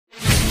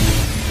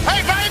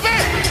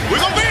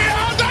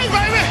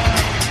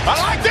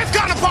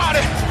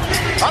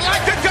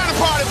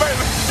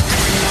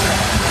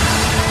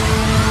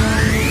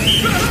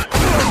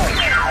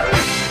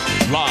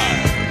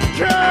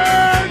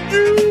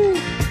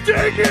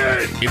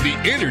Vegas! In the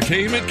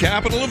entertainment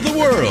capital of the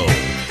world,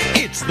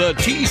 it's the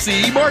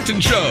T.C. Martin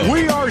Show.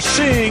 We are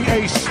seeing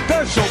a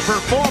special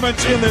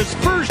performance in this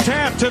first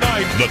half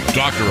tonight. The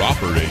doctor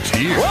operates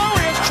here. Oh,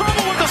 he has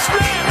trouble with the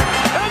snap,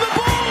 and the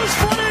ball is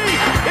free.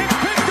 It's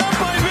picked up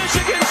by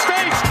Michigan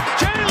State.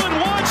 Jalen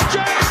Watts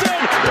Jackson,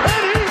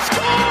 and he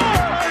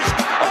scores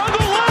on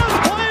the last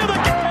play of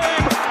the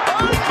game.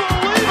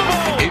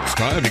 Unbelievable. It's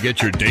time to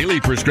get your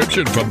daily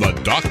prescription from the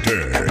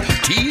doctor,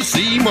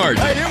 T.C. Martin.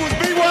 Hey, it was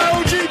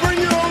BYOG,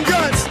 bring your own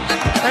guts.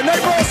 And they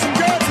brought some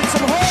guts and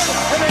some heart,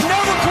 and they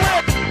never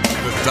quit.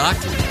 The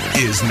doctor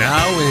is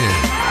now in.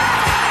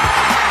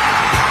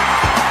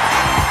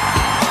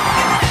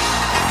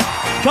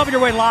 Coming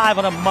your way live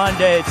on a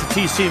Monday, it's the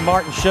T.C.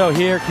 Martin Show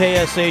here,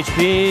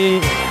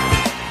 KSHP,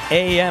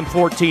 AM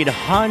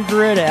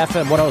 1400,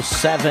 FM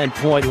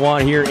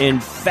 107.1 here in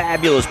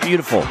fabulous,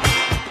 beautiful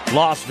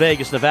Las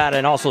Vegas, Nevada,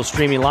 and also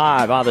streaming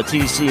live on the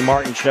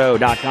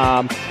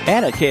TCMartinShow.com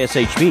and at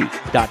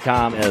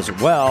KSHP.com as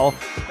well.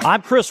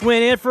 I'm Chris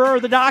Wynn in for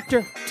the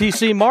doctor.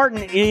 T.C.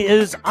 Martin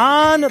is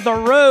on the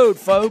road,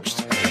 folks.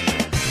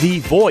 The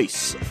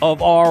voice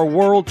of our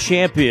world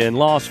champion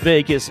Las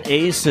Vegas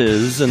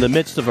Aces in the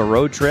midst of a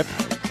road trip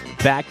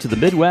back to the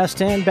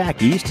Midwest and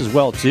back east as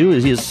well, too.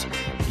 He is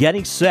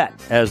getting set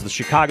as the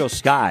Chicago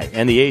Sky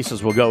and the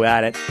Aces will go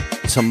at it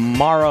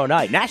tomorrow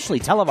night. Nationally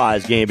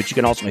televised game, but you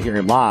can also hear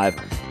him live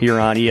here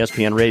on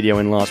ESPN Radio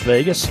in Las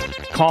Vegas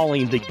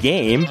calling the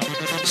game.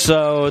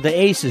 So the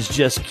Aces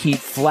just keep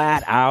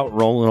flat out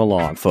rolling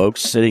along,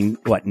 folks. Sitting,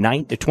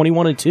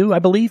 21-2, I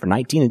believe, or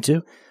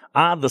 19-2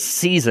 on the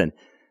season.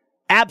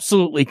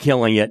 Absolutely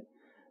killing it.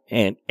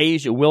 And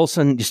A'ja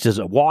Wilson just is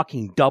a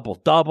walking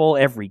double-double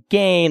every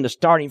game. The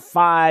starting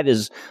five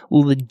is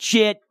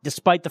legit,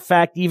 despite the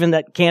fact even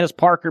that Candace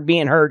Parker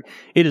being hurt.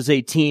 It is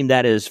a team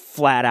that is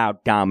flat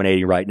out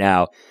dominating right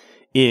now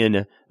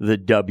in the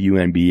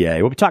WNBA.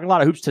 We'll be talking a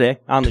lot of hoops today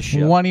on the show.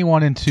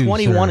 21-2.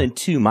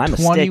 21-2. My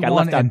mistake. I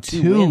left out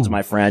 2 wins,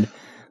 my friend.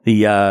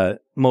 The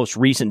most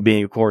recent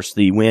being, of course,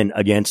 the win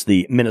against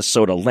the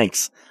Minnesota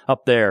Lynx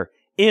up there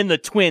in the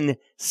Twin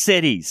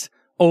Cities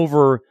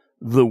over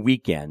the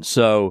weekend.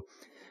 So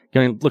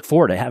going to look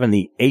forward to having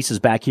the Aces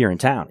back here in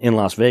town in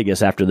Las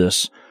Vegas after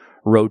this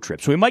road trip.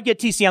 So we might get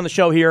TC on the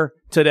show here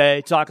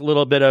today, talk a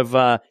little bit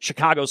of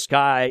Chicago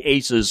Sky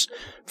Aces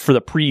for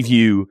the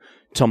preview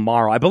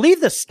tomorrow. I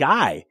believe the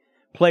Sky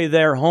play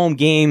their home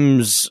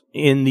games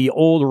in the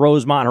old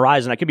Rosemont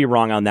Horizon. I could be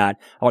wrong on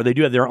that. Or they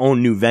do have their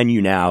own new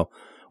venue now,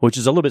 which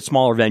is a little bit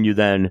smaller venue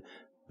than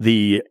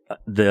the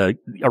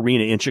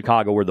arena in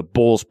Chicago where the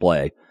Bulls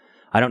play.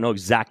 I don't know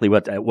exactly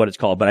what it's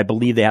called, but I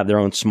believe they have their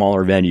own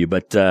smaller venue.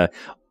 But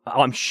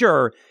I'm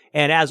sure,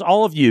 and as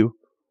all of you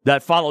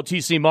that follow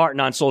TC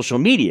Martin on social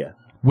media,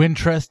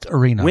 Wintrust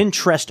Arena,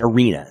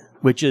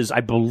 which is,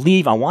 I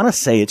want to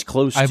say it's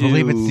close to... I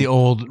believe it's the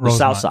old Rosemont.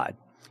 South Side.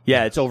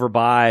 Yeah, it's over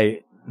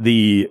by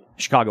the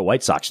Chicago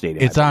White Sox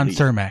Stadium. It's on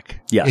Cermak.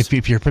 Yes.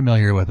 If you're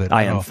familiar with it.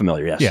 I am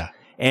familiar, yes. Yeah.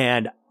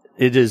 And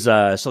it is,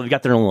 so they've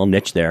got their own little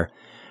niche there.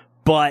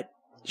 But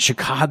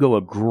Chicago,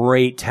 a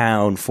great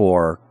town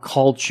for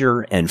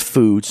culture and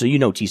food. So you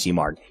know TC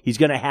Martin. He's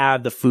going to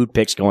have the food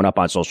picks going up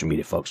on social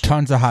media, folks.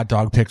 Tons of hot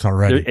dog picks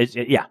already.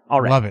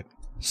 Already. Love it.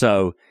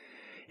 So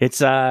it's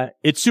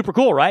super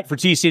cool, right? For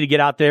TC to get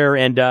out there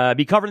and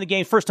be covering the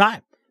game first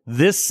time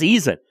this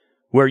season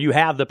where you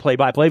have the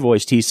play-by-play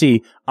voice,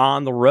 TC,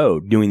 on the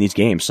road doing these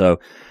games. So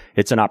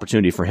it's an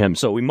opportunity for him.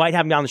 So we might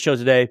have him on the show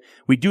today.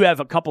 We do have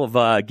a couple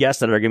of guests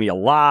that are going to be a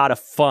lot of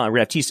fun.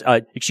 We're going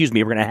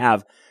to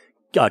have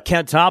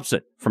Ken Thompson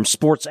from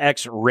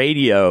SportsX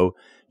Radio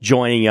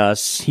joining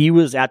us. He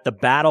was at the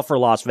Battle for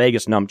Las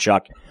Vegas,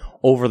 Numchuck,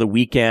 over the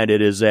weekend.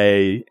 It is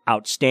a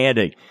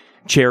outstanding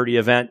charity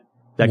event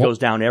that goes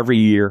down every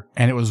year.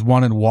 And it was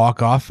won in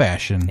walk-off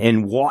fashion.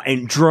 In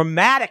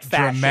dramatic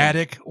fashion.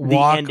 Dramatic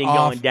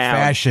walk-off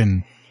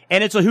fashion.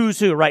 And it's a who's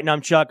who, right,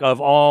 Numchuck,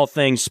 of all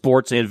things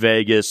sports in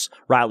Vegas.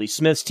 Riley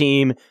Smith's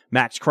team,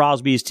 Max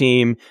Crosby's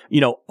team,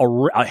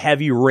 a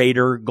heavy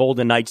Raider,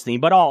 Golden Knights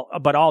team, but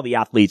all the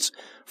athletes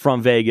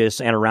from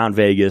Vegas and around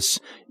Vegas,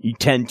 you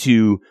tend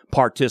to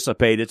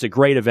participate. It's a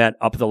great event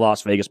up at the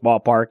Las Vegas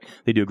ballpark.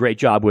 They do a great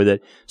job with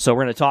it. So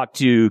we're going to talk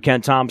to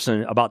Ken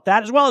Thompson about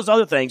that as well as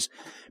other things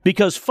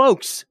because,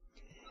 folks,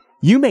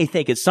 you may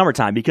think it's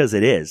summertime because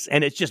it is,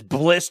 and it's just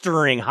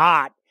blistering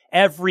hot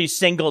every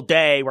single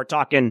day. We're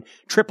talking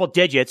triple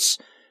digits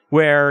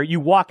where you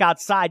walk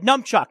outside.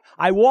 Numchuck,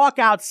 I walk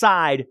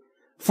outside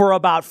for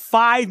about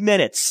 5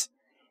 minutes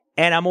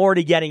and I'm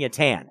already getting a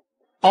tan.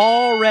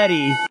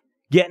 Already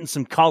getting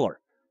some color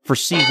for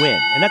C-Win.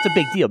 And that's a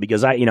big deal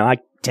because I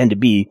tend to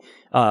be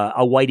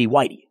a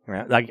whitey.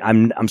 Right? Like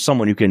I'm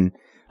someone who can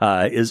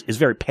is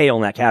very pale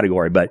in that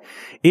category, but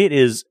it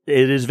is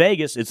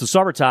Vegas. It's the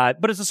summertime,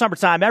 but it's the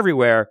summertime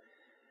everywhere.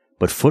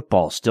 But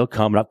football's still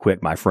coming up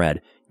quick, my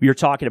friend. We were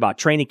talking about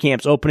training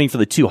camps opening for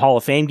the 2 Hall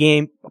of Fame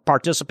game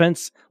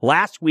participants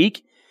last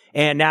week,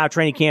 and now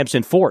training camps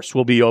in force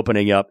will be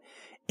opening up.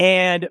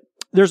 And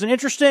there's an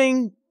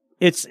interesting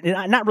it's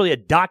not really a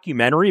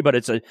documentary, but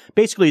it's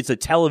a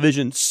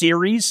television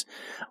series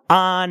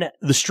on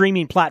the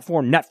streaming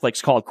platform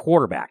Netflix called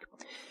Quarterback.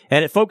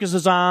 And it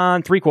focuses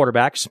on 3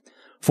 quarterbacks.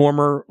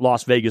 Former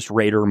Las Vegas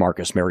Raider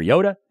Marcus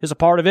Mariota is a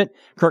part of it.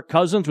 Kirk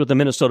Cousins with the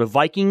Minnesota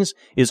Vikings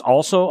is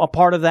also a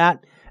part of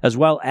that, as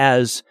well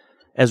as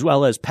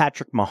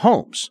Patrick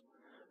Mahomes,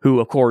 who,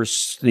 of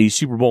course, the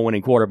Super Bowl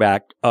winning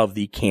quarterback of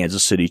the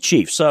Kansas City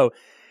Chiefs. So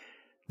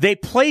they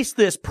placed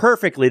this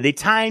perfectly. They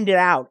timed it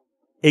out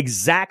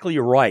exactly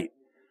right,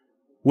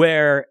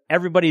 where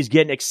everybody's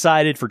getting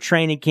excited for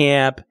training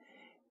camp,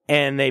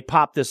 and they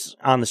pop this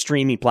on the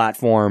streaming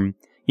platform,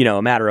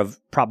 a matter of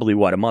probably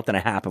a month and a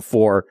half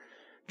before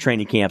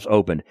training camps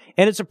opened.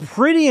 And it's a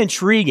pretty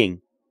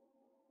intriguing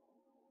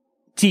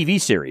TV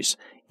series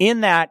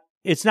in that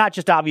it's not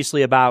just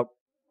obviously about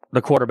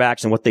the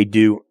quarterbacks and what they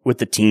do with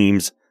the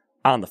teams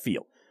on the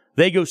field.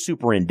 They go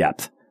super in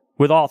depth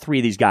with all 3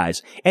 of these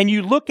guys. And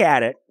you look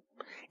at it,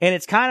 and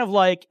it's kind of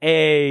like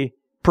a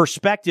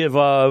perspective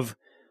of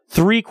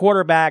 3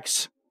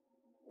 quarterbacks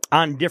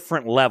on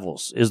different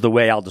levels is the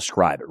way I'll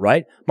describe it,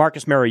 right?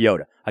 Marcus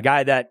Mariota, a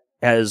guy that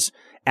has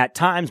at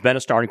times been a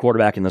starting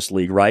quarterback in this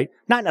league, right?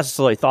 Not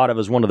necessarily thought of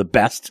as one of the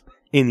best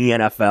in the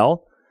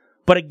NFL,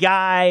 but a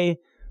guy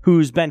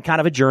who's been kind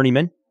of a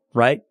journeyman,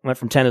 right? Went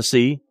from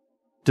Tennessee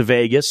to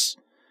Vegas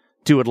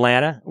to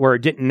Atlanta, where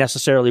it didn't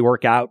necessarily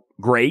work out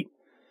great.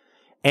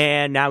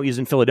 And now he's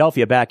in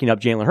Philadelphia backing up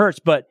Jalen Hurts,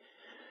 but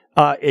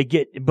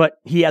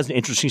he has an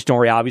interesting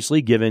story,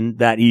 obviously, given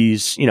that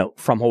he's,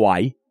 from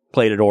Hawaii,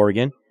 played at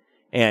Oregon,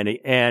 and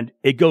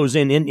it goes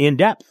in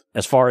depth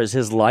as far as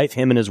his life,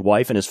 him and his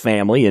wife and his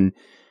family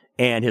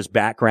and his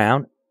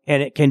background,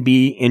 and it can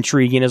be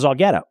intriguing as all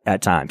get out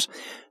at times.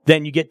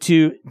 Then you get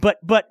to, but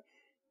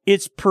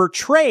it's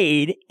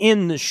portrayed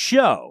in the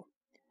show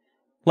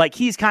like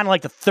he's kind of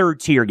like the 3rd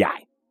tier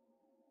guy.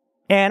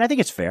 And I think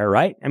it's fair,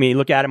 right? I mean, you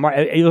look at him,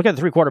 you look at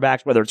the 3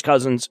 quarterbacks, whether it's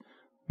Cousins,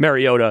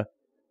 Mariota,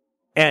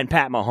 and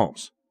Pat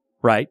Mahomes,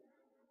 right?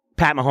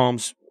 Pat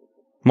Mahomes,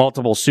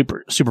 multiple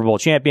Super Bowl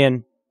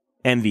champion,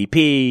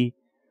 MVP,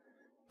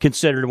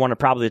 considered one of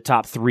probably the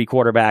top 3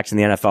 quarterbacks in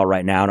the NFL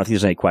right now. I don't know if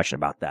there's any question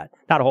about that.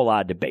 Not a whole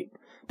lot of debate.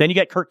 Then you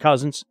get Kirk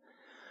Cousins,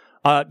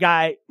 a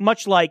guy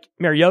much like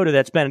Mariota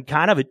that's been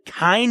kind of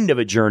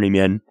a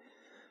journeyman,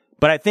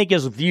 but I think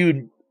is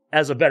viewed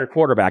as a better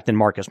quarterback than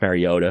Marcus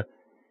Mariota,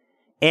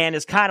 and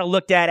is kind of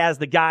looked at as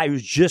the guy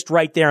who's just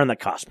right there on the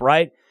cusp,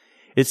 right?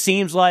 It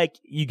seems like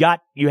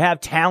you have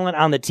talent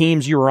on the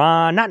teams you're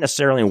on, not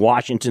necessarily in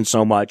Washington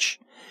so much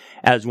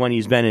as when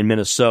he's been in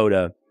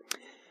Minnesota,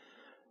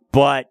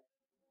 but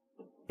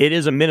it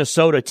is a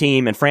Minnesota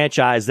team and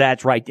franchise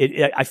that's right.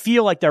 I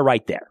feel like they're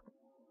right there,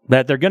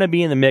 that they're going to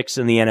be in the mix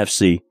in the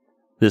NFC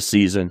this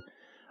season.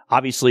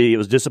 Obviously, it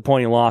was a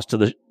disappointing loss to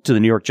the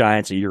New York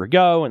Giants a year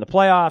ago in the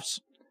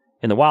playoffs,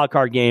 in the wild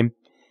card game,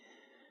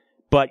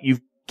 but you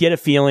get a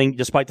feeling,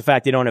 despite the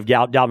fact they don't have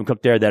Dalvin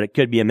Cook there, that it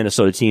could be a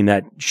Minnesota team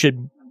that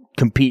should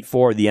compete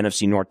for the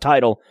NFC North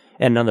title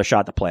and another shot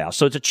at the playoffs.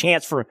 So it's a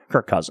chance for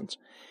Kirk Cousins.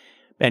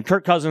 And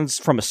Kirk Cousins,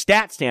 from a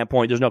stat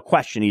standpoint, there's no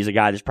question he's a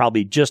guy that's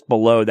probably just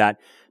below that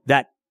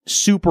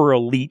super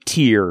elite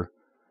tier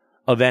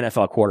of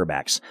NFL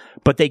quarterbacks.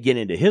 But they get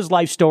into his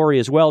life story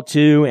as well,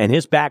 too, and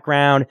his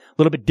background, a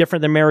little bit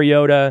different than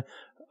Mariota.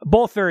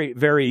 Both very,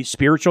 very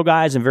spiritual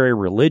guys and very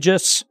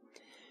religious,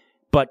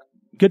 but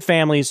good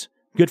families,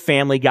 good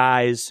family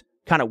guys,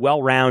 kind of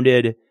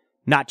well-rounded,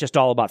 not just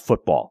all about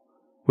football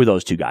with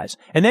those 2 guys.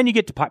 And then you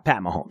get to Pat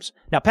Mahomes.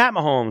 Now, Pat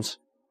Mahomes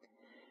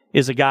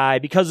is a guy,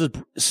 because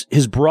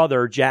his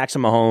brother,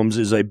 Jackson Mahomes,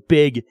 is a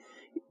big,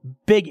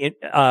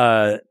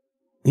 has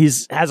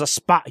a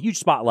huge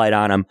spotlight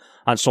on him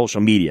on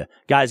social media.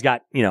 Guy's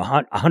got,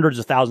 hundreds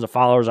of thousands of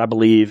followers, I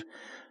believe,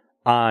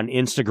 on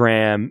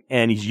Instagram,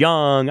 and he's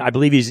young. I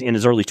believe he's in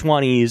his early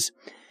 20s,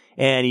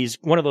 and he's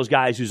one of those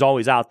guys who's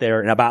always out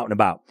there and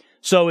about.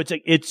 So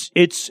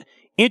it's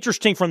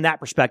interesting from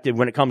that perspective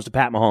when it comes to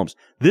Pat Mahomes.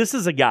 This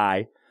is a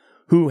guy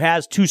who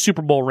has 2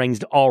 Super Bowl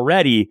rings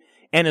already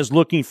and is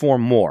looking for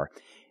more.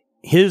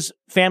 His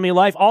family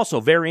life also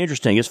very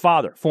interesting. His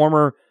father,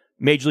 former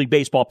Major League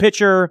Baseball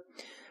pitcher.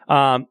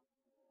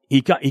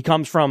 He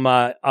comes from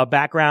a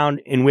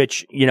background in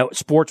which,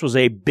 sports was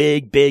a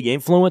big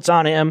influence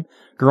on him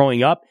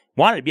growing up.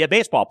 Wanted to be a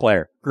baseball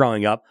player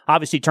growing up.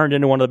 Obviously turned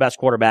into one of the best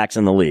quarterbacks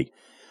in the league.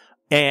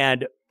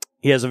 And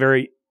he has a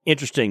very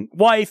interesting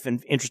wife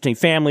and interesting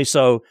family.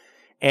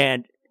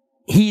 And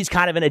he's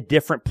kind of in a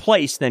different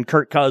place than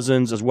Kirk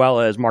Cousins as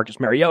well as Marcus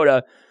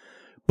Mariota.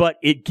 But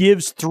it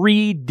gives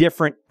 3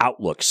 different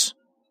outlooks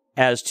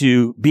as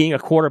to being a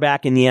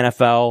quarterback in the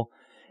NFL.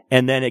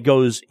 And then it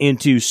goes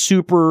into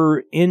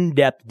super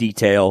in-depth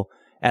detail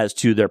as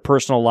to their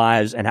personal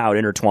lives and how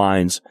it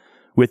intertwines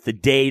with the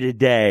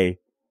day-to-day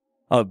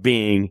of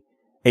being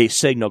a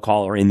signal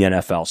caller in the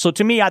NFL. So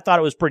to me, I thought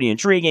it was pretty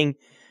intriguing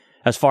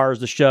as far as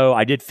the show.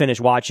 I did finish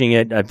watching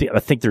it. I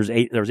think there's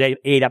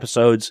eight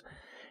episodes,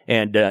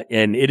 and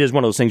it is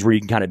one of those things where you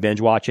can kind of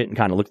binge watch it and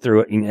kind of look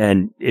through it.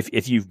 And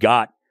if you've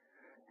got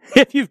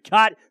If you've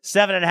got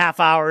 7.5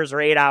 hours or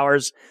 8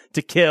 hours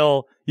to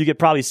kill, you could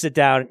probably sit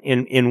down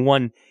in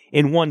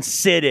one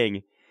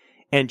sitting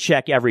and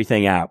check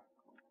everything out.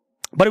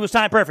 But it was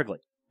timed perfectly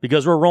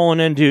because we're rolling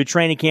into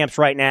training camps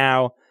right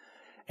now,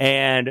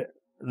 and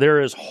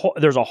there's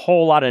a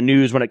whole lot of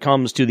news when it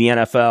comes to the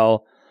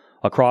NFL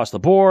across the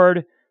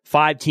board.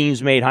 5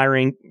 teams made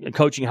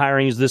coaching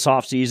hirings this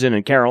offseason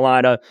in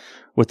Carolina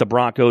with the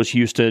Broncos,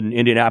 Houston,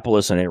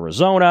 Indianapolis, and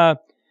Arizona.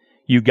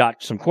 You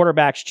got some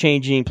quarterbacks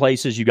changing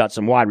places. You got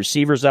some wide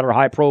receivers that are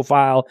high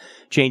profile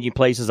changing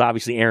places.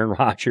 Obviously, Aaron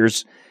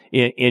Rodgers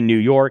in New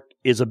York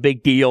is a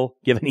big deal,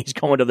 given he's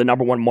going to the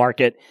number 1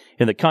 market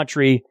in the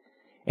country.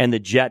 And the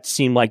Jets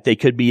seem like they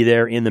could be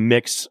there in the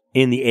mix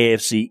in the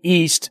AFC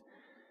East,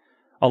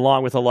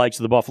 along with the likes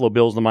of the Buffalo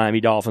Bills, the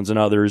Miami Dolphins, and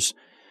others.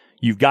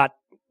 You've got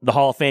the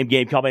Hall of Fame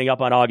game coming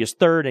up on August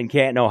 3rd in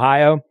Canton,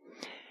 Ohio.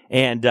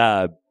 And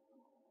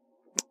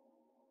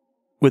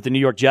with the New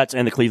York Jets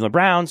and the Cleveland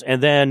Browns.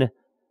 And then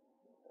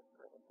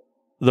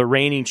the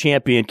reigning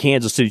champion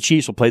Kansas City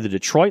Chiefs will play the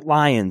Detroit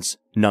Lions,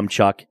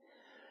 Numchuck.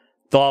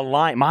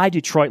 My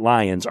Detroit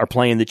Lions are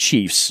playing the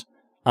Chiefs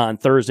on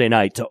Thursday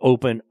night to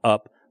open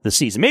up the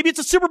season. Maybe it's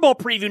a Super Bowl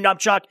preview,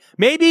 Numchuck.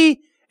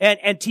 Maybe, and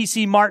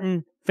TC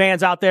Martin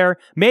fans out there,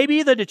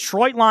 maybe the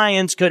Detroit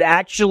Lions could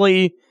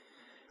actually,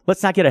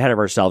 let's not get ahead of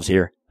ourselves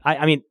here.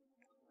 I mean,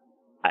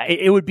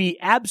 it would be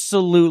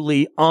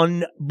absolutely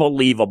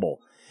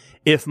unbelievable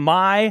if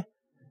my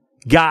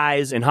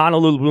guys in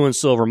Honolulu Blue and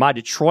Silver, my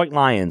Detroit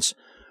Lions,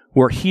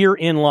 were here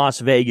in Las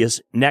Vegas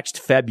next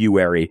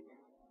February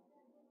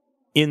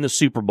in the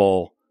Super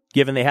Bowl,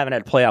 given they haven't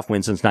had a playoff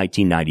win since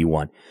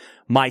 1991.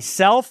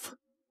 Myself,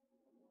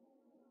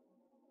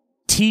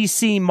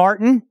 TC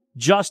Martin,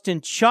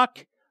 Justin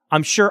Chuck,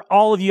 I'm sure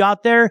all of you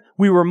out there,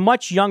 we were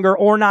much younger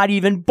or not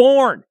even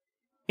born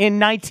in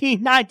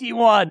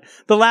 1991,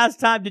 the last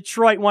time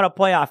Detroit won a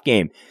playoff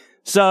game.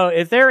 So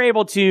if they're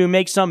able to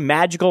make some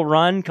magical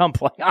run come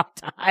playoff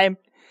time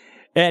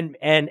and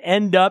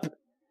end up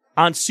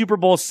on Super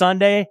Bowl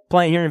Sunday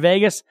playing here in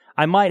Vegas,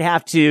 I might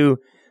have to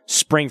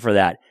spring for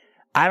that.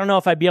 I don't know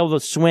if I'd be able to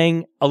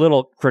swing a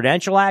little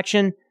credential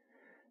action,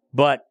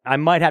 but I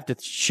might have to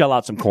shell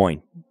out some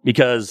coin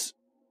because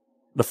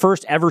the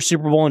first ever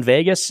Super Bowl in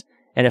Vegas,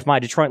 and if my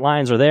Detroit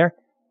Lions are there,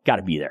 got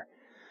to be there.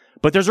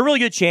 But there's a really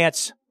good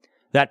chance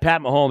that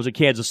Pat Mahomes and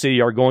Kansas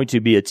City are going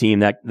to be a team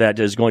that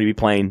is going to be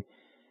playing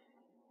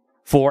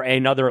for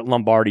another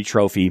Lombardi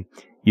trophy.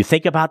 You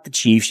think about the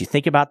Chiefs, you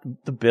think about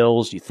the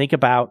Bills, you think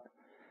about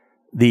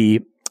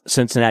the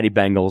Cincinnati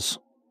Bengals.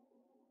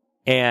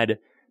 And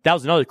that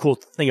was another cool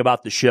thing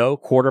about the show,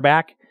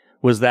 Quarterback,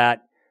 was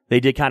that they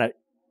did kind of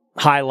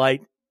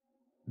highlight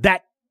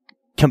that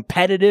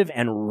competitive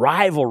and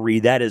rivalry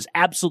that is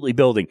absolutely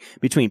building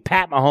between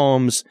Pat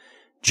Mahomes,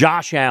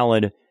 Josh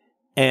Allen,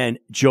 and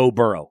Joe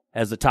Burrow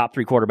as the top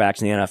 3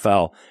 quarterbacks in the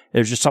NFL.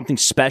 There's just something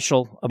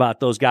special about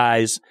those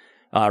guys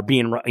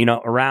being,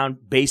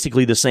 around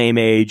basically the same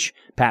age.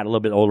 Pat a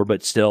little bit older,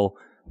 but still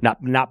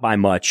not by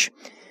much.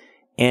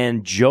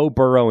 And Joe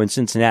Burrow in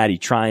Cincinnati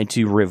trying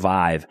to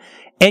revive.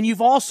 And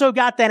you've also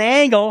got that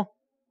angle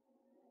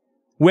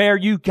where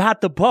you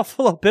got the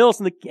Buffalo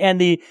Bills and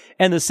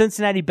the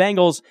Cincinnati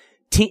Bengals,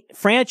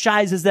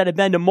 franchises that have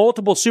been to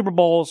multiple Super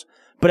Bowls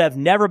but have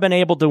never been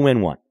able to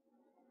win one.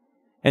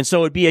 And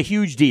so it'd be a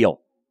huge deal,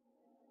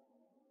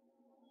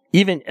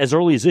 even as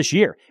early as this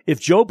year, if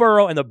Joe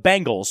Burrow and the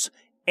Bengals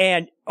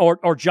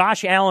or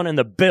Josh Allen and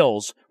the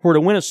Bills were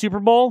to win a Super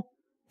Bowl.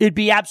 It'd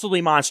be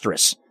absolutely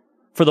monstrous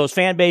for those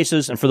fan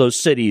bases and for those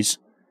cities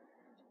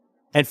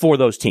and for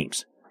those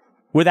teams.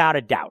 Without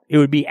a doubt. It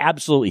would be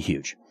absolutely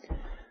huge.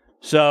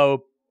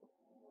 So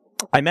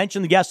I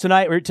mentioned the guest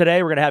today. We're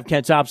going to have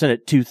Ken Thompson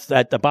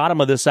at the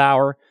bottom of this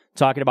hour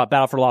talking about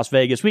Battle for Las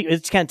Vegas.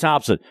 It's Ken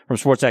Thompson from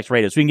SportsX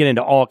Radio. So we can get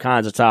into all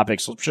kinds of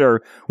topics. I'm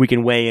sure we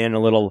can weigh in a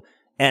little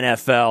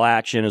NFL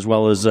action as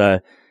well as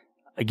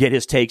get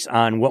his takes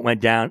on what went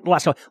down.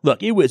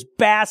 Look, it was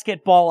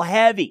basketball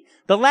heavy.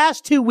 The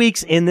last 2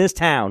 weeks in this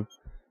town.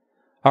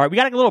 All right, we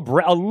got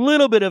a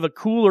little bit of a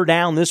cooler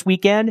down this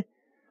weekend,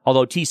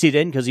 although TC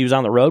didn't because he was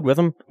on the road with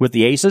them, with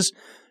the Aces.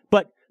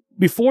 But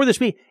before this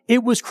week,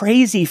 it was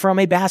crazy from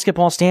a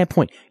basketball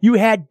standpoint. You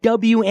had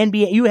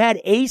WNBA, you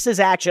had Aces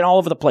action all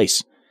over the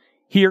place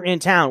here in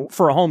town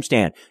for a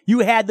homestand. You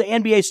had the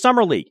NBA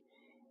Summer League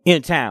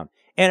in town.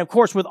 And of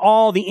course, with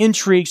all the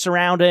intrigue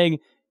surrounding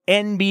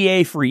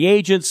NBA free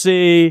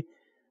agency,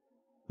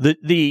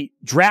 the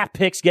draft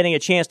picks getting a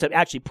chance to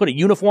actually put a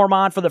uniform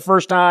on for the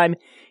first time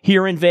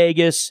here in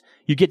Vegas.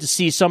 You get to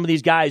see some of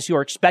these guys who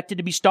are expected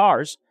to be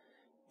stars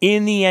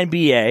in the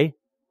NBA.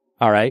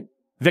 All right.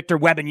 Victor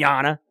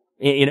Wembanyama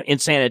in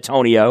San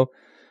Antonio.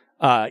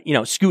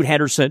 Scoot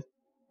Henderson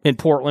in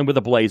Portland with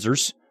the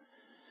Blazers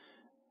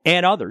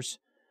and others.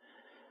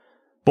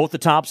 Both the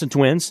Thompson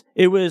twins.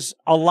 It was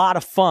a lot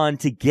of fun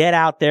to get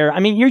out there.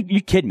 I mean,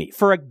 you're kidding me.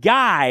 For a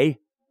guy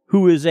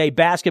who is a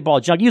basketball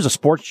junkie, he was a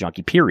sports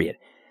junkie, period.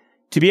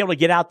 To be able to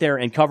get out there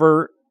and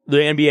cover the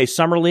NBA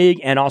Summer League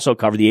and also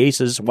cover the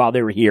Aces while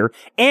they were here.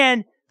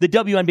 And the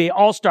WNBA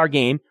All-Star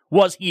Game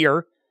was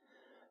here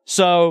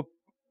So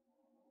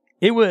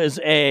it was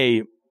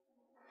a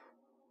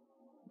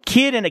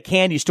kid in a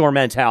candy store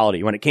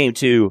mentality when it came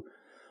to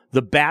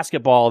the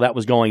basketball that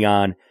was going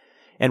on.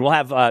 And we'll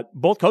have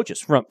both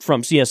coaches from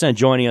CSN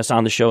joining us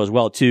on the show as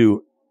well,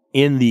 too,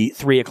 in the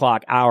 3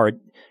 o'clock hour.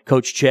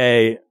 Coach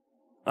Che,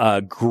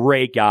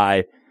 great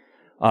guy,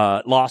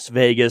 Las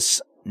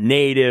Vegas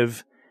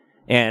native,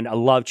 and I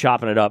love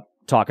chopping it up,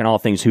 talking all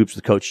things hoops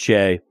with Coach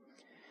Che.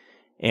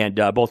 And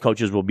both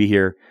coaches will be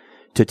here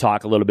to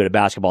talk a little bit of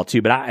basketball,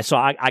 too. But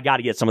I got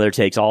to get some of their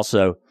takes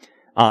also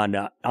on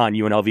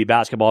UNLV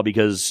basketball,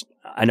 because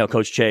I know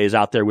Coach Che is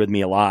out there with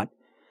me a lot.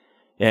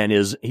 And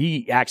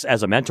he acts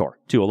as a mentor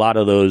to a lot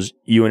of those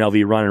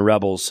UNLV running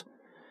Rebels.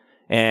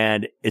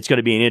 And it's going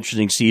to be an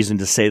interesting season,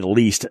 to say the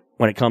least,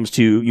 when it comes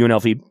to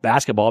UNLV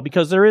basketball,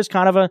 because there is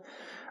kind of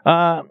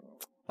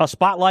a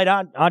spotlight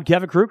on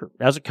Kevin Kruger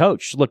as a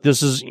coach. Look,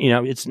 this is,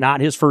 it's not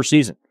his first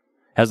season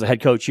as the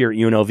head coach here at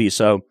UNLV.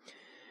 So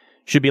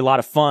should be a lot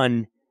of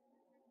fun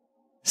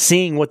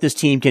seeing what this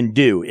team can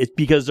do. It's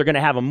because they're going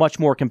to have a much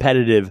more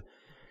competitive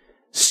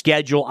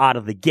schedule out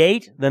of the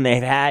gate than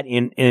they've had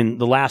in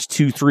the last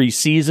 2-3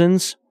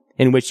 seasons,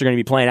 in which they're going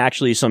to be playing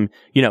actually some,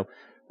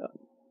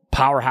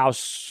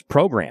 powerhouse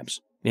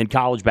programs in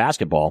college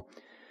basketball.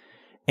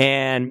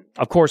 And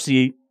of course,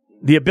 the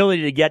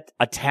ability to get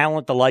a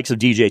talent the likes of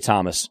DJ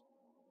Thomas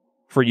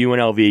for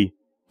UNLV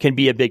can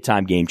be a big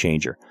time game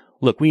changer.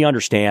 Look, we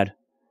understand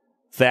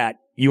that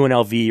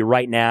UNLV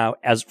right now,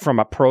 as from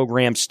a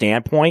program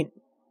standpoint,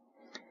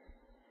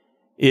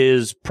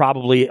 is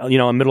probably,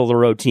 a middle of the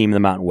road team in the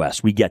Mountain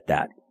West. We get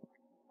that.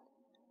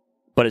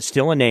 But it's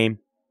still a name.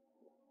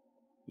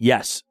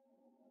 Yes,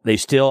 they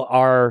still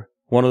are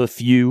one of the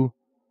few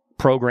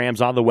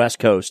programs on the West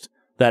Coast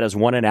that has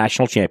won a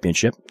national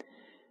championship.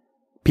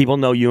 People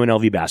know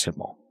UNLV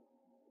basketball.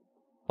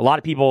 A lot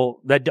of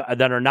people that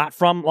are not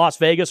from Las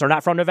Vegas or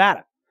not from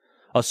Nevada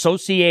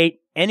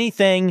associate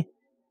anything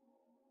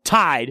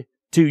tied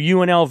to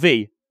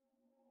UNLV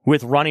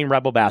with running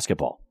Rebel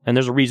basketball. And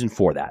there's a reason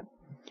for that.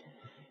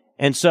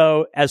 And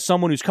so, as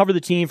someone who's covered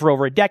the team for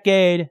over a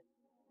decade,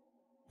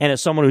 and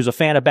as someone who's a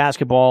fan of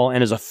basketball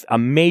and is a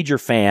major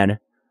fan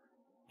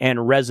and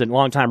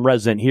longtime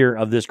resident here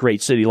of this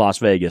great city, Las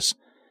Vegas,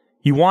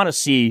 you want to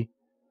see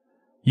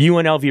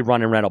UNLV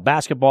running Rebel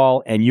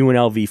basketball and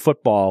UNLV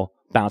football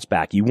bounce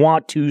back. You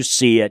want to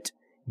see it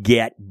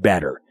get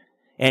better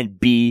and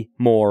be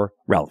more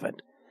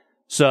relevant.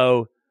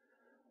 So,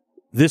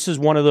 this is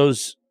one of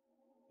those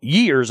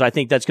years, I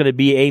think, that's going to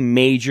be a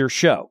major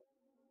show.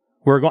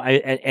 We're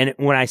going, and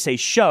when I say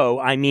show,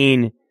 I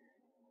mean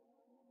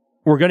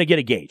we're going to get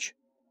a gauge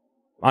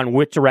on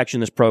which direction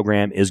this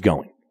program is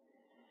going.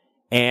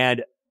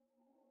 And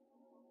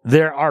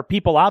there are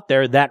people out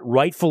there that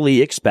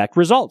rightfully expect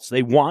results.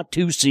 They want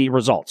to see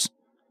results.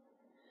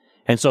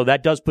 And so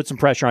that does put some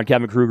pressure on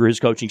Kevin Kruger, his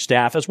coaching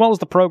staff, as well as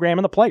the program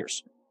and the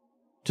players,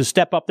 to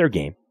step up their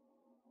game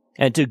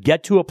and to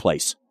get to a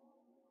place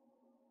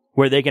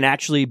where they can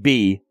actually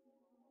be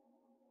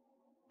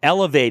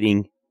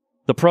elevating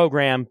the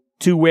program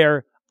to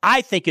where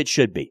I think it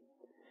should be.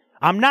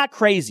 I'm not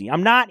crazy.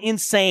 I'm not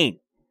insane.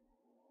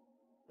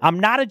 I'm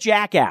not a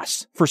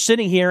jackass for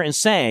sitting here and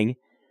saying,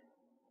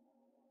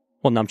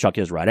 well, Numchuck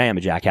is right. I am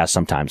a jackass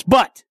sometimes.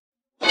 But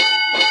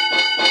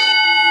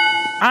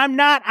I'm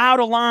not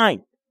out of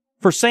line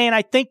for saying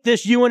I think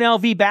this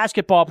UNLV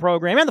basketball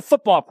program, and the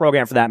football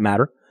program for that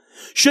matter,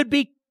 should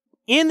be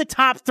in the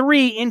top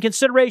 3 in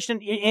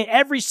consideration in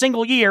every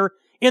single year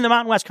in the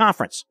Mountain West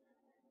Conference.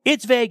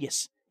 It's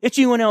Vegas. It's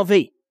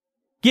UNLV.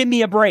 Give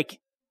me a break.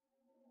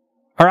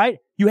 All right?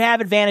 You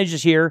have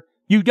advantages here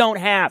you don't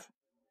have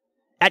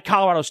at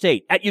Colorado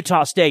State, at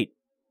Utah State,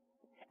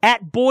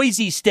 at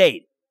Boise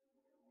State,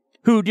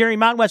 who during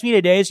Mountain West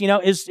Media Days,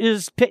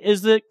 is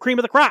the cream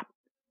of the crop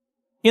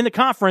in the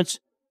conference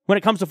when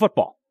it comes to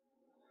football.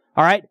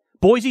 All right?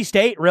 Boise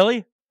State,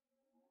 really?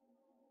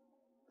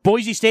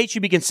 Boise State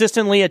should be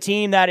consistently a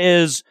team that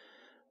is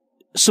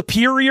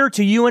superior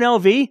to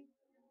UNLV?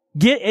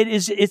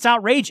 It's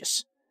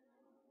outrageous.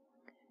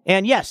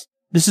 And yes,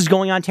 this is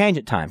going on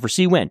tangent time for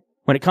C-Win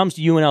when it comes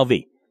to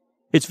UNLV.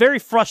 It's very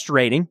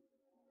frustrating,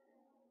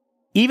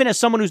 even as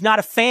someone who's not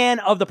a fan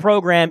of the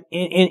program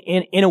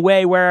in a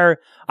way where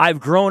I've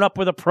grown up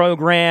with a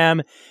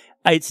program.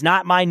 It's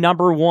not my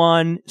number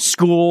one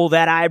school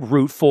that I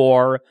root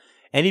for.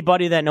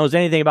 Anybody that knows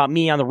anything about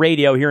me on the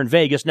radio here in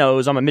Vegas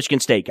knows I'm a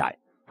Michigan State guy,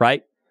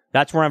 right?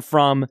 That's where I'm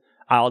from.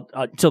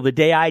 Till the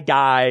day I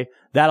die,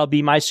 that'll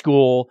be my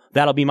school.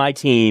 That'll be my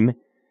team.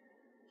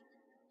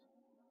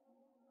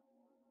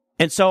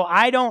 And so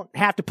I don't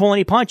have to pull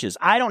any punches.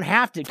 I don't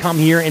have to come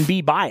here and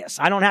be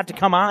biased. I don't have to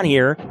come on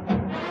here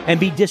and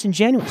be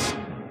disingenuous.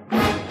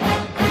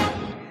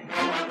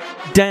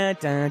 Dun,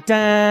 dun,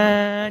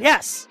 dun.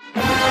 Yes.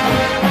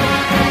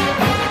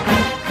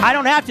 I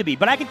don't have to be,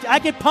 but I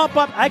can pump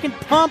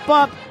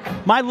up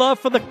my love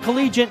for the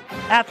collegiate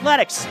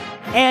athletics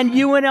and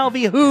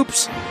UNLV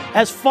hoops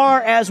as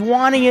far as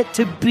wanting it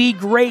to be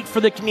great for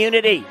the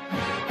community.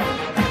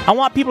 I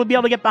want people to be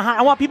able to get behind.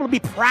 I want people to be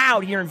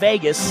proud here in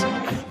Vegas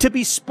to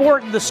be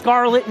sporting the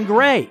scarlet and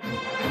gray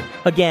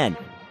again.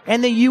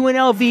 And the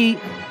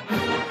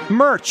UNLV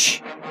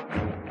merch.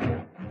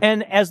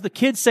 And as the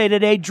kids say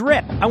today,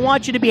 drip. I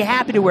want you to be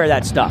happy to wear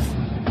that stuff.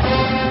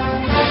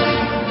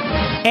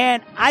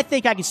 And I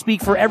think I can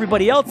speak for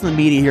everybody else in the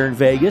media here in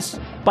Vegas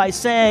by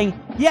saying,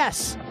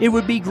 yes, it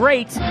would be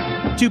great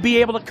to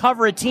be able to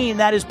cover a team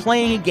that is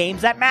playing in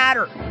games that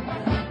matter.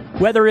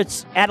 Whether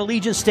it's at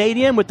Allegiant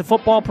Stadium with the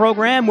football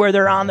program where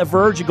they're on the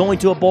verge of going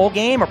to a bowl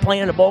game or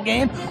playing in a bowl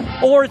game,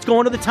 or it's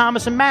going to the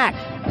Thomas and Mack.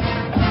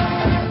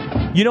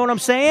 You know what I'm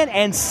saying?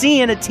 And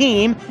seeing a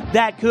team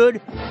that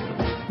could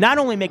not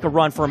only make a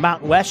run for a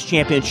Mountain West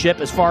championship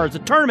as far as the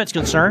tournament's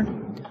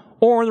concerned,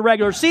 or in the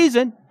regular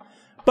season,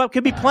 but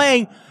could be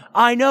playing,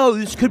 I know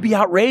this could be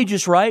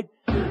outrageous, right?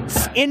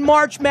 In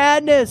March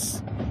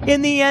Madness,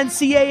 in the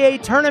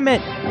NCAA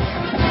tournament.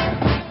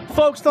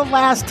 Folks, the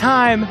last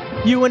time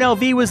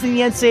UNLV was in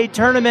the NCAA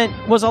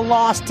tournament was a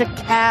loss to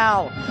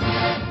Cal.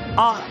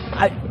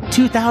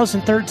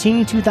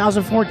 2013,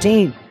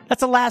 2014.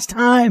 That's the last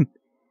time.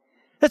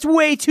 That's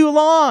way too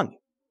long.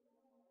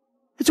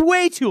 It's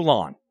way too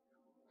long.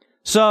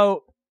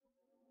 So,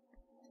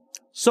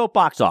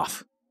 soapbox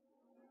off.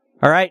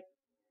 All right?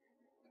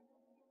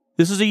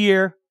 This is a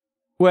year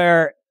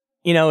where,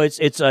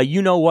 it's a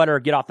you-know-what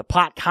or get off the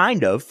pot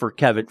kind of for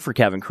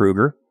Kevin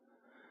Kruger.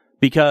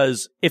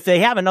 Because if they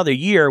have another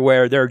year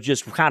where they're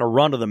just kind of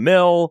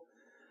run-of-the-mill,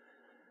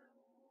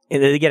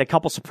 and they get a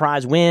couple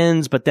surprise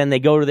wins, but then they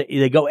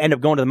end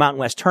up going to the Mountain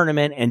West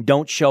tournament and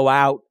don't show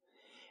out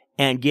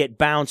and get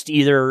bounced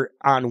either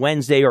on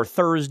Wednesday or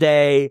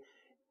Thursday,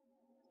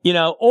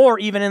 or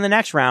even in the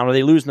next round where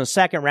they lose in the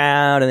second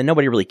round and then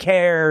nobody really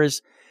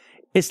cares.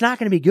 It's not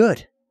going to be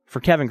good for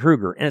Kevin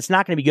Kruger, and it's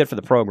not going to be good for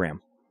the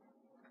program.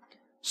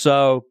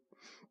 So,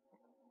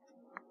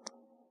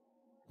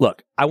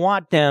 look, I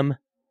want them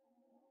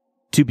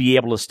to be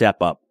able to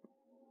step up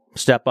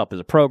as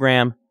a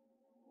program,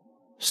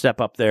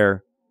 step up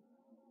their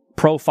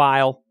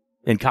profile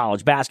in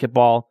college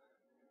basketball.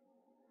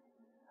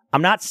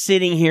 I'm not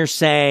sitting here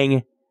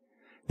saying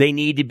they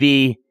need to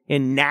be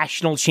in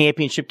national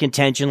championship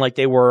contention like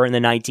they were in the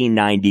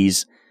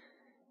 1990s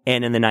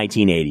and in the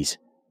 1980s.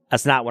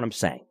 That's not what I'm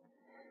saying.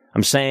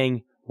 I'm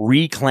saying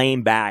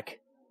reclaim back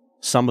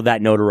some of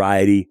that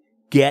notoriety,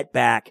 get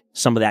back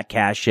some of that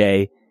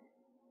cachet,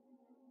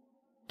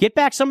 get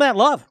back some of that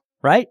love,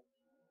 right?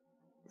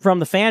 From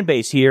the fan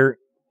base here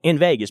in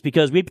Vegas,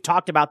 because we've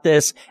talked about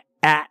this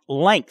at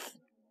length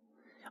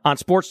on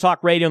Sports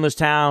Talk Radio in this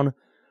town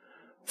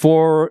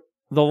for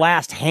the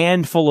last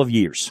handful of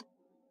years.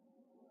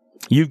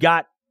 You've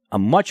got a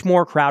much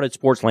more crowded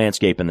sports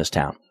landscape in this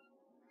town.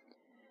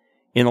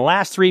 In the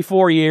last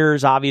 3-4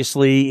 years,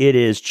 obviously, it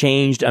has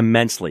changed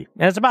immensely.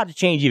 And it's about to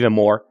change even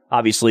more,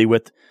 obviously,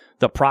 with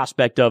the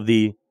prospect of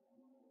the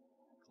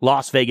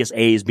Las Vegas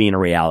A's being a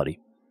reality.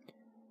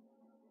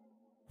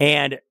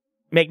 And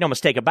make no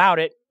mistake about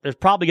it, there's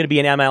probably going to be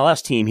an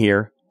MLS team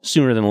here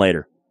sooner than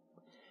later.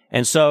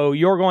 And so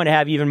you're going to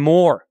have even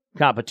more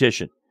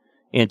competition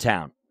in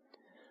town.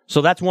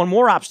 So that's one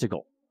more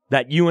obstacle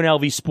that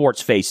UNLV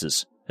sports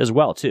faces as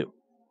well, too.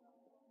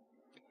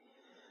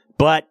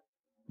 But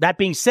that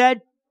being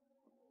said,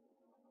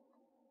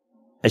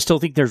 I still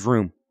think there's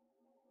room.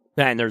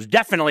 And there's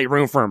definitely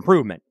room for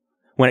improvement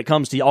when it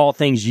comes to all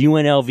things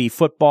UNLV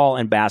football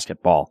and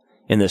basketball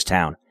in this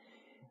town.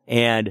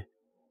 And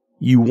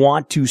you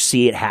want to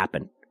see it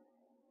happen.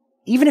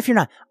 Even if you're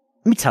not,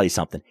 let me tell you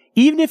something.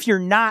 Even if you're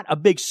not a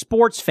big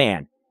sports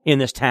fan in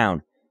this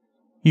town,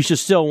 you should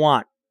still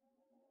want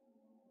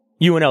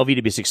UNLV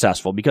to be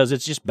successful because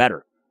it's just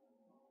better.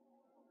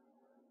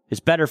 It's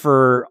better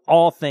for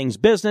all things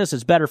business.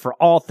 It's better for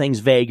all things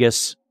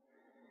Vegas.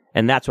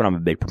 And that's what I'm a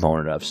big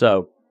proponent of.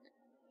 So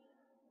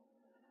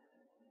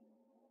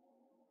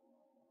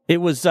it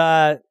was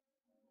a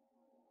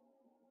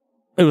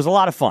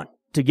lot of fun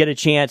to get a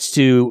chance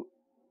to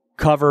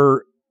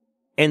cover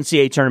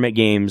NCAA tournament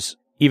games,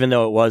 even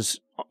though it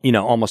was,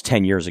 almost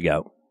 10 years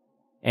ago.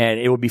 And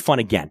it would be fun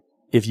again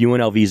if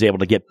UNLV is able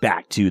to get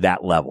back to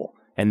that level.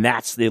 And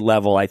that's the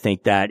level I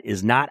think that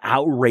is not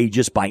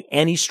outrageous by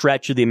any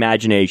stretch of the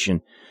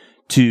imagination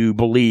to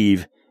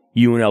believe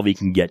UNLV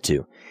can get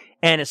to.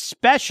 And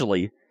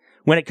especially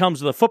when it comes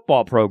to the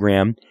football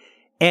program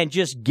and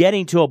just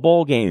getting to a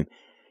bowl game.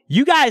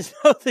 You guys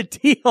know the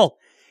deal.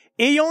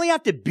 You only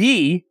have to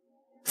be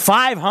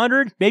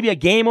 500, maybe a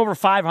game over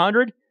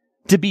 500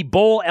 to be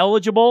bowl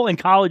eligible in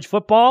college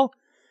football.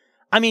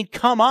 I mean,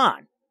 come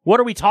on. What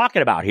are we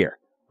talking about here?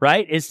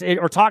 Right?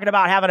 We're talking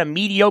about having a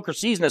mediocre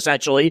season,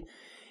 essentially,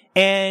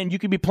 and you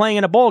could be playing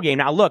in a bowl game.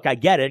 Now, look, I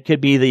get it. It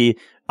could be the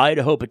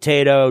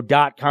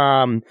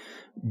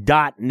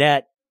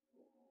IdahoPotato.com.net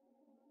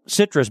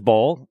Citrus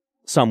Bowl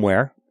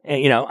somewhere,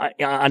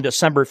 on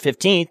December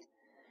 15th.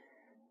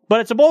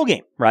 But it's a bowl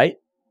game, right?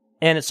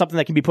 And it's something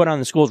that can be put on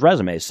the school's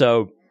resume.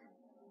 So,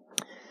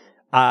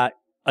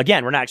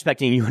 again, we're not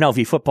expecting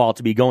UNLV football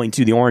to be going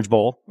to the Orange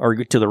Bowl or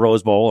to the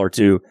Rose Bowl or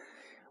to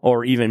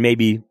or even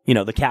maybe,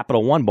 the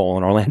Capital One Bowl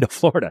in Orlando,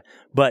 Florida.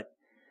 But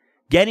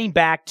getting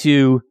back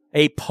to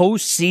a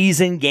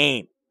postseason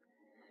game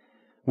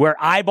where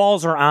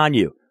eyeballs are on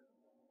you.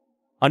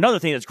 Another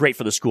thing that's great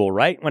for the school,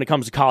 right, when it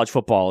comes to college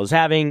football, is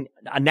having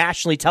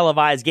nationally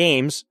televised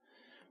games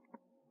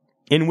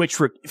in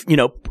which,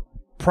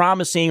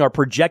 promising or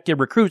projected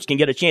recruits can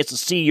get a chance to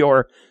see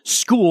your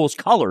school's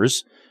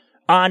colors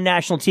on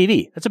national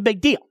TV. That's a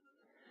big deal.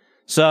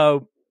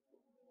 So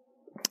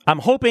I'm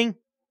hoping,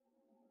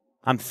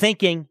 I'm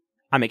thinking,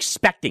 I'm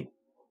expecting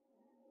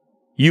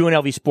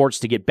UNLV sports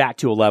to get back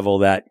to a level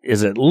that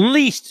is at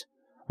least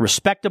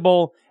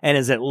respectable and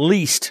is at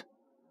least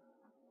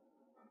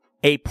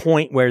a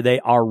point where they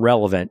are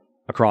relevant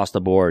across the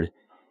board,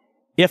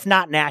 if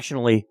not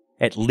nationally,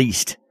 at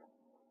least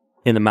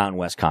in the Mountain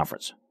West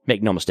Conference.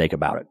 Make no mistake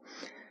about it.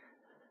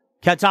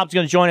 Ken Thompson's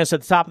going to join us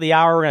at the top of the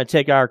hour. We're going to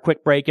take our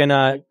quick break in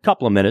a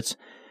couple of minutes.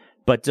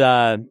 But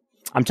I'm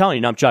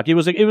telling you, Numpchuck, it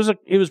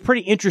was a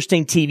pretty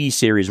interesting TV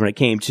series when it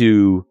came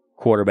to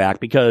quarterback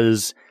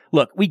because,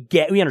 look, we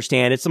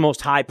understand it's the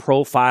most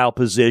high-profile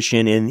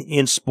position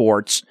in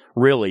sports,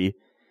 really,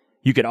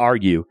 you could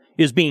argue,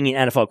 is being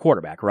an NFL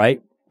quarterback,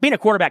 right? Being a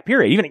quarterback,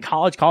 period. Even in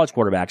college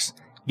quarterbacks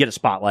get a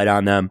spotlight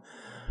on them.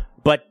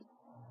 But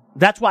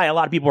that's why a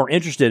lot of people are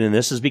interested in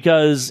this, is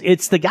because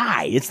it's the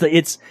guy. It's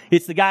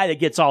the guy that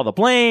gets all the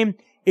blame.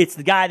 It's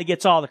the guy that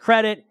gets all the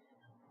credit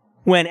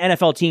when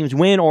NFL teams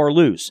win or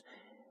lose.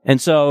 And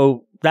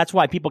so that's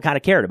why people kind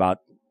of cared about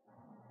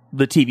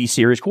the TV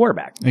series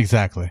quarterback.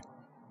 Exactly.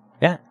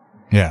 Yeah.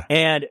 Yeah.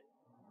 And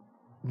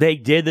they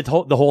did the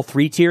whole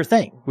 3-tier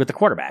thing with the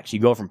quarterbacks. You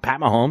go from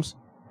Pat Mahomes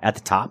at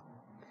the top.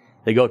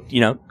 They go,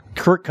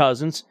 Kirk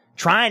Cousins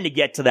trying to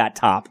get to that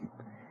top.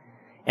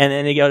 And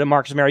then they go to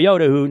Marcus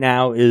Mariota, who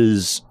now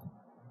is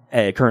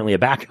currently a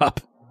backup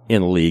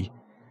in the league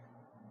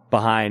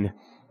behind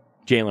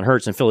Jalen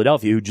Hurts in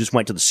Philadelphia, who just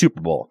went to the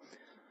Super Bowl.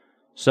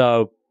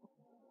 So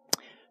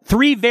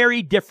 3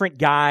 very different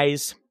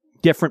guys,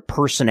 different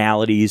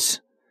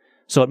personalities.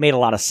 So it made a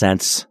lot of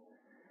sense.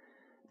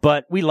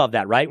 But we love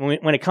that, right?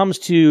 When it comes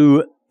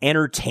to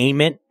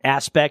entertainment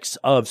aspects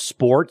of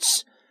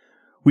sports,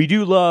 we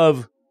do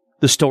love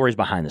the stories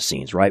behind the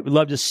scenes, right? We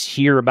love to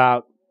hear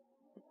about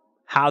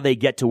how they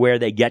get to where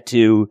they get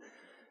to,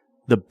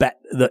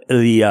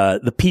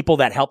 the people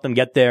that help them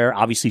get there,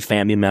 obviously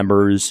family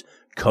members,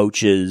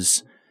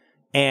 coaches,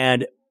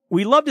 and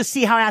we love to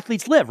see how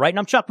athletes live, right?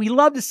 And Chuck, we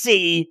love to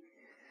see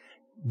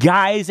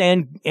guys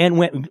and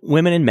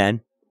women and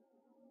men,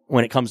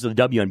 when it comes to the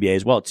WNBA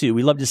as well, too.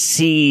 We love to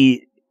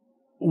see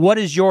what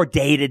is your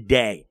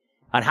day-to-day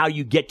on how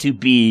you get to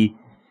be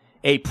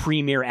a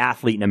premier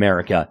athlete in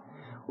America.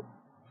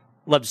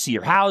 Love to see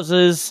your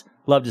houses,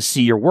 love to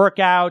see your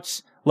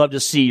workouts, love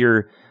to see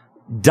your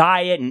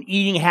diet and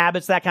eating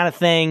habits, that kind of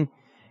thing.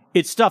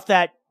 It's stuff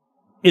that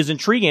is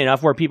intriguing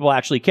enough where people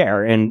actually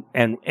care. And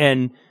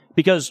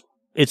because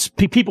it's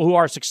people who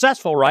are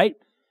successful, right?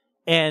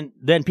 And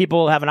then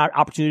people have an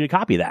opportunity to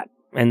copy that.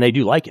 And they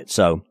do like it.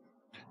 So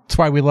that's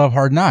why we love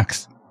Hard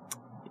Knocks.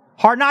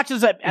 Hard Knocks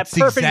is a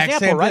perfect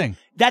example, right? Thing.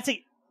 That's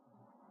a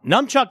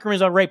Numpchuck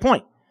brings up a great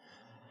point.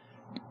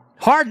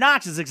 Hard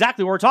Knocks is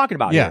exactly what we're talking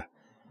about here.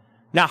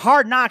 Now,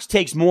 Hard Knocks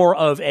takes more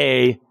of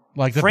a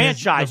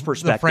franchise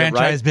perspective, the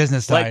franchise right?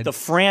 business side. Like the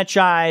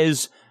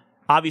franchise,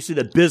 obviously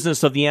the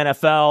business of the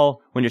NFL,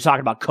 when you're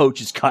talking about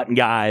coaches cutting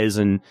guys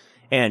and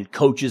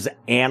coaches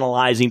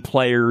analyzing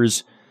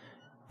players,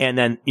 and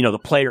then, the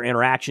player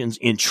interactions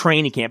in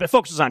training camp. It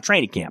focuses on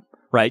training camp,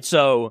 right?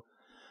 So,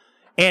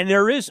 and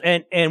there is,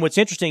 and what's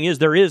interesting is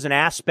there is an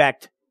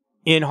aspect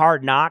in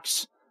Hard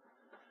Knocks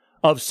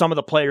of some of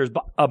the players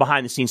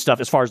behind the scenes stuff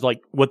as far as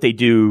like what they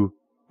do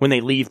when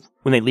they leave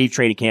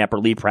training camp or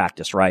leave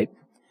practice, right?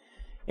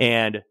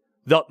 And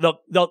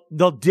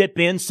they'll dip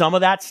in some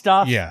of that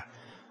stuff. Yeah.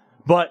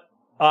 But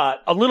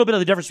a little bit of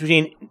the difference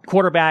between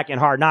quarterback and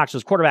Hard Knocks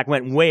is quarterback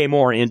went way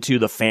more into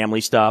the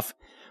family stuff,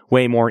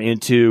 way more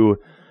into,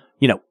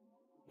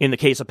 in the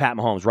case of Pat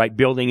Mahomes, right?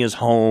 Building his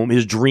home,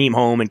 his dream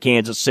home in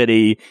Kansas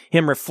City,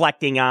 him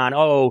reflecting on,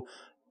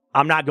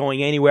 I'm not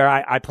going anywhere.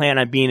 I plan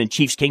on being in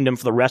Chiefs Kingdom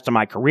for the rest of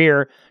my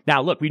career.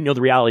 Now, look, we know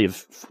the reality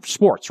of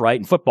sports, right?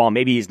 In football,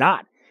 maybe he's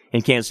not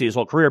in Kansas City his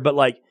whole career, but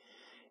like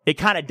it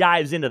kind of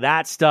dives into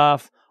that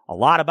stuff. A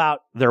lot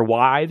about their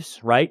wives,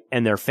 right?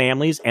 And their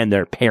families and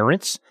their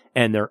parents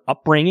and their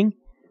upbringing.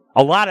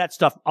 A lot of that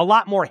stuff, a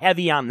lot more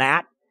heavy on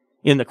that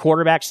in the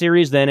quarterback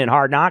series than in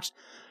Hard Knocks.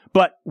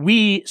 But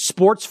we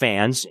sports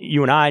fans,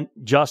 you and I,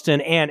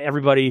 Justin, and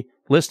everybody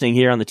listening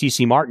here on the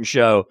TC Martin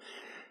Show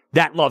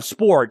that love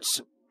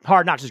sports,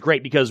 Hard Knocks is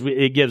great because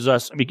it gives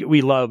us,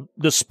 we love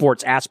the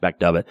sports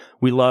aspect of it.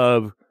 We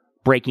love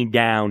breaking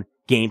down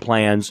game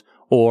plans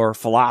or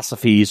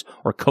philosophies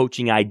or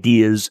coaching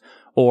ideas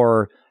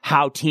or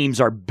how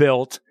teams are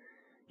built.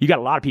 You got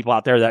a lot of people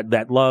out there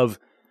that love,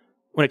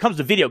 when it comes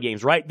to video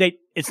games, right?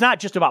 It's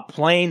not just about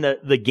playing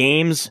the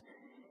games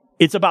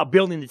It's about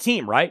building the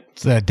team, right?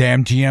 It's that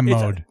damn GM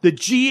mode. The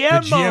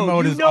GM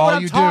mode is you know all what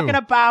I'm you talking do.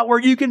 about, where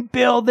you can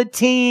build the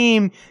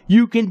team.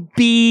 You can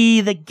be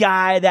the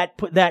guy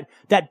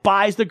that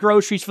buys the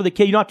groceries for the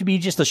kid. You don't have to be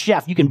just a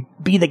chef. You can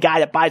be the guy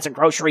that buys the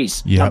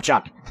groceries. Yep.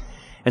 Chuck.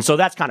 And so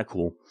that's kind of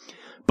cool.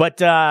 But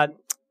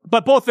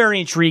both very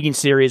intriguing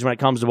series when it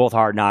comes to both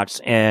Hard Knocks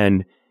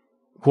and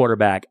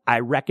quarterback.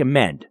 I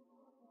recommend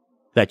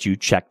that you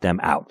check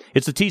them out.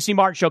 It's the TC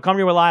Martin Show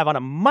coming to you live on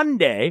a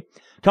Monday.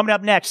 Coming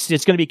up next,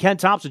 it's going to be Ken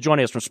Thompson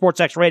joining us from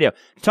SportsX Radio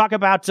to talk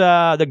about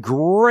the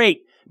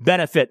great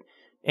benefit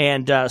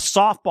and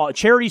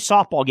charity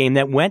softball game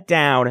that went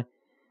down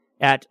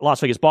at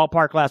Las Vegas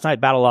Ballpark last night,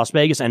 Battle of Las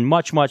Vegas, and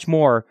much, much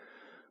more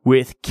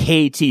with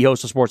KT,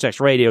 host of SportsX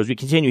Radio, as we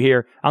continue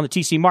here on the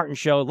TC Martin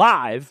Show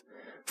live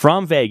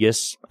from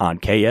Vegas on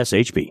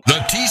KSHP.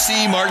 The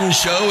TC Martin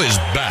Show is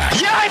back.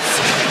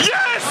 Yes!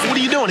 Yes! What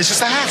are you doing? It's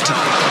just a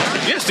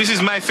halftime. Yes, this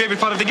is my favorite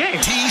part of the game.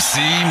 TC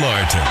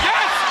Martin.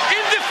 Yes! In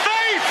the face!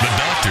 The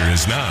doctor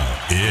is now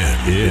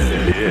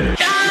in.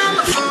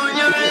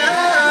 California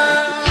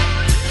love.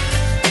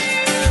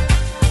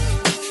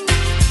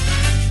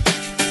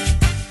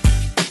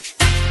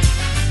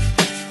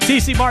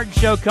 TC Martin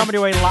Show coming to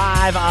you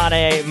live on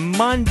a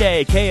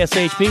Monday.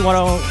 KSHP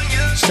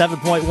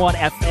 107.1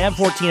 FM,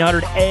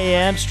 1400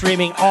 AM,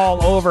 streaming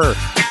all over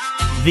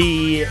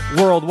the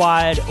World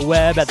Wide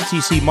Web at the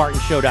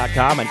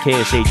TCMartinShow.com and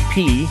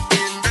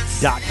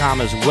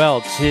KSHP.com as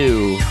well,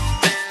 too.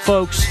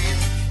 Folks,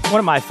 one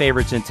of my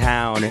favorites in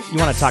town. You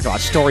want to talk about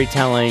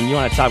storytelling. You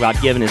want to talk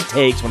about giving his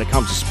takes when it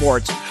comes to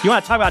sports. You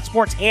want to talk about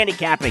sports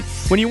handicapping.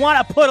 When you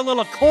want to put a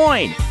little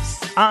coin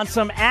on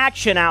some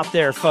action out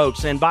there,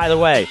 folks. And by the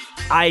way,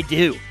 I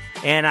do.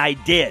 And I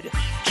did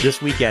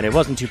this weekend. It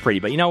wasn't too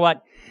pretty, but you know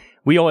what?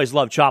 We always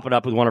love chopping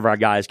up with one of our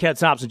guys. Ken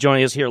Thompson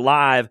joining us here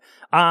live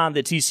on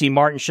the TC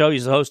Martin Show.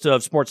 He's the host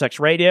of SportsX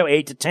Radio,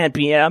 8 to 10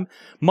 p.m.,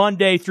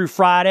 Monday through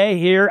Friday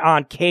here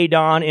on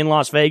KDAWN in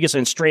Las Vegas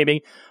and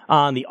streaming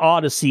on the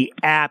Odyssey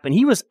app. And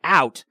he was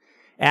out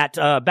at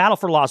Battle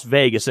for Las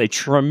Vegas, a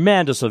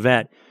tremendous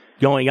event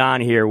going on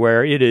here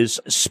where it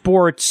is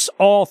sports,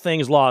 all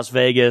things Las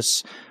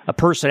Vegas,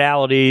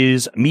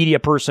 personalities, media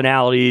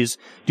personalities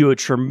do a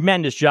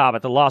tremendous job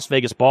at the Las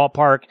Vegas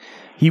Ballpark.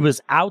 He was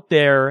out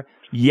there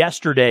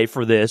yesterday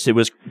for this. It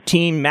was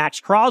Team Max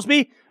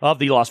Crosby of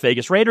the Las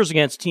Vegas Raiders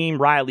against Team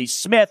Riley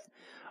Smith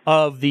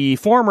of the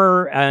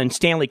former and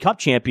Stanley Cup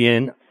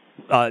champion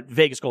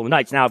Vegas Golden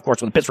Knights, now, of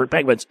course, with the Pittsburgh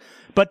Penguins.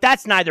 But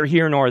that's neither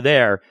here nor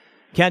there.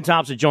 Ken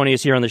Thompson joining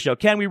us here on the show.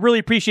 Ken, we really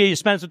appreciate you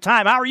spending some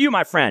time. How are you,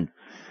 my friend?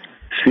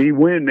 See,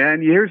 win,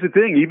 man. Here's the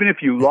thing. Even if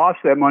you lost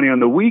that money on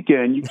the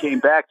weekend, you came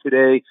back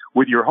today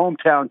with your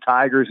hometown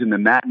Tigers in the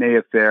matinee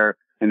affair,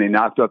 and they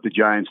knocked up the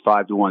Giants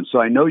 5-1. So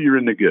I know you're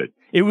in the good.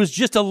 It was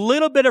just a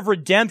little bit of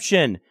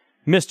redemption,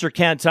 Mr.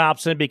 Ken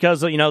Thompson,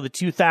 because of, the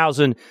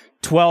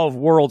 2012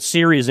 World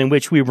Series in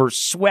which we were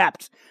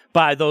swept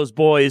by those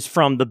boys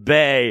from the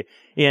Bay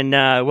in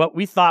what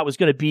we thought was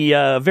going to be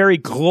a very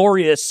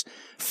glorious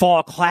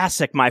fall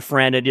classic, my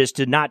friend. It just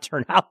did not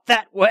turn out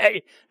that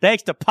way.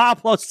 Thanks to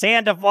Pablo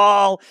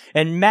Sandoval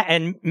and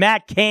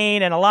Matt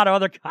Cain and a lot of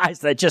other guys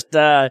that just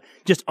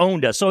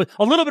owned us. So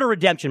a little bit of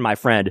redemption, my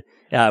friend,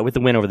 with the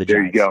win over the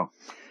Giants. There you go.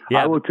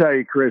 Yeah. I will tell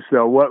you, Chris,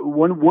 though,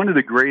 one of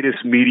the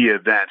greatest media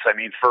events, I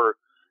mean, for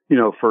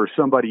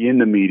somebody in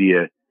the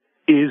media,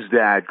 is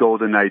that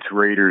Golden Knights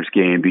Raiders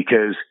game,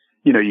 because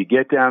you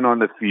get down on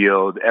the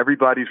field,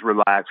 everybody's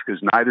relaxed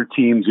because neither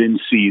team's in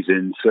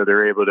season, so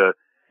they're able to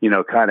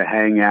kind of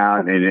hang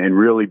out and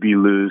really be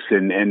loose,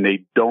 and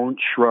they don't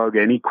shrug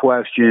any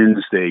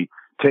questions. They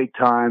take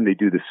time. They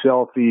do the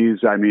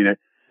selfies. I mean,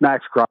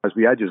 Max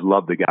Crosby, I just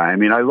love the guy. I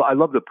mean, I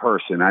love the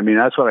person. I mean,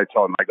 that's what I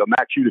tell him. I go,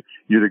 Max,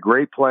 you're the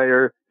great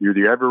player. You're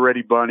the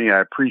ever-ready bunny.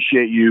 I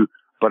appreciate you,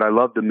 but I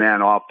love the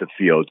man off the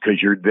field because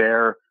you're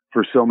there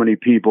for so many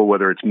people,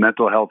 whether it's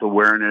mental health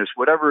awareness,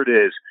 whatever it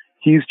is.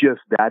 He's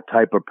just that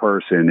type of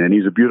person, and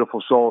he's a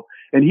beautiful soul.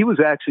 And he was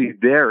actually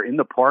there in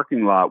the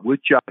parking lot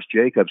with Josh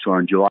Jacobs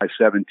on July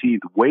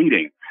 17th,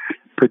 waiting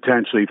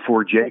potentially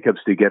for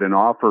Jacobs to get an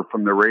offer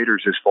from the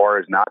Raiders as far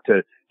as not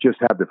to just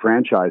have the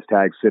franchise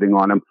tag sitting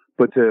on him,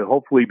 but to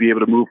hopefully be able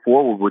to move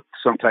forward with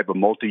some type of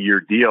multi-year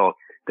deal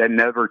that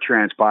never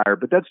transpired.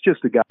 But that's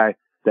just the guy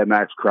that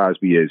Max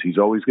Crosby is. He's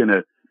always going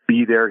to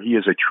be there. He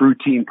is a true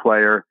team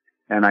player,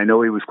 and I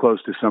know he was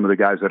close to some of the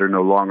guys that are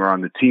no longer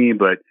on the team,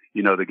 but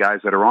the guys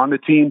that are on the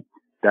team,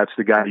 that's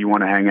the guy you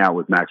want to hang out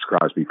with, Max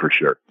Crosby, for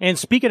sure. And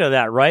speaking of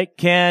that, right,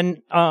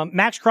 Ken,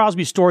 Max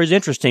Crosby's story is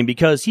interesting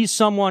because he's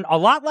someone a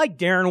lot like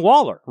Darren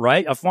Waller,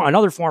 right?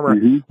 Another former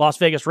Las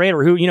Vegas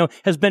Raider who,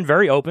 has been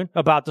very open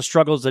about the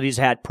struggles that he's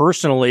had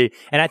personally.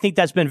 And I think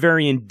that's been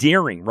very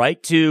endearing,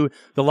 right, to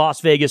the Las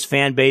Vegas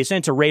fan base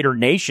and to Raider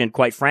Nation,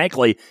 quite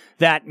frankly,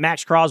 that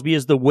Max Crosby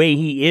is the way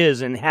he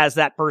is and has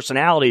that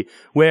personality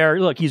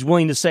where, look, he's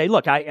willing to say,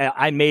 look,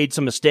 I made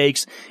some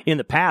mistakes in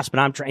the past, but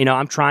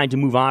I'm trying to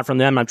move on from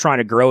them. I'm trying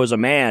to grow as a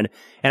man.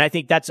 And I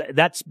think that's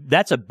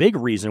a big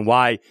reason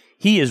why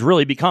he has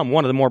really become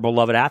one of the more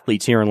beloved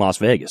athletes here in Las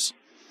Vegas.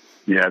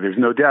 Yeah, there's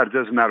no doubt. It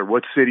doesn't matter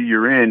what city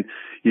you're in,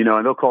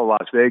 and they'll call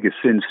Las Vegas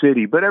Sin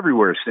City, but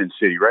everywhere is Sin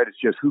City, right? It's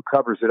just who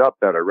covers it up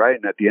better, right?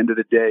 And at the end of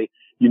the day,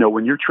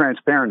 when you're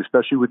transparent,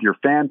 especially with your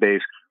fan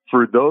base,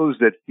 for those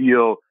that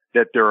feel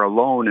that they're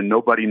alone and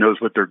nobody knows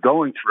what they're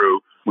going through,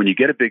 when you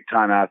get a big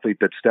time athlete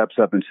that steps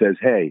up and says,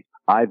 hey,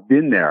 I've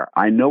been there,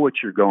 I know what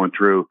you're going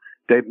through,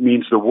 that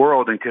means the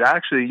world and could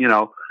actually,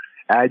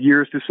 add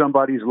years to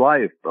somebody's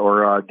life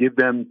or give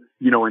them,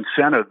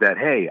 incentive that,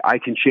 hey, I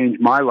can change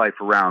my life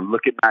around.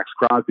 Look at Max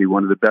Crosby,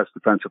 one of the best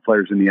defensive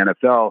players in the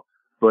NFL,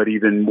 but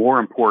even more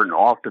important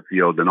off the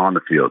field than on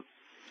the field.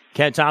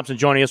 Ken Thompson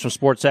joining us from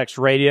SportsX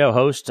Radio,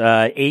 host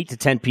 8 to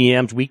 10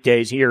 p.m.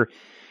 weekdays here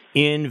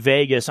in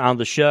Vegas on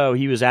the show.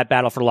 He was at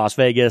Battle for Las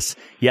Vegas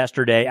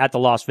yesterday at the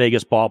Las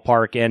Vegas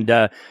ballpark, and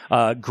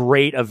a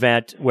great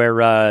event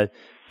where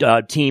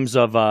teams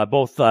of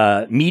both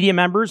media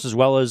members as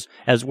well as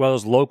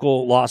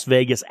local Las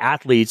Vegas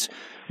athletes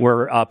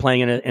were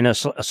playing in a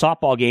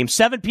softball game.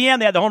 7 p.m.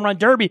 they had the home run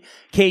derby,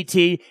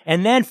 KT,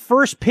 and then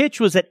first pitch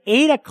was at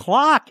 8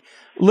 o'clock.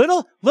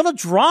 Little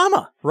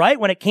drama, right,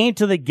 when it came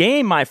to the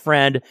game, my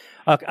friend,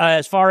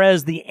 as far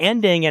as the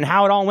ending and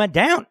how it all went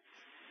down.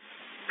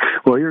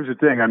 Well, here's the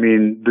thing. I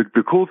mean,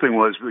 the cool thing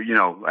was,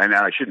 and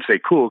I shouldn't say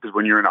cool because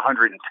when you're in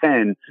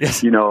 110,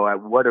 yes.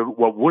 At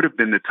what would have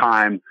been the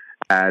time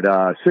at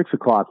 6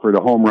 o'clock for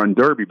the home run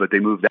derby, but they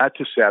moved that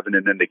to 7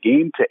 and then the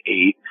game to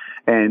 8.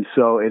 And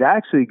so it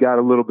actually got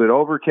a little bit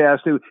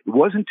overcast. It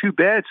wasn't too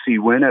bad,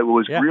 Win. It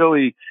was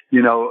really,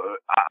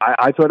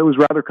 I thought it was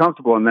rather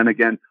comfortable. And then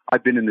again,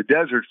 I've been in the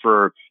desert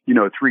for,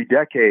 3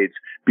 decades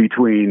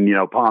between,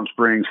 Palm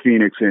Springs,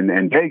 Phoenix,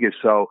 and Vegas.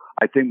 So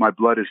I think my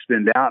blood is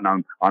thinned out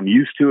and I'm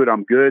used to it.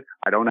 I'm good.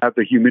 I don't have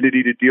the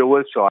humidity to deal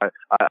with. So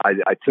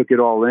I took it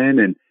all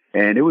in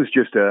and it was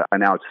just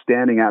an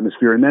outstanding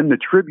atmosphere. And then the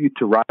tribute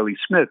to Riley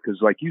Smith,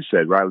 because like you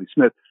said, Riley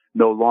Smith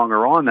no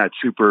longer on that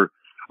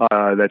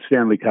that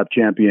Stanley Cup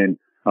champion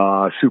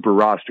super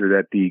roster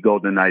that the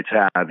Golden Knights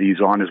have. He's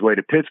on his way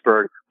to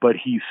Pittsburgh, but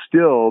he's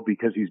still,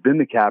 because he's been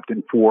the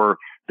captain for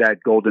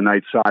that Golden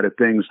Knights side of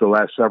things the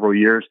last several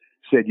years,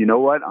 said, you know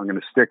what, I'm going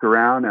to stick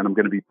around and I'm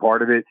going to be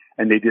part of it.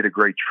 And they did a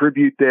great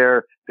tribute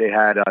there. They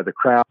had the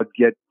crowd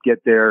get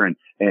there and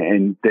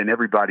then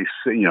everybody,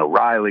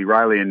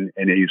 Riley and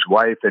his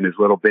wife and his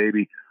little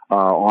baby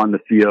on the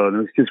field. And it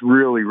was just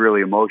really,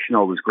 really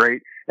emotional. It was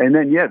great. And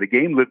then, the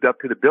game lived up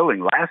to the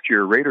billing. Last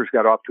year, Raiders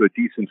got off to a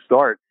decent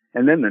start,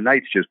 and then the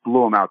Knights just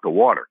blew them out the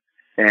water.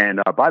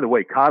 And by the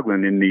way,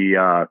 Coughlin in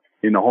the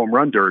home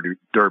run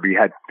derby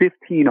had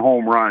 15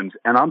 home runs,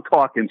 and I'm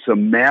talking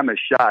some mammoth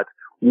shots.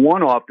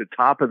 One off the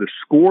top of the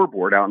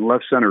scoreboard out in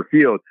left center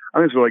field. I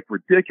mean, it was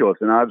ridiculous.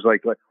 And I was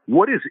like,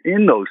 what is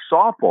in those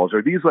softballs?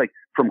 Are these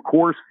from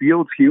Coors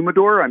Field's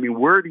humidor? I mean,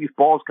 where are these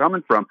balls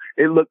coming from?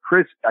 It looked,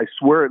 Chris, I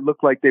swear it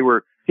looked like they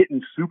were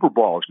hitting Super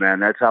Balls,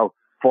 man. That's how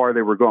far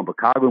they were going. But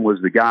Coughlin was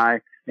the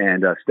guy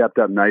and stepped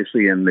up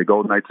nicely, and the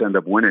Golden Knights ended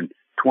up winning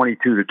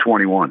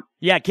 22-21.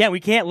 Yeah, we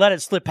can't let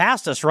it slip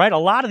past us, right? A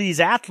lot of these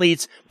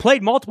athletes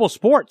played multiple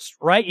sports,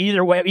 right?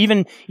 Either way,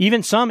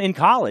 even some in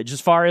college,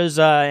 as far as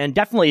and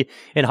definitely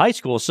in high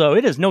school. So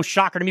it is no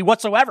shocker to me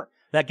whatsoever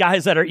that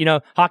guys that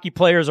are, hockey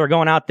players are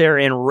going out there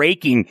and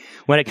raking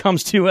when it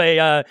comes to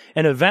an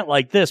event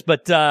like this.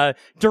 But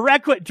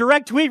direct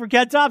tweet from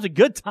Ken Thompson.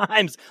 Good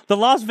times. The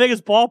Las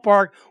Vegas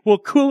ballpark will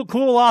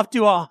cool off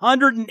to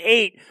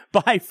 108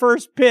 by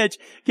first pitch.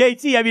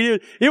 KT, I mean,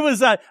 it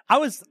was. I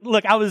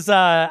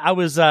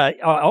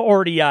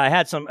already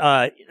had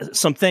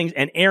some things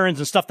and errands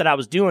and stuff that I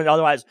was doing.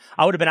 Otherwise,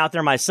 I would have been out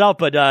there myself.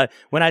 But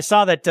when I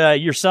saw that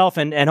yourself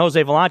and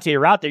Jose Volante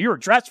were out there, you were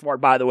dressed for it,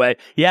 by the way.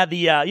 You had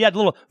the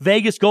little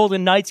Vegas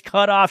Golden Knights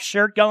cutoff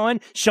shirt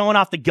going, showing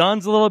off the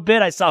guns a little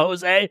bit. I saw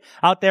Jose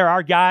out there,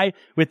 our guy,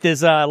 with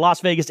his Las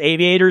Vegas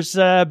Aviators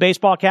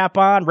baseball cap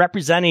on,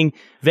 representing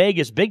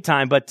Vegas big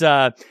time. But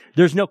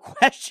there's no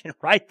question,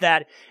 right,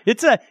 that it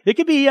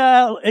can be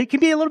a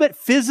little bit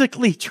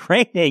physically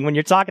draining when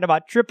you're talking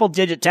about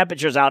triple-digit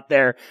temperatures out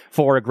there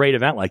for a great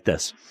event like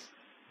this.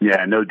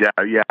 Yeah, no doubt.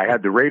 Yeah, I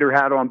had the Raider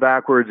hat on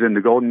backwards, and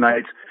the Golden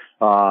Knights,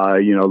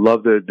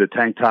 love the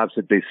tank tops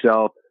that they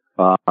sell.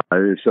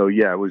 So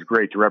yeah, it was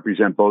great to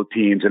represent both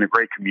teams and a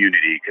great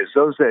community, because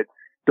those that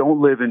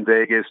don't live in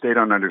Vegas, they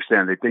don't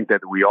understand. They think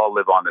that we all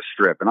live on the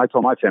Strip. And I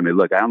told my family,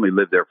 look, I only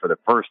lived there for the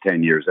first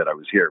 10 years that I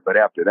was here. But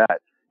after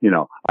that,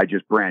 I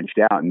just branched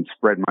out and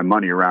spread my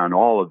money around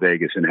all of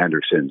Vegas and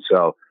Henderson.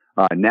 So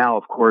now,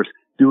 of course,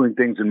 doing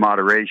things in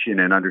moderation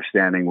and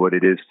understanding what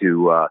it is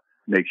to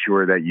make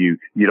sure that you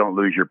don't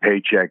lose your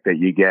paycheck that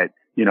you get,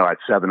 at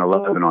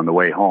 7-Eleven on the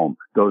way home.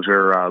 Those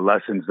are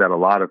lessons that a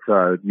lot of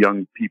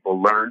young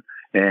people learn.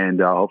 And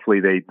hopefully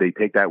they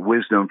take that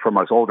wisdom from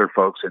us older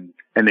folks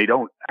and they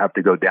don't have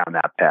to go down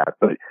that path.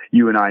 But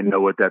you and I know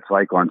what that's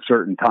like on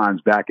certain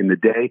times back in the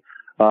day.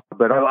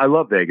 But I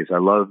love Vegas. I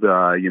love,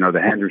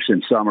 the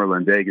Henderson,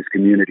 Summerlin, Vegas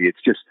community.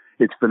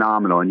 It's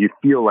phenomenal. And you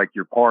feel like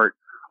you're part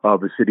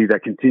of a city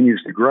that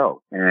continues to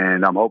grow.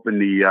 And I'm hoping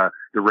the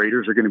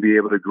Raiders are going to be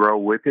able to grow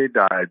with it.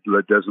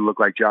 It doesn't look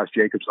like Josh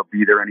Jacobs will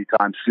be there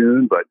anytime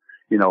soon, but,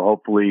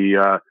 hopefully,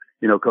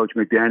 Coach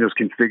McDaniels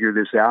can figure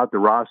this out. The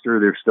roster,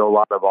 there's still a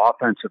lot of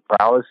offensive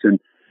prowess. And,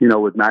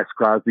 with Max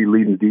Crosby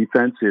leading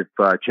defense, if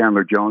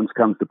Chandler Jones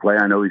comes to play,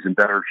 I know he's in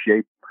better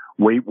shape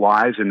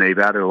weight-wise, and they've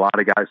added a lot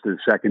of guys to the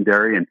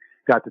secondary and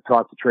got to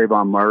talk to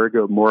Trayvon Moehrig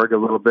a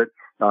little bit.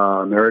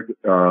 Over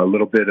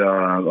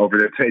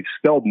there. It's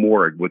spelled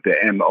Moehrig with the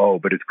M-O,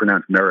 but it's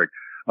pronounced Moehrig.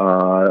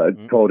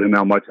 Told him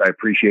how much I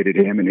appreciated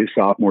him, and his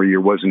sophomore year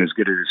wasn't as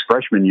good as his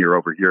freshman year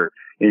over here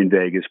in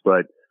Vegas.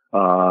 But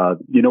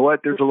you know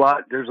what? There's a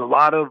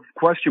lot of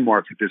question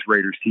marks with this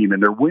Raiders team,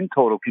 and their win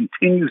total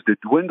continues to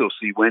dwindle.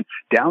 See, went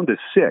down to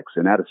 6,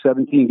 and out of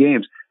 17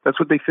 games, that's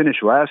what they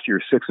finished last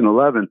year,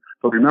 6-11.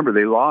 But remember,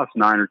 they lost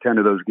 9 or 10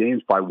 of those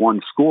games by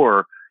one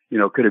score.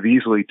 Could have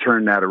easily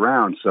turned that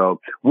around.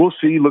 So we'll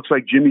see. Looks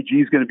like Jimmy G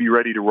is going to be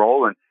ready to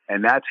roll,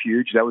 and that's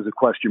huge. That was a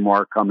question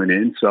mark coming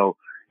in. So,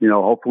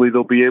 hopefully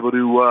they'll be able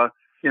to,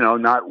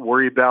 not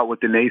worry about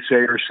what the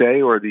naysayers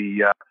say or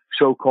the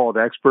so-called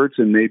experts,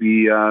 and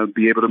maybe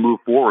be able to move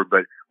forward.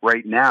 But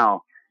right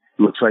now,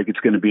 looks like it's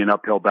going to be an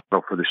uphill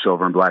battle for the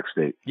Silver and Black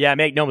State. Yeah,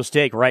 make no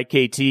mistake, right,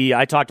 KT?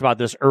 I talked about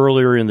this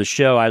earlier in the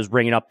show. I was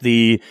bringing up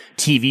the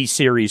TV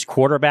series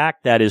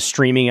Quarterback that is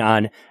streaming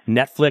on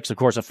Netflix. Of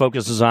course, it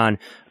focuses on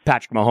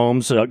Patrick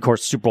Mahomes, of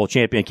course, Super Bowl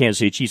champion, Kansas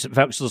City Chiefs. It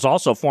focuses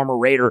also former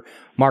Raider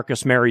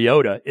Marcus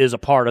Mariota is a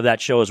part of that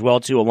show as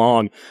well, too,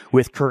 along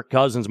with Kirk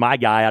Cousins, my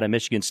guy out of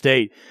Michigan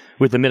State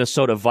with the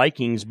Minnesota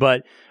Vikings.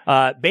 But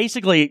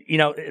basically,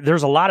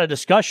 there's a lot of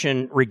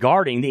discussion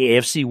regarding the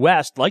AFC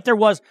West, like there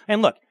was.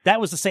 And look, that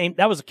was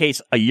the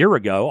case a year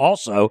ago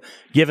also,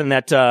 given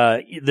that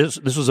this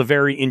was a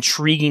very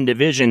intriguing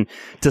division,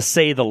 to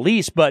say the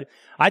least. But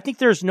I think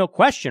there's no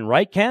question,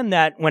 right, Ken,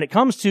 that when it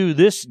comes to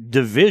this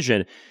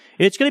division,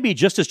 it's going to be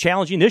just as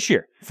challenging this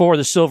year for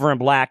the Silver and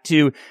Black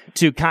to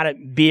kind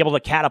of be able to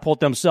catapult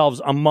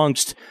themselves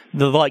amongst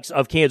the likes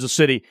of Kansas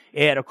City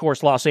and, of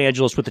course, Los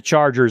Angeles with the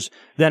Chargers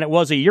than it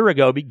was a year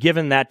ago,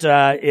 given that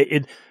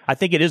I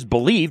think it is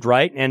believed,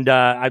 right, and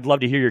I'd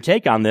love to hear your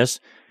take on this,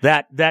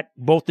 that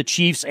both the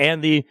Chiefs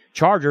and the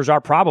Chargers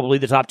are probably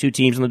the top 2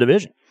 teams in the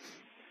division.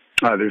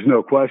 There's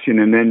no question.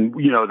 And then,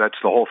 that's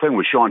the whole thing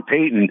with Sean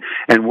Payton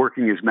and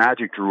working his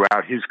magic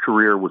throughout his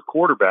career with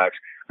quarterbacks.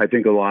 I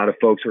think a lot of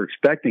folks are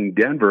expecting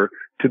Denver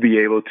to be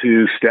able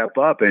to step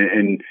up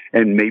and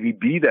maybe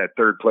be that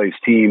third place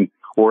team,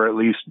 or at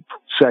least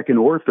second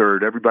or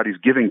third. Everybody's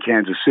giving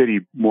Kansas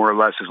City more or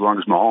less, as long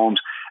as Mahomes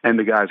and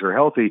the guys are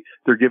healthy,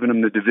 they're giving them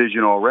the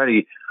division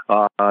already.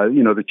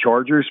 The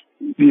Chargers,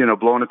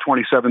 blowing a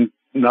 27-0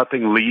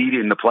 lead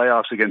in the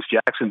playoffs against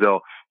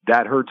Jacksonville,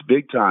 that hurts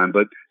big time,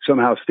 but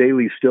somehow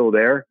Staley's still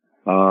there.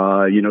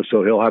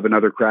 So he'll have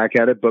another crack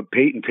at it, but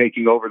Peyton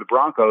taking over the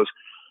Broncos,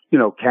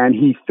 can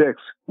he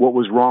fix what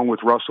was wrong with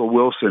Russell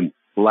Wilson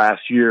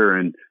last year?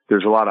 And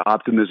there's a lot of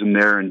optimism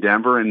there in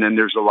Denver. And then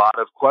there's a lot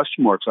of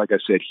question marks, like I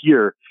said,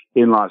 here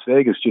in Las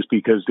Vegas, just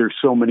because there's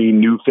so many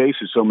new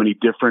faces, so many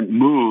different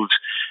moves.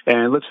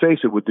 And let's face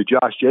it, with the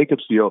Josh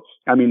Jacobs deal,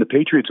 the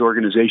Patriots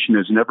organization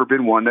has never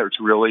been one that's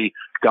really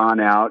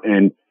gone out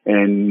and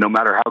no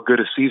matter how good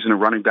a season a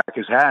running back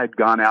has had,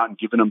 gone out and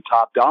given them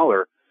top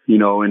dollar,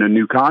 in a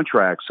new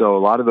contract. So a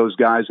lot of those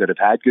guys that have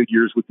had good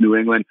years with New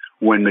England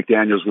when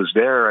McDaniels was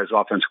there as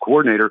offensive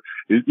coordinator,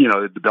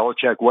 the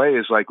Belichick way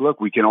is like, look,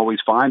 we can always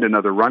find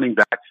another running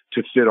back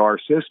to fit our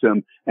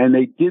system. And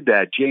they did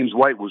that. James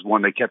White was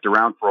one they kept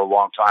around for a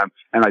long time.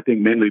 And I think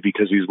mainly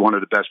because he's one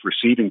of the best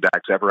receiving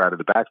backs ever out of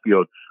the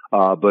backfield.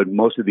 But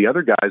most of the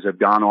other guys have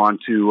gone on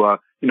to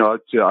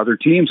other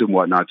teams and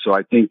whatnot. So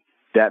I think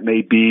that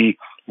may be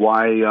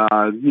why,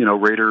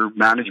 Raider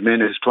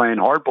management is playing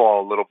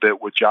hardball a little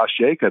bit with Josh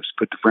Jacobs,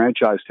 put the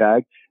franchise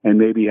tag and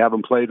maybe have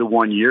him play the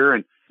 1 year.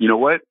 And you know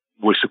what?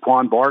 With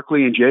Saquon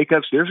Barkley and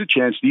Jacobs, there's a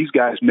chance these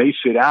guys may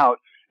sit out.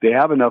 They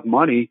have enough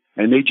money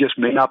and they just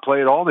may not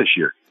play at all this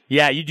year.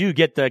 Yeah, you do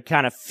get the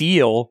kind of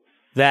feel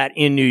that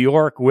in New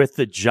York with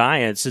the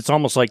Giants, it's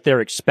almost like they're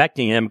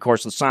expecting him. Of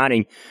course, the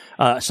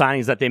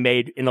signings that they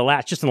made in the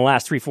last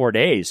 3-4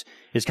 days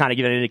is kind of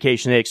giving an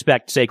indication they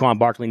expect Saquon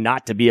Barkley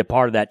not to be a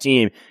part of that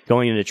team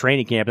going into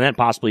training camp, and then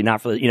possibly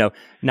not for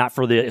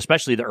the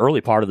especially the early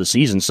part of the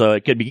season. So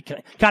it could be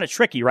kind of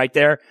tricky right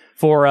there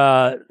for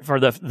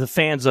the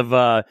fans of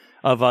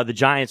the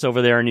Giants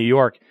over there in New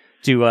York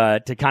to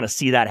kind of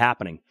see that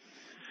happening.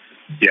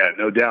 Yeah,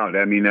 no doubt.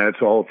 That's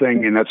the whole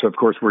thing, and that's of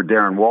course where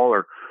Darren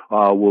Waller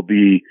will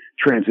be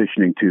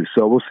transitioning to.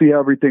 So we'll see how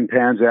everything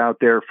pans out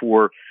there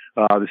for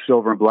the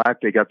Silver and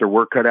Black. They got their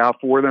work cut out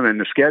for them, and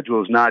the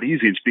schedule is not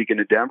easy. And speaking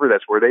of Denver,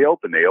 that's where they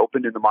opened. They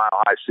opened in the Mile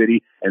High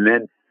City, and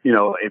then,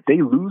 if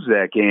they lose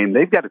that game,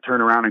 they've got to turn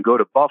around and go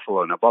to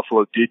Buffalo. Now,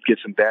 Buffalo did get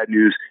some bad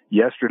news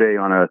yesterday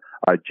on a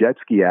jet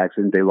ski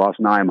accident. They lost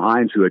Nyheim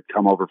Hines, who had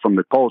come over from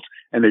the Colts,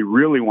 and they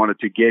really wanted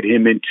to get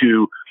him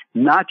into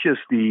not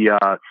just the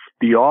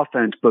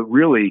offense, but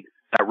really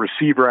that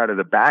receiver out of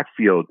the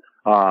backfield.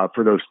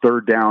 for those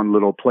third down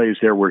little plays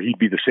there where he'd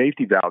be the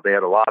safety valve. They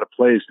had a lot of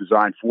plays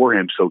designed for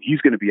him, so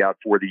he's going to be out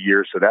for the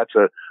year. So that's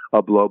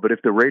a blow. But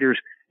if the Raiders,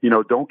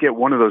 don't get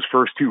one of those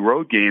first two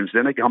road games,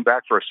 then they come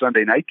back for a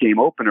Sunday night game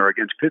opener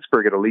against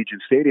Pittsburgh at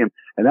Allegiant Stadium,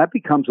 and that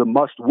becomes a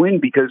must win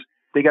because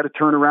they got to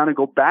turn around and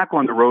go back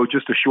on the road,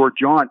 just a short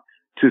jaunt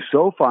to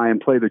SoFi and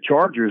play the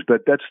Chargers.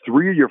 But that's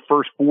 3 of your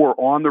first 4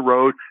 on the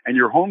road and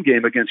your home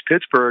game against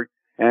Pittsburgh.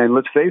 And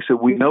let's face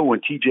it, we know when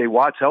TJ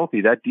Watt's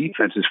healthy, that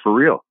defense is for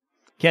real.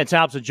 Ken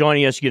Thompson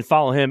joining us. You can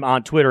follow him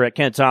on Twitter at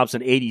Ken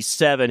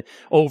Thompson87.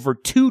 Over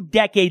 2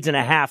 decades and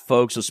a half,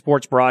 folks, of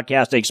sports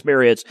broadcasting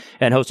experience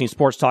and hosting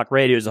Sports Talk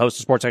Radio. He's the host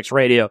of Sports X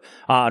Radio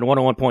on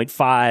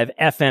 101.5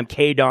 FM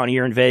KDAWN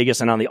here in Vegas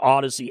and on the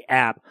Odyssey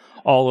app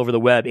all over the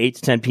web, 8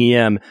 to 10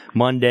 p.m.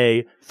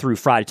 Monday through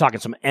Friday,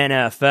 talking some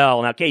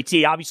NFL. Now,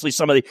 KT, obviously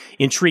some of the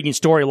intriguing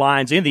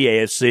storylines in the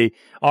AFC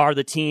are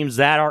the teams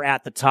that are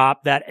at the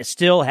top that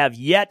still have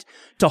yet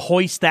to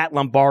hoist that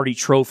Lombardi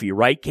trophy,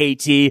 right,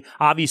 KT?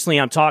 Obviously,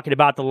 I'm talking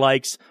about the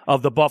likes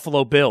of the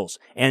Buffalo Bills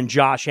and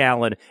Josh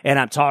Allen, and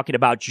I'm talking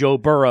about Joe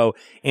Burrow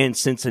in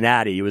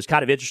Cincinnati. It was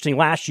kind of interesting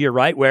last year,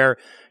 right, where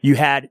you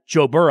had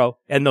Joe Burrow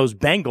and those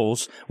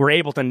Bengals were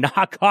able to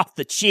knock off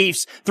the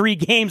Chiefs 3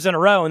 games in a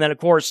row. And then, of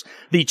course,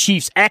 the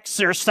Chiefs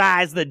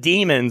exercise the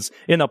demons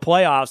in the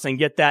playoffs and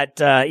get that,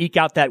 eke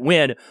out that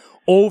win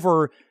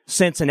over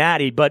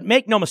Cincinnati. But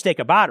make no mistake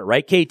about it,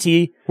 right,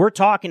 KT? We're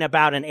talking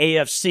about an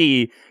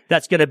AFC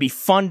that's going to be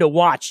fun to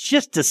watch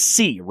just to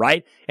see,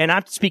 right? And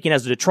I'm speaking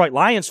as a Detroit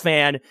Lions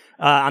fan,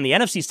 on the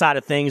NFC side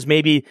of things,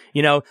 maybe,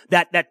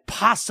 that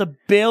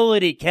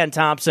possibility, Ken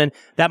Thompson,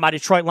 that my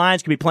Detroit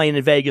Lions could be playing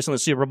in Vegas in the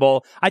Super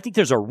Bowl. I think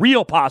there's a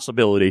real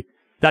possibility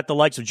that the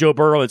likes of Joe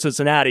Burrow in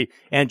Cincinnati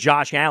and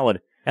Josh Allen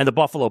and the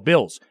Buffalo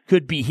Bills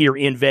could be here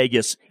in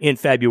Vegas in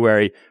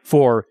February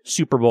for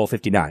Super Bowl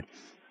 59.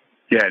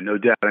 Yeah, no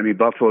doubt. I mean,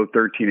 Buffalo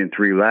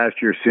 13-3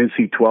 last year,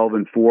 Cincy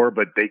 12-4,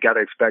 but they got to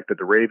expect that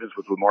the Ravens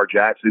with Lamar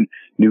Jackson,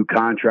 new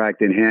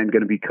contract in hand,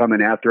 going to be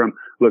coming after them.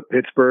 Look,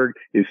 Pittsburgh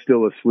is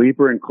still a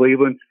sleeper in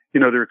Cleveland.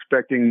 They're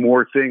expecting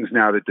more things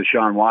now that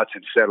Deshaun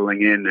Watson's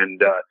settling in and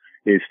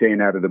is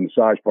staying out of the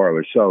massage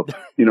parlor. So,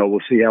 we'll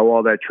see how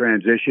all that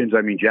transitions.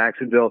 I mean,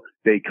 Jacksonville,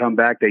 they come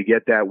back, they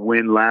get that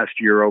win last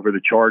year over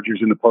the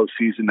Chargers in the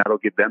postseason. That'll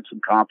give them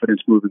some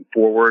confidence moving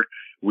forward.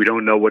 We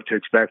don't know what to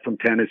expect from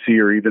Tennessee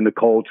or even the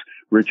Colts.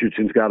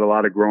 Richardson's got a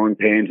lot of growing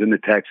pains in the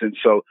Texans.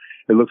 So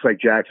it looks like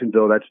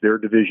Jacksonville, that's their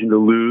division to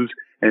lose.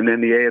 And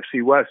then the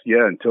AFC West,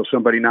 until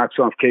somebody knocks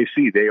off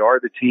KC, they are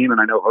the team.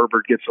 And I know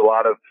Herbert gets a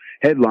lot of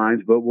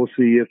headlines, but we'll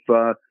see if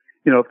the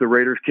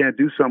Raiders can't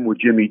do something with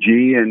Jimmy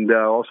G and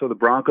also the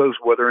Broncos,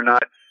 whether or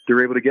not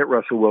they're able to get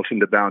Russell Wilson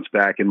to bounce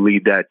back and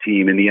lead that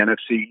team. In the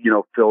NFC,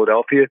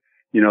 Philadelphia,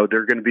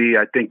 they're going to be,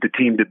 I think, the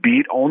team to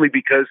beat only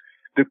because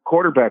the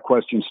quarterback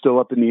question is still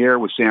up in the air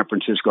with San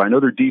Francisco. I know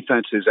their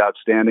defense is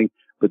outstanding,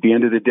 but at the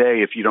end of the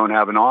day, if you don't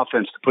have an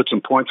offense to put some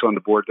points on the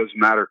board, it doesn't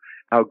matter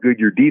how good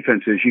your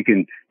defense is. You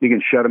can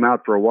shut them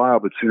out for a while,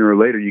 but sooner or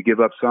later you give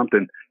up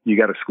something. You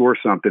got to score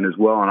something as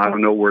well. And I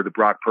don't know where the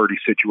Brock Purdy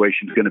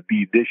situation is going to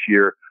be this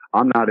year.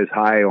 I'm not as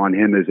high on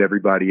him as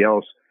everybody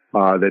else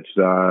that's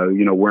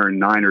wearing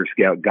Niners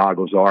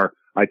goggles are.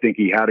 I think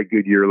he had a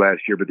good year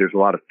last year, but there's a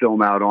lot of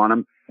film out on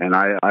him. And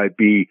I'd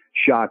be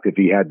shocked if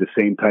he had the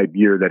same type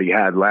year that he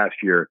had last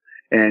year.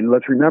 And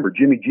let's remember,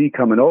 Jimmy G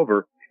coming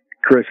over,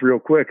 Chris, real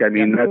quick. I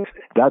mean,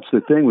 that's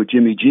the thing with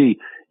Jimmy G.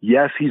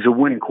 Yes, he's a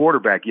winning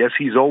quarterback. Yes,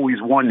 he's always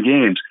won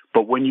games.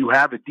 But when you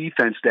have a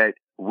defense that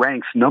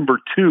ranks number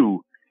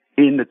 2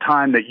 in the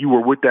time that you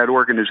were with that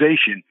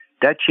organization,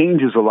 that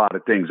changes a lot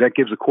of things. That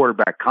gives a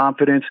quarterback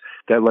confidence.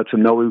 That lets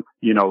him know,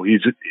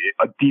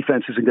 a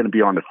defense isn't going to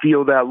be on the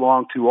field that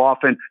long too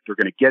often. They're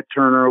going to get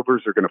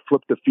turnovers. They're going to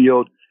flip the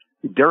field.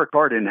 Derek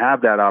Carr didn't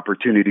have that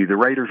opportunity. The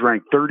Raiders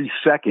ranked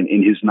 32nd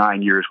in his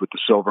 9 years with the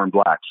Silver and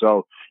Black.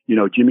 So,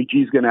 Jimmy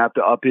G's going to have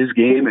to up his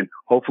game, and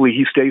hopefully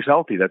he stays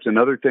healthy. That's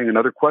another thing,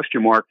 another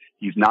question mark.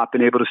 He's not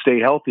been able to stay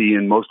healthy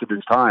in most of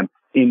his time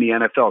in the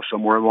NFL.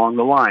 Somewhere along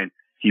the line,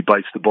 he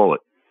bites the bullet.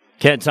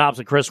 Ken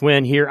Thompson, Chris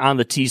Wynn here on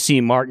the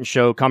TC Martin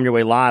Show, coming your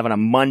way live on a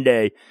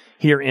Monday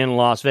here in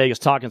Las Vegas,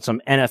 talking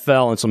some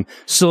NFL and some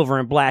Silver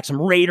and Black, some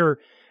Raider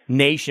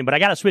Nation. But I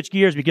got to switch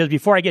gears because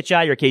before I get you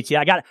out of here, KT,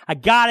 I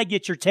got to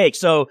get your take.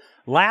 So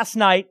last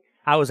night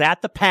I was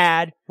at the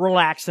pad,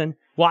 relaxing,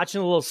 watching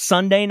a little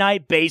Sunday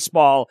night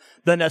baseball.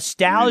 The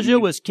nostalgia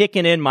was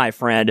kicking in, my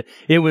friend.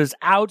 It was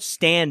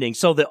outstanding.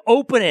 So the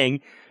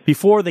opening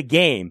before the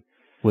game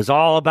was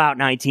all about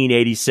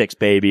 1986,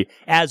 baby,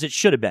 as it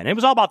should have been. It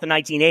was all about the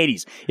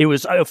 1980s. It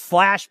was a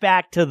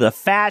flashback to the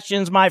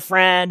fashions, my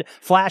friend,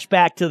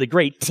 flashback to the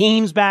great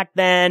teams back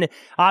then.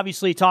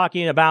 Obviously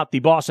talking about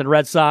the Boston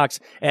Red Sox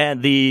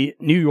and the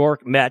New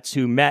York Mets,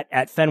 who met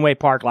at Fenway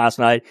Park last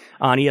night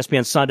on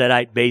ESPN Sunday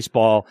Night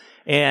Baseball.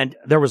 And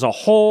there was a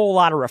whole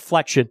lot of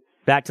reflection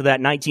back to that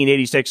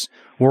 1986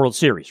 World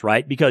Series,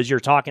 right? Because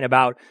you're talking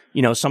about,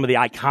 some of the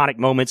iconic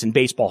moments in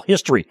baseball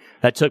history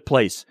that took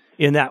place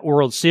in that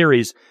World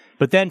Series.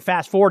 But then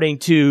fast forwarding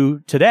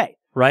to today,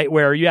 right?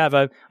 Where you have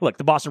the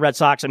Boston Red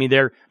Sox, I mean,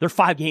 they're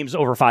 5 games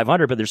over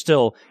 500, but they're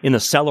still in the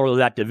cellar of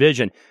that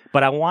division.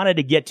 But I wanted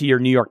to get to your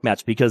New York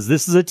Mets because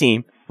this is a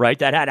team, right,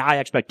 that had high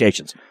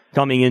expectations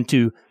coming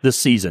into the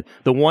season.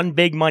 The one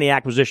big money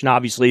acquisition,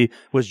 obviously,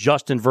 was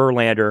Justin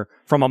Verlander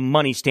from a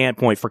money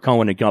standpoint for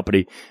Cohen and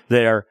company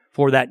there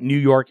for that New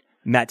York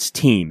Mets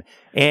team.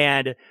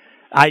 And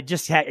I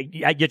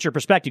get your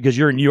perspective because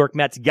you're a New York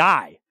Mets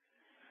guy.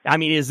 I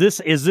mean, is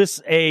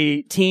this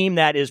a team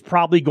that is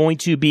probably going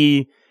to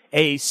be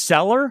a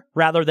seller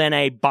rather than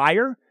a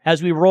buyer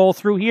as we roll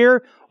through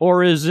here?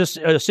 Or is this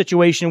a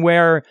situation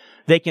where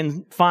they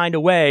can find a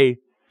way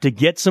to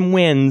get some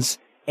wins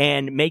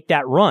and make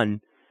that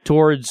run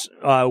towards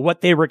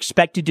what they were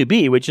expected to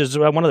be, which is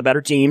one of the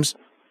better teams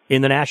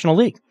in the National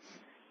League?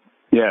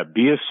 Yeah,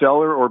 be a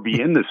seller or be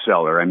in the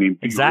cellar. I mean,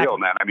 be real,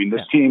 man. I mean,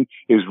 this team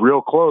is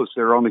real close.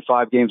 They're only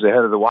 5 games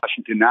ahead of the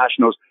Washington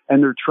Nationals,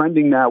 and they're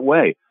trending that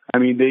way. I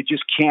mean, they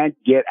just can't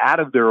get out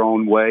of their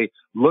own way.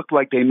 Looked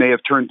like they may have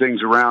turned things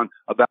around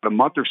about a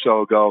month or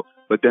so ago,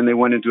 but then they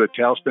went into a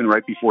tailspin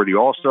right before the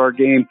All-Star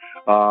game.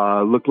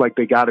 Looked like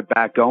they got it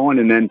back going,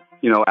 and then,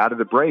 out of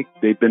the break,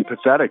 they've been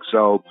pathetic.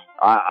 So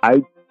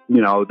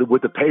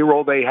with the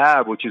payroll they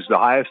have, which is the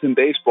highest in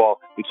baseball,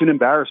 it's an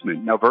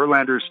embarrassment. Now,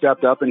 Verlander has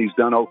stepped up and he's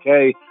done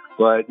okay,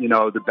 but,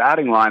 the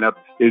batting lineup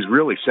is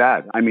really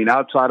sad. I mean,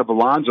 outside of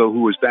Alonso,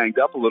 who was banged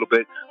up a little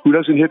bit, who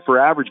doesn't hit for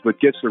average but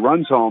gets the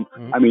runs home,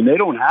 I mean, they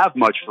don't have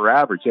much for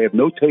average. They have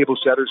no table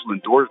setters.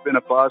 Lindor's been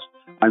a bust.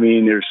 I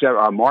mean,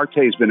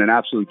 Marte's been an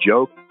absolute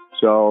joke.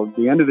 So at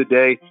the end of the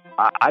day,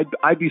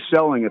 I'd be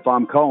selling if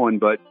I'm Cohen,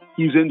 but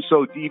he's in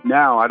so deep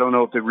now, I don't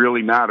know if it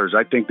really matters.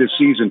 I think this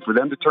season, for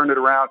them to turn it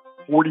around,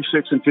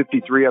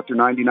 46-53 after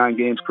 99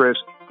 games, Chris,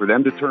 for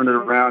them to turn it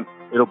around,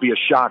 it'll be a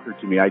shocker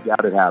to me. I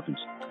doubt it happens.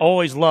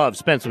 Always love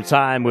spend some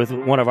time with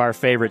one of our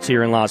favorites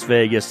here in Las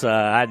Vegas.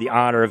 I had the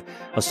honor of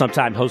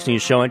sometimes hosting a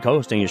show and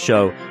co-hosting a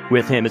show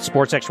with him at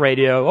SportsX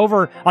Radio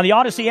over on the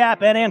Odyssey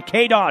app and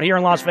KDOT here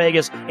in Las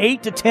Vegas,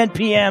 8 to 10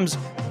 p.m.s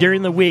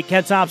during the week.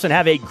 Ken Thompson,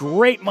 have a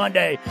great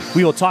Monday.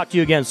 We will talk to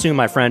you again soon,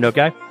 my friend,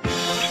 okay?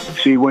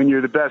 See, when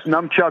you're the best,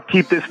 Numchuck,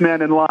 keep this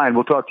man in line.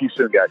 We'll talk to you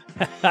soon, guys.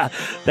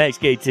 Thanks,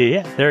 KT.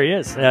 Yeah, there he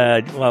is.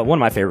 One of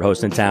my favorite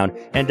hosts in town.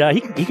 And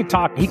he can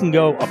talk. He can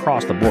go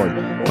across the board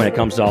when it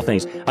comes to all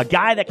things. A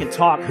guy that can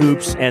talk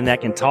hoops and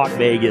that can talk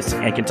Vegas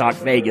and can talk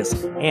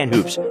Vegas and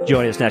hoops.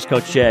 Joining us next.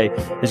 Coach Jay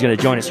is going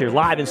to join us here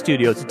live in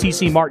studio. It's the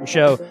TC Martin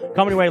Show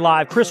coming away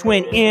live. Chris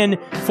Wynn in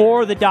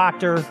for the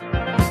doctor.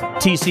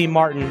 TC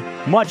Martin.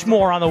 Much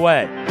more on the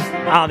way.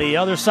 On the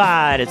other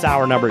side, it's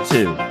hour number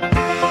 2.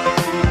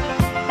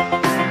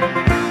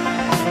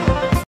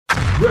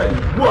 Ready,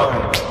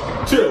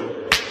 1,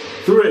 2,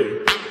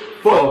 3,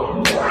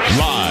 4.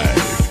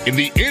 Live in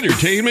the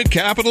entertainment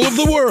capital of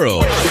the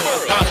world.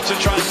 Thompson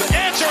tries to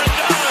answer and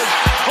does.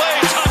 Klay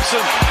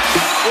Thompson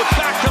with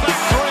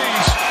back-to-back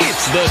threes.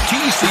 It's the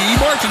TC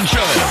Martin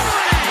Show.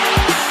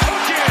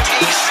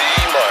 TC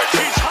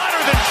Martin. He's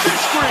hotter than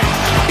fish grease.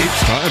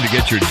 It's time to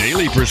get your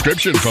daily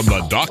prescription from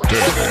the doctor.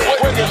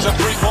 Wiggins a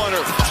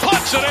three-pointer.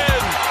 Puts it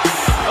in.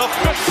 A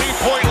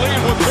 15-point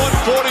lead with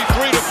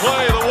 1:43 to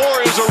play. The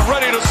Warriors are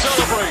ready to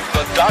celebrate.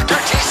 The Dr.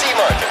 TC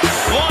Martin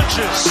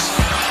launches.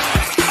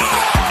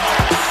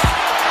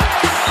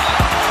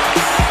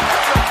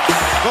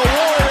 The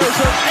Warriors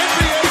are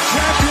NBA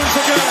champions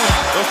again.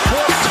 The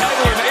 4th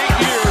title in 8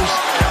 years.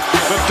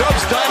 The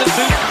Dubs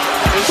dynasty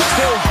is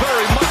still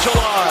very much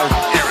alive.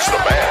 Here's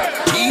the man.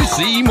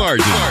 TC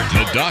Martin.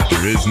 The doctor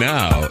is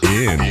now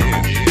in.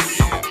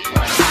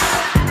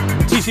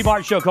 TC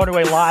Martin Show coming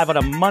away live on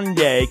a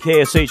Monday.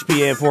 KSHP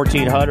AM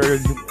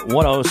 1400,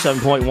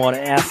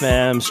 107.1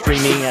 FM,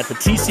 streaming at the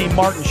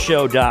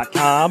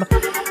TCMartinShow.com.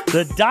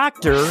 The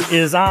doctor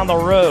is on the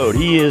road.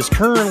 He is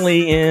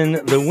currently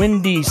in the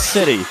Windy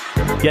City,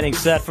 getting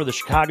set for the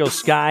Chicago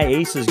Sky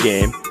Aces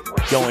game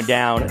going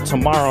down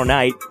tomorrow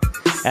night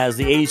as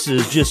the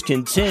Aces just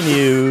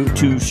continue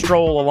to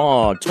stroll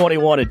along,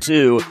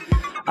 21-2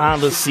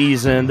 on the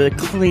season. The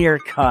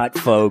clear-cut,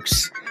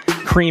 folks.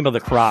 Cream of the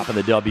crop in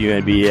the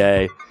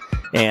WNBA,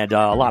 and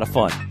a lot of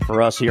fun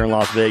for us here in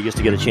Las Vegas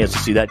to get a chance to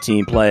see that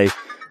team play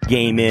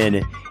game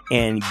in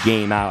and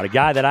game out. A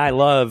guy that I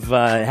love,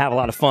 have a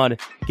lot of fun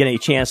getting a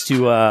chance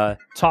to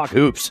talk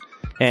hoops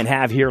and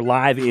have here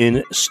live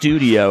in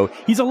studio.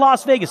 He's a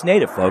Las Vegas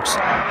native, folks.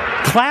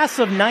 Class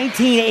of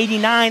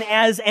 1989,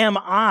 as am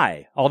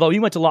I. Although he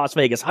went to Las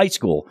Vegas High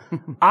School.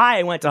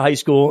 I went to high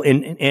school,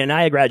 and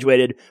I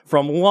graduated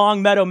from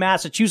Longmeadow,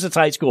 Massachusetts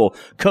High School.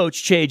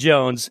 Coach Che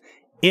Jones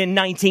in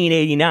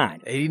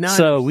 1989.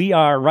 So we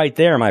are right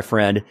there, my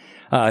friend.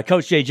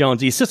 Coach Jay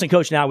Jones, the assistant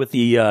coach now with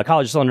the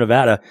College of Southern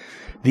Nevada,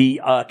 the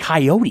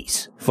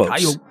Coyotes,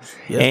 folks.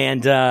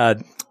 And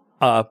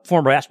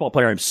former basketball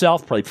player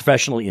himself, played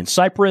professionally in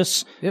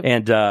Cyprus.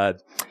 And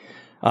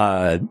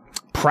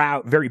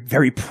proud, very,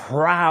 very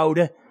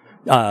proud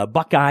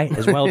Buckeye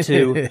as well,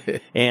 too.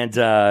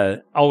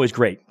 And always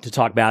great to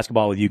talk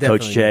basketball with you,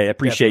 Coach Jay. I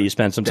appreciate you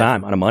spending some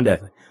time on a Monday.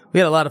 We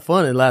had a lot of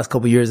fun in the last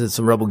couple of years at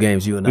some Rebel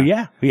games, you and I.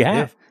 Yeah, we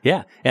have.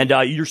 Yeah. And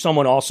you're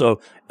someone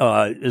also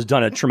has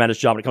done a tremendous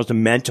job when it comes to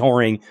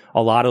mentoring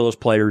a lot of those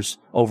players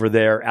over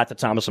there at the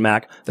Thomas &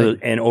 Mack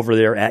and over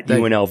there at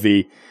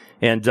UNLV.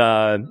 And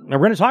we're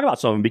going to talk about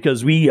some of them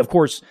because we, of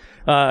course,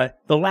 the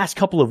last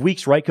couple of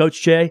weeks, right,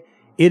 Coach Jay?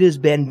 It has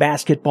been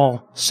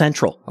basketball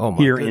central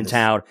here in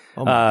town.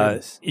 Oh my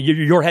goodness.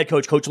 Your head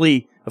coach, Coach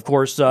Lee, of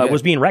course,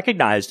 was being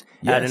recognized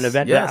at an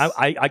event. Yes.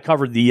 I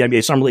covered the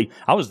NBA Summer League.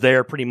 I was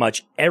there pretty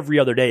much every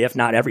other day, if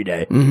not every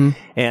day. Mm-hmm.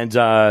 And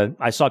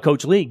I saw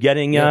Coach Lee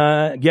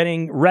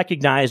getting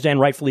recognized, and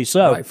rightfully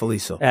so. Rightfully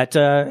so. At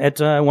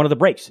one of the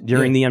breaks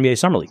during the NBA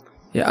Summer League.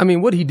 Yeah, I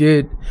mean, what he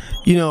did,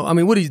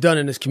 what he's done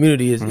in this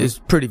community is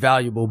pretty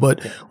valuable.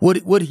 But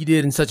what he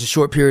did in such a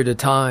short period of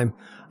time,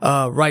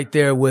 right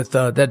there with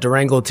that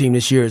Durango team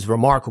this year is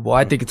remarkable.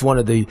 I think it's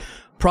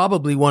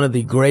probably one of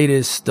the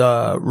greatest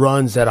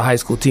runs that a high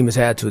school team has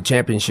had to a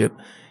championship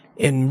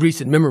in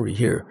recent memory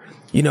here.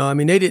 They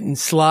didn't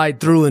slide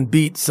through and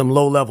beat some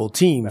low-level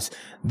teams.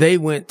 They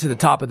went to the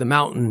top of the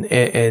mountain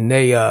and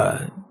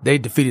they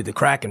defeated the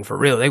Kraken for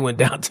real. They went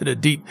down to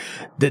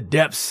the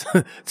depths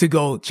to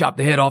go chop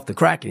the head off the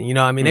Kraken.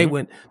 They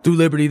went through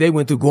Liberty, they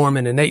went through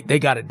Gorman, and they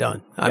got it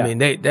done.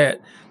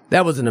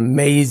 That was an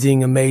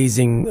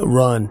amazing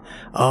run.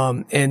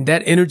 And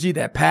that energy,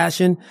 that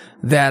passion,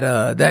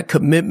 that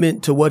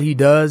commitment to what he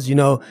does,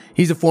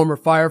 he's a former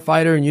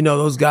firefighter, and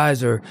those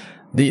guys are,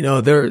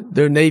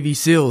 they're Navy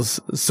SEALs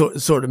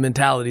sort of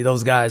mentality,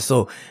 those guys.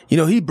 So,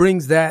 he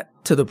brings that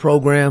to the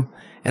program,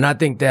 and I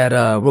think that,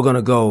 we're going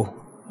to go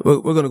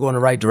in the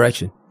right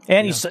direction.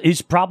 And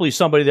he's probably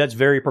somebody that's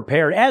very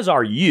prepared, as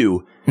are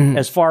you,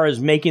 as far as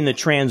making the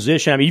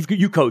transition. I mean,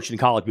 you coached in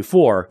college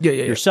before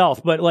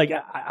yourself, but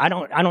I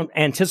don't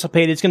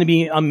anticipate it's going to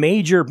be a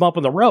major bump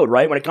in the road,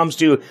 right? When it comes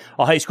to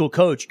a high school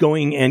coach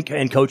going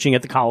and coaching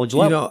at the college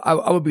level.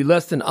 I would be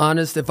less than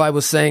honest if I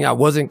was saying I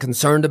wasn't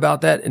concerned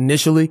about that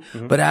initially,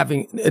 but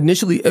having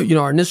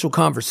our initial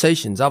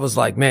conversations, I was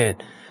like, man,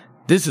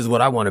 this is what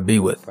I want to be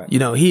with. Right.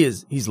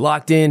 He's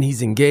locked in,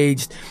 he's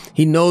engaged,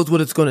 he knows what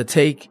it's going to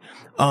take.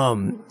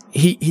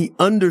 He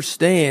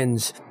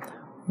understands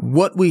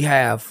what we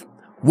have,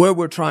 where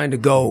we're trying to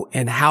go,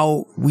 and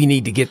how we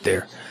need to get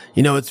there.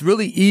 It's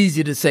really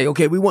easy to say,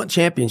 okay, we want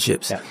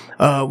championships.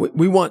 Yeah.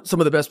 We want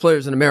some of the best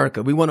players in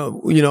America. We want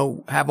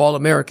to, have all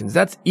Americans.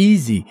 That's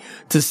easy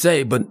to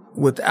say, but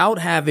without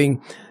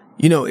having,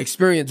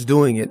 experience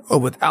doing it, or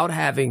without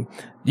having,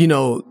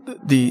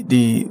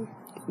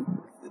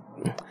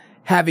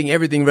 having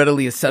everything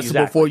readily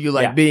accessible for you,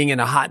 like being in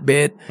a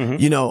hotbed,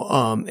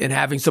 and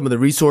having some of the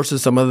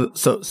resources some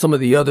of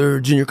the other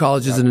junior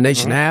colleges in the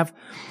nation have.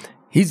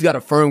 He's got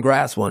a firm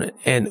grasp on it.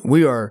 And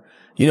we are,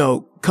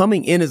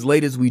 coming in as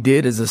late as we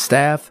did as a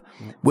staff,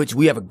 which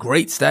we have a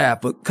great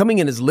staff, but coming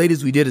in as late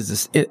as we did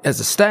as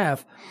a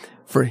staff,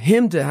 for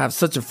him to have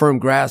such a firm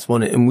grasp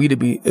on it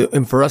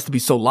and for us to be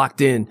so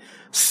locked in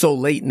so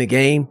late in the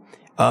game,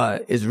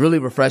 is really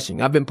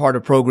refreshing. I've been part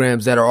of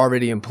programs that are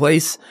already in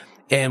place,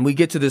 and we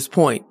get to this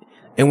point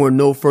and we're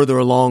no further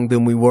along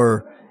than we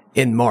were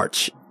in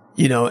March,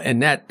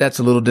 and that's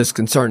a little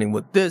disconcerting.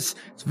 With this,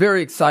 it's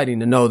very exciting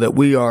to know that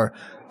we are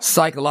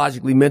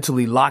psychologically,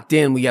 mentally locked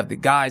in. We have the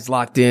guys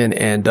locked in,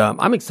 and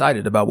I'm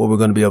excited about what we're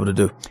going to be able to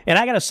do. And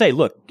I got to say,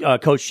 look,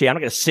 Coach Jay, I'm not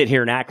going to sit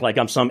here and act like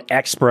I'm some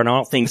expert on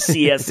all things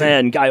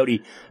CSN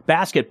Coyote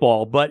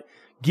basketball, but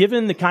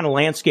given the kind of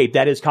landscape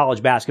that is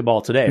college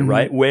basketball today,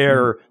 right,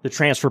 where the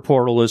transfer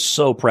portal is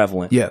so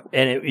prevalent, and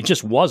it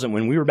just wasn't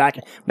when we were back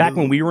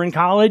when we were in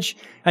college.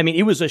 I mean,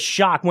 it was a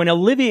shock when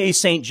Olivier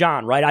St.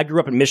 John, right? I grew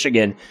up in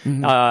Michigan.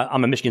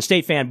 I'm a Michigan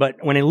State fan,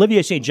 but when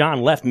Olivier St.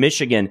 John left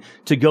Michigan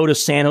to go to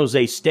San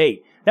Jose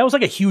State, that was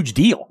like a huge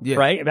deal,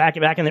 right? Back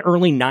in the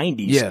early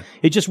 90s.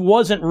 It just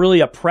wasn't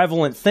really a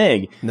prevalent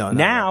thing.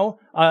 Now,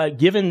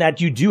 given that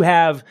you do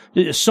have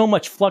so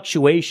much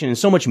fluctuation and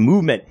so much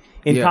movement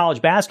in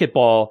college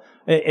basketball,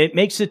 it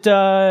makes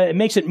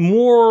it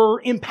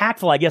more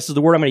impactful, I guess is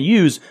the word I'm going to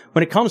use,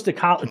 when it comes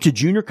to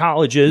junior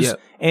colleges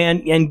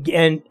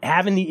and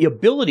having the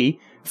ability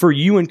for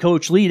you and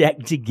Coach Lee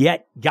to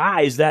get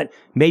guys that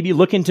may be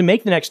looking to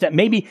make the next step.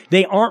 Maybe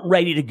they aren't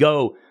ready to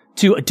go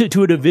to a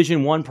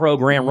Division I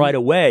program right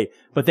away,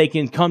 but they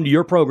can come to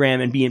your program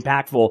and be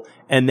impactful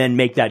and then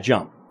make that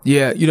jump.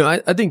 Yeah,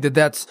 I think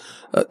that's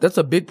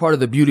a big part of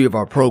the beauty of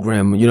our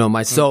program.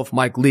 Myself,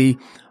 Mike Lee,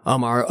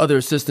 our other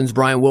assistants,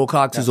 Brian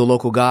Wilcox, who's a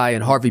local guy,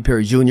 and Harvey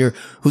Perry Jr.,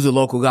 who's a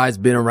local guy, has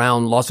been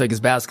around Las Vegas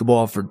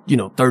basketball for,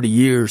 30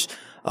 years.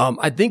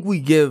 I think we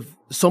give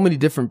so many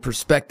different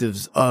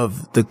perspectives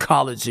of the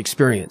college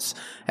experience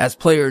as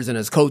players and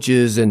as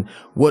coaches and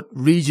what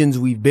regions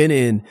we've been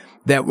in,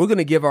 that we're going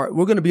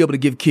to be able to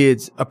give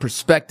kids a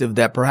perspective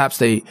that perhaps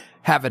they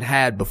haven't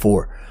had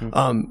before.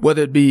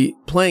 Whether it be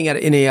playing at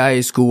an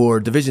NAIA school or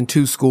Division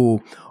II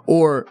school,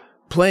 or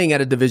playing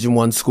at a Division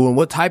I school, and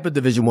what type of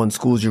Division I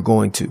schools you're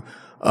going to.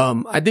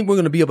 I think we're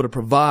going to be able to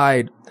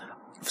provide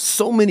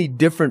so many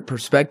different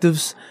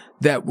perspectives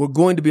that we're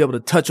going to be able to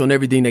touch on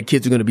everything that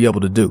kids are going to be able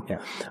to do.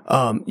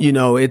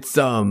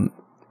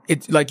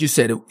 It's like you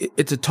said,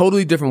 it's a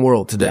totally different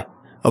world today.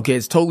 Okay.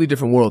 It's a totally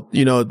different world.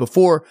 You know,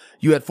 before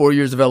you had 4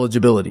 years of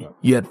eligibility.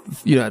 You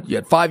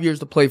had 5 years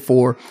to play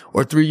 4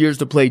 or 3 years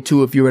to play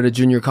 2 if you were at a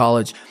junior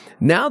college.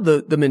 Now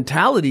the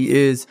mentality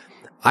is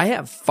I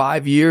have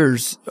 5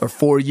 years or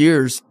 4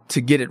 years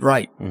to get it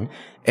right. Mm-hmm.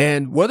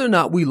 And whether or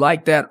not we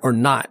like that or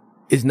not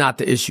is not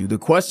the issue. The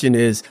question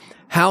is,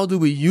 how do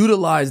we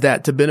utilize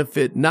that to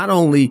benefit not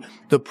only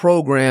the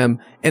program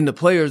and the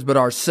players, but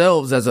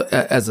ourselves as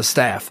a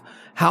staff?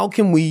 How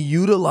can we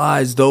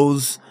utilize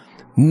those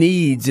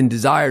needs and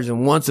desires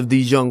and wants of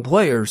these young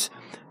players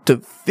to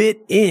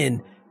fit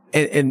in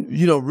and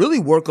you know, really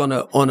work on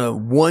a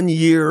 1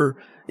 year,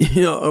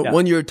 you know,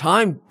 1 year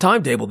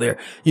timetable there.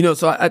 You know,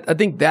 so I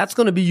think that's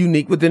going to be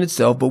unique within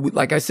itself. But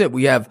like I said,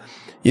 we have,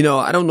 you know,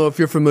 I don't know if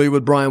you're familiar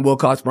with Brian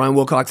Wilcox. Brian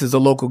Wilcox is a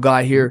local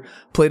guy here,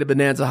 played at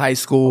Bonanza High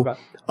School. Okay.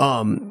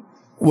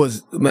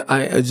 Was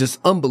just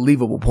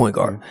unbelievable point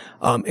guard.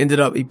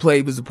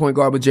 He was a point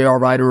guard with J.R.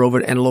 Ryder over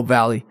at Antelope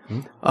Valley.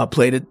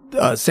 Played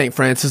at St.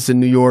 Francis in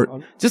New York.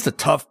 Just a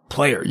tough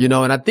player, you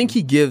know, and I think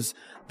he gives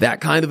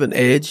that kind of an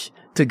edge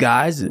to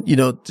guys, you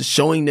know, to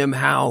showing them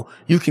how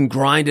you can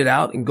grind it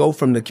out and go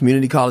from the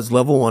community college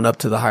level on up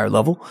to the higher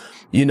level.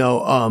 You know,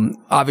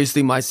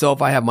 obviously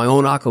myself, I have my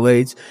own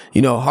accolades.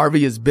 You know,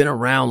 Harvey has been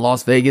around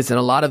Las Vegas and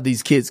a lot of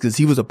these kids because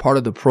he was a part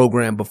of the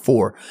program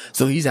before.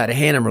 So he's had a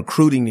hand in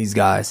recruiting these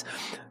guys.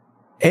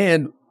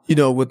 And, you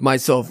know, with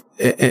myself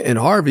and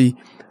Harvey,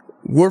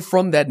 we're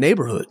from that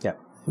neighborhood. Yeah.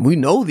 We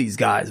know these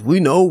guys. We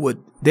know what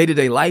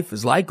day-to-day life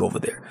is like over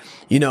there.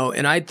 You know,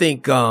 and I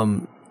think,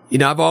 you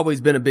know, I've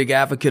always been a big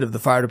advocate of the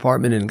fire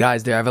department and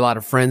guys there. I have a lot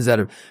of friends that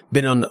have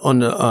been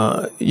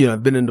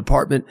have been in the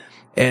department.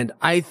 And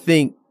I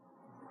think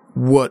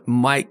what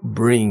Mike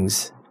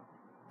brings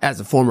as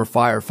a former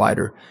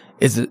firefighter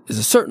is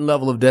a certain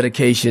level of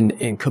dedication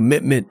and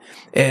commitment.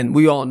 And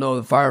we all know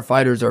the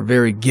firefighters are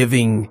very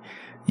giving,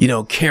 you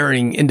know,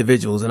 caring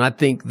individuals. And I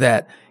think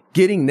that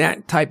getting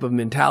that type of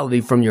mentality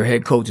from your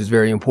head coach is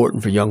very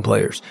important for young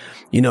players.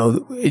 You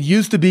know, it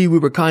used to be we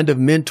were kind of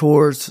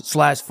mentors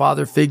 /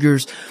 father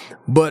figures,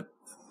 but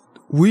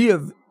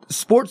we've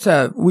carved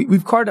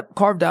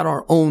out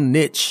our own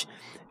niche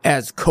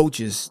as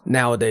coaches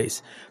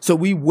nowadays. So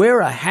we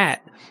wear a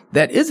hat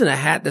that isn't a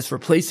hat that's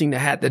replacing the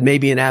hat that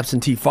maybe an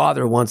absentee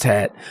father once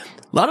had.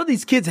 A lot of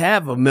these kids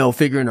have a male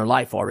figure in their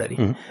life already.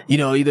 Mm-hmm. You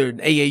know, either an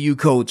AAU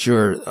coach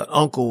or an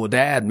uncle or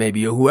dad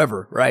maybe or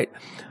whoever, right?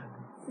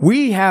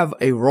 We have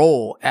a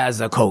role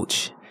as a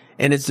coach,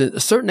 and it's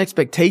a certain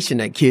expectation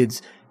that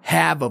kids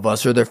have of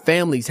us or their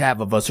families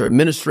have of us or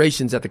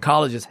administrations at the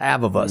colleges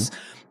have of us.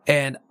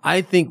 And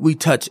I think we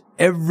touch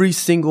every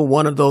single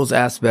one of those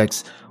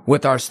aspects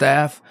with our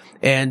staff.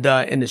 And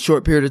in the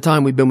short period of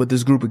time we've been with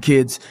this group of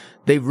kids,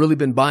 they've really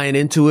been buying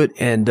into it.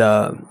 And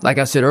like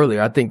I said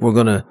earlier, I think we're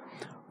gonna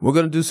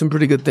do some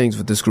pretty good things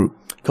with this group.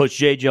 Coach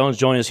Jay Jones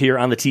joining us here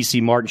on the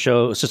TC Martin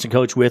Show, assistant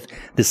coach with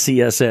the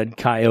CSN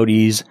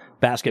Coyotes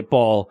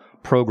basketball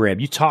program.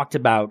 You talked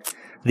about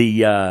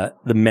the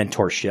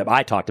mentorship.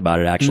 I talked about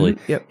it actually.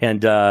 Mm-hmm. Yep.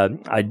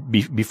 And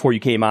before you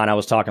came on, I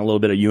was talking a little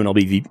bit of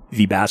UNLV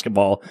v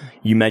basketball.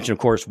 You mentioned, of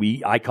course,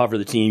 I cover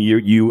the team.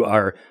 You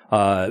are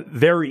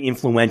very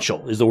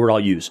influential is the word I'll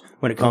use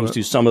when it comes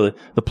to some of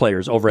the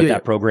players over at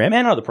that program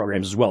and other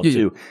programs as well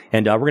too.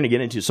 And we're going to get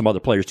into some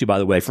other players too, by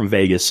the way, from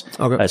Vegas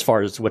as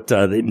far as what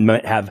they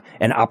might have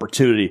an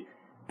opportunity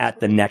at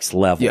the next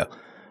level. Yeah.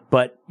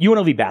 But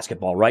UNLV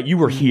basketball, right? You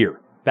were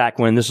here back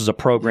when this was a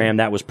program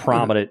that was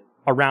prominent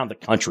around the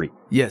country.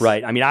 Yes.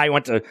 Right. I mean, I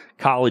went to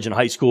college and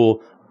high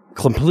school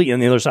completely on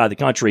the other side of the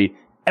country.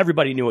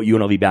 Everybody knew what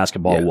UNLV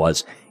basketball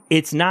was.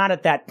 It's not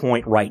at that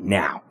point right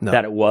now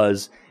that it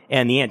was.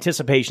 And the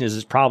anticipation is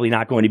it's probably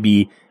not going to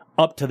be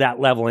up to that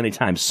level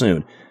anytime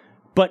soon.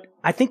 But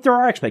I think there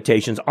are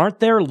expectations, aren't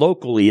there,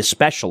 locally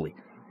especially,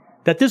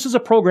 that this is a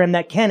program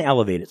that can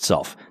elevate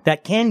itself,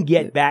 that can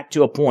get back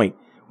to a point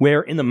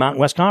where in the Mountain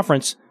West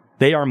Conference,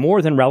 they are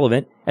more than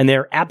relevant and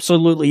they're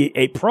absolutely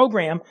a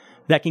program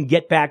that can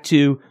get back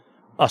to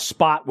a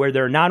spot where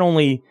they're not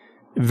only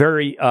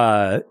very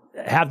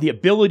have the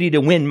ability to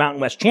win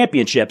Mountain West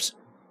championships,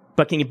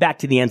 but can get back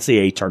to the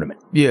NCAA tournament.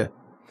 Yeah.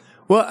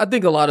 Well, I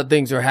think a lot of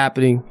things are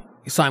happening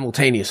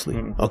simultaneously.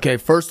 Mm-hmm. Okay.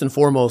 First and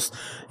foremost,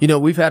 you know,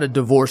 we've had a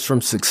divorce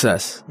from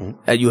success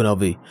at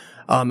UNLV.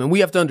 And we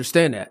have to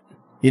understand that.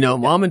 You know,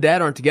 mom and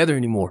dad aren't together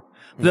anymore.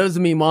 That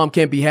doesn't mean mom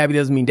can't be happy.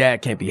 Doesn't mean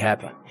dad can't be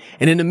happy.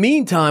 And in the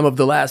meantime of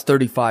the last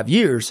 35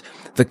 years,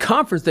 the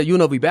conference that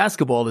UNLV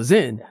basketball is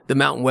in, the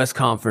Mountain West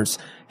Conference,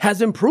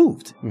 has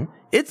improved. Mm-hmm.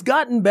 It's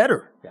gotten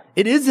better. Yeah.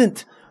 It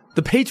isn't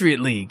the Patriot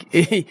League.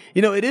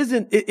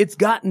 It's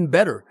gotten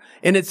better.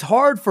 And it's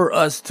hard for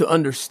us to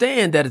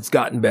understand that it's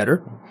gotten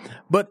better.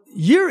 But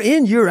year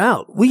in, year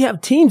out, we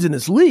have teams in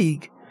this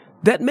league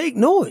that make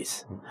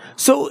noise.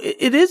 So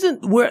it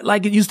isn't where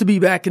like it used to be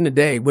back in the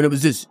day when it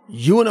was just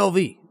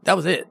UNLV. That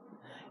was it.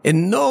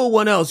 And no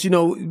one else, you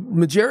know,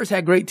 Majerus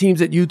had great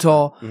teams at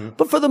Utah,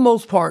 but for the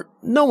most part,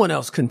 no one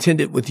else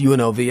contended with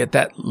UNLV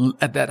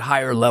at that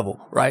higher level,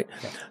 right?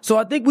 Yeah. So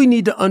I think we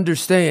need to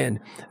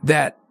understand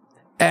that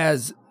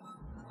as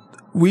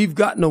we've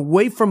gotten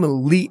away from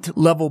elite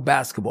level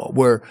basketball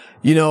where,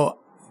 you know,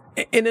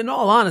 and in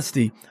all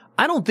honesty,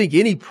 I don't think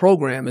any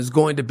program is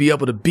going to be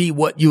able to be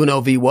what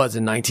UNLV was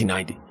in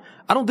 1990.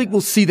 I don't think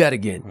we'll see that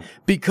again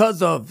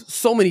because of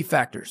so many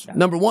factors.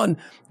 Number one,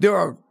 there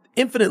are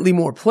infinitely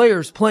more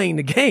players playing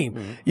the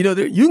game. You know,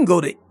 you can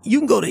go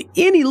to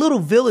any little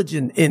village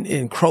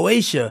in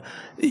Croatia,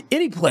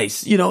 any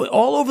place, you know,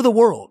 all over the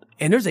world.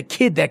 And there's a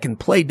kid that can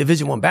play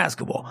Division I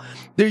basketball.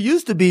 There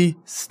used to be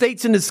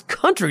states in this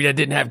country that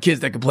didn't have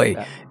kids that could play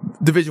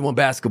Division I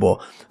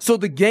basketball. So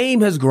the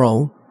game has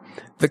grown.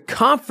 The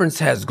conference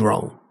has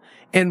grown.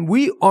 And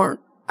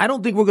I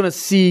don't think we're going to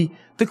see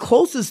the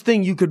closest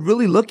thing you could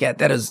really look at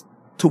that is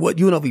to what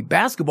UNLV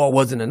basketball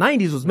was in the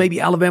 90s was maybe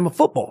Alabama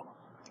football.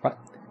 Right.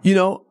 You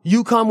know,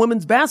 UConn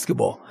women's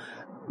basketball.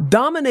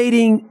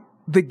 Dominating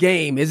the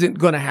game isn't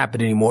going to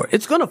happen anymore.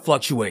 It's going to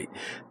fluctuate.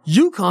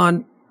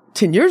 UConn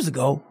 10 years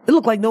ago, it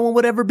looked like no one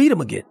would ever beat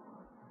them again.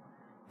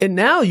 And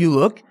now you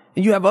look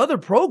and you have other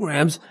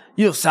programs,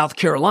 you know, South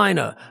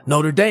Carolina,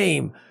 Notre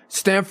Dame,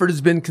 Stanford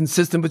has been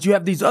consistent, but you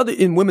have these other,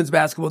 in women's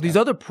basketball, these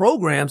other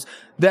programs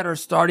that are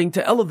starting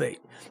to elevate.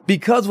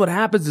 Because what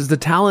happens is the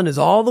talent is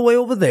all the way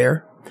over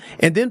there.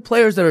 And then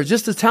players that are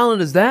just as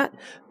talented as that,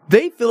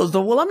 they feel as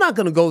though, well, I'm not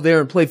going to go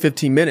there and play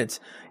 15 minutes.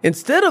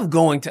 Instead of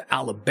going to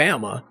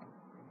Alabama,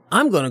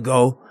 I'm going to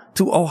go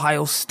to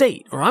Ohio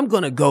State or I'm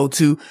going to go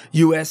to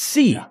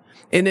USC. Yeah.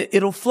 And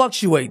it'll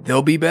fluctuate.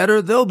 They'll be better.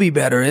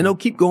 And it'll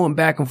keep going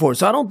back and forth.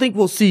 So I don't think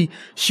we'll see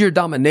sheer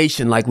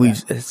domination like we've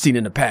seen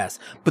in the past.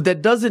 But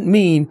that doesn't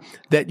mean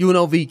that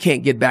UNLV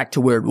can't get back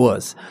to where it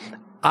was.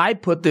 I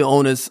put the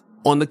onus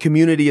on the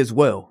community as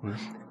well.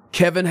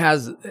 Kevin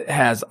has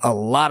a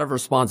lot of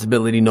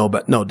responsibility, no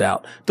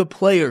doubt. The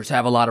players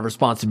have a lot of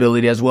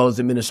responsibility as well as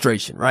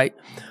administration, right?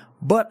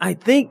 But I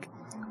think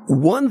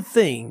one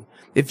thing,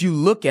 if you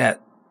look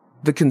at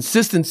the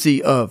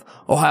consistency of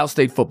Ohio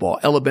State football,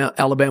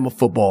 Alabama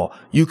football,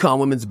 UConn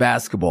women's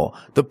basketball,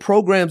 the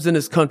programs in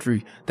this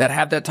country that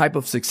have that type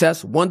of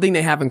success, one thing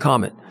they have in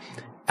common.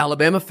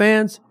 Alabama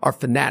fans are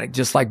fanatic,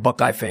 just like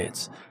Buckeye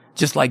fans,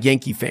 just like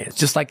Yankee fans,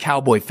 just like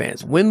Cowboy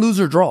fans. Win, lose,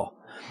 or draw.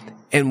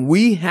 And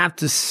we have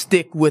to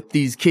stick with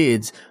these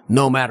kids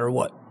no matter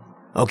what.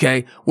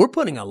 Okay? We're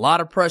putting a lot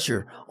of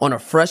pressure on a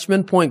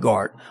freshman point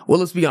guard. Well,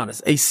 let's be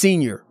honest, a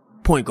senior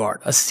point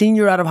guard, a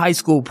senior out of high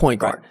school point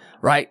guard,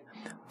 right?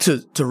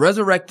 To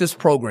resurrect this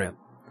program.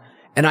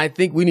 And I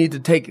think we need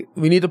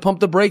to pump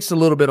the brakes a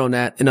little bit on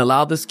that and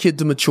allow this kid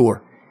to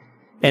mature.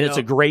 And it's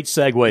a great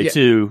segue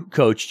too,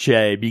 Coach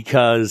Che,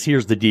 because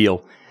here's the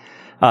deal.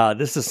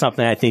 This is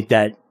something I think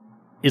that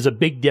is a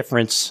big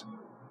difference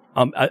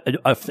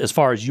as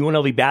far as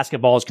UNLV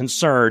basketball is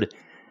concerned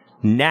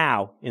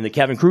now in the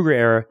Kevin Kruger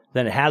era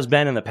than it has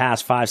been in the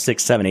past 5,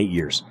 6, 7, 8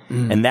 years.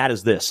 And that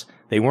is this.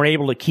 They weren't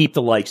able to keep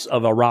the likes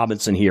of a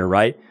Robinson here,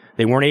 right?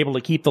 They weren't able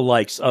to keep the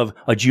likes of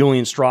a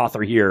Julian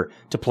Strother here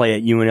to play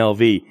at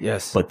UNLV.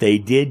 Yes. But they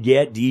did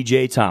get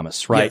DJ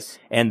Thomas, right? Yes.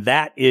 And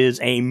that is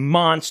a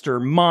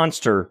monster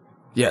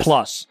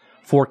plus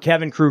for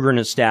Kevin Kruger and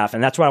his staff.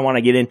 And that's what I want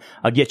to get in.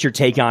 I'll get your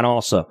take on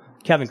also.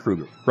 Kevin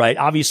Kruger, right?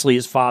 Obviously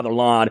his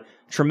father-in-law,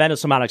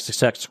 tremendous amount of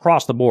success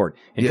across the board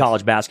in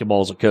college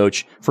basketball as a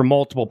coach for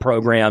multiple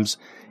programs.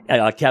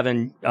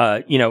 Kevin,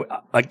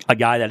 a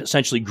guy that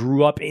essentially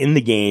grew up in the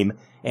game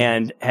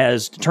and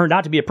has turned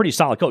out to be a pretty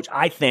solid coach.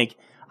 I think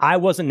I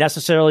wasn't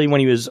necessarily,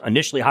 when he was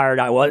initially hired,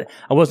 I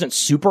wasn't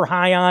super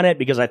high on it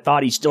because I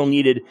thought he still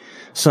needed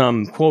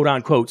some quote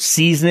unquote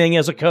seasoning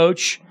as a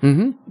coach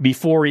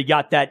before he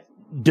got that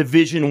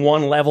Division I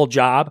level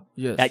job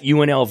at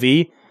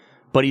UNLV.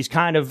 But he's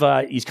kind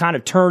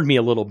of turned me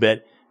a little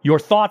bit. Your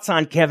thoughts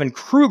on Kevin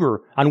Kruger,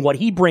 on what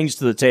he brings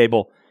to the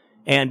table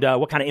and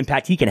what kind of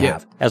impact he can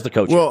have as the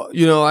coach? Well,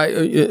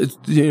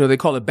 they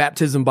call it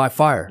baptism by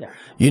fire.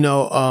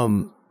 Yeah.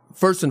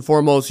 First and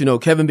foremost,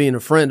 Kevin being a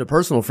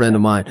personal friend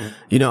of mine,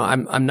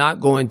 I'm not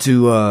going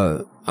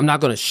to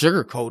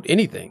sugarcoat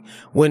anything.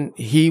 When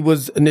he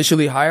was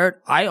initially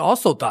hired, I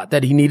also thought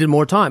that he needed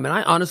more time. And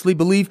I honestly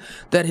believe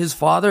that his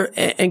father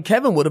and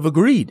Kevin would have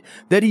agreed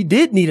that he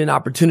did need an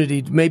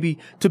opportunity maybe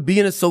to be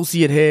an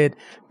associate head,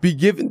 be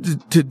given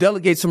to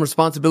delegate some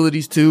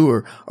responsibilities to,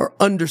 or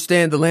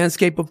understand the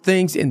landscape of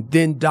things and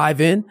then dive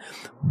in.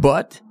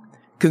 But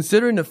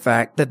considering the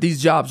fact that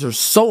these jobs are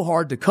so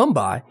hard to come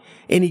by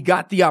and he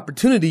got the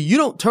opportunity, you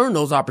don't turn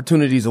those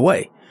opportunities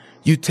away.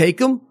 You take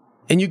them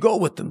and you go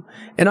with them.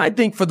 And I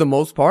think for the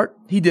most part,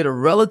 he did a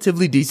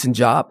relatively decent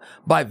job.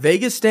 By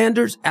Vegas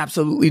standards,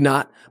 absolutely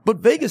not. But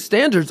Vegas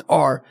standards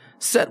are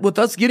set with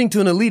us getting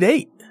to an Elite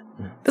Eight.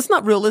 That's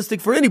not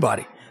realistic for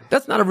anybody.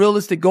 That's not a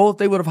realistic goal if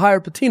they would have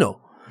hired Pitino.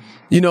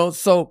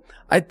 So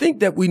I think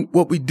that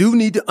what we do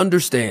need to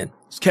understand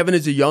is Kevin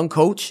is a young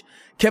coach.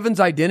 Kevin's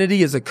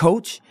identity as a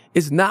coach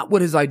is not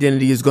what his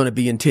identity is going to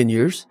be in 10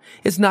 years.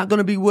 It's not going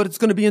to be what it's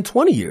going to be in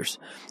 20 years.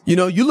 You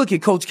look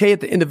at Coach K at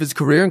the end of his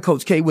career and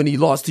Coach K when he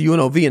lost to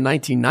UNLV in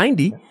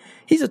 1990,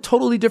 he's a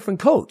totally different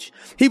coach.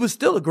 He was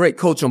still a great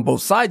coach on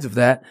both sides of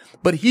that,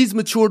 but he's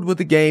matured with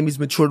the game. He's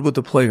matured with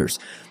the players.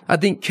 I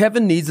think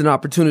Kevin needs an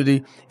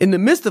opportunity. In the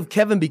midst of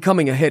Kevin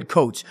becoming a head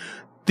coach,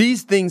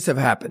 these things have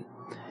happened.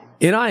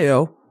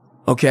 NIL,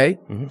 okay,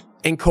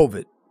 and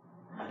COVID.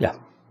 Yeah.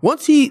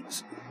 Once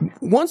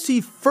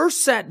he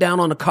first sat down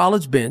on a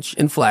college bench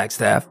in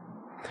Flagstaff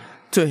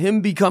to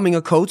him becoming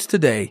a coach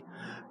today,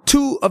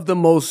 two of the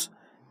most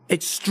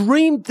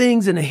extreme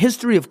things in the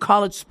history of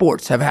college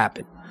sports have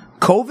happened.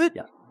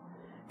 COVID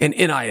and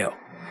NIL.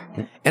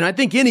 And I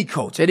think any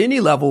coach at any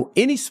level,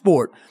 any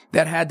sport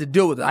that had to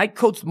deal with it. I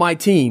coached my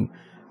team,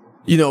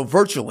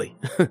 virtually.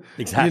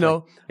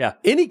 Exactly.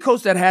 Any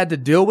coach that had to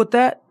deal with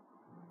that,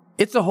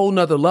 it's a whole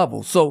nother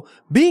level. So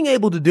being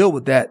able to deal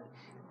with that,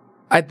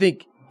 I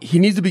think he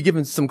needs to be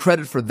given some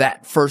credit for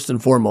that first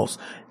and foremost.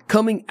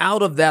 Coming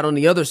out of that on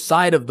the other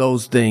side of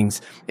those things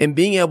and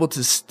being able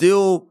to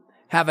still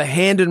have a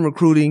hand in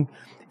recruiting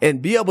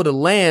and be able to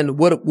land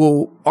what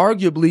will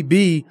arguably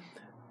be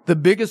the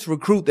biggest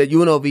recruit that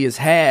UNLV has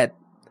had.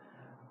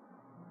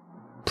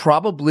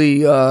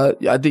 Probably,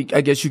 I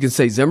guess you can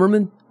say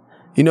Zimmerman,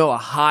 a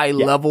high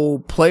level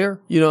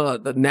player,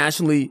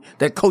 nationally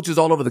that coaches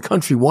all over the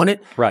country want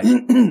it. Right.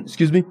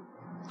 Excuse me.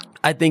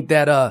 I think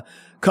that,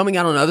 coming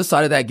out on the other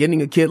side of that,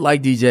 getting a kid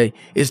like DJ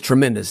is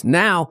tremendous.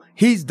 Now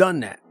he's done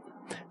that.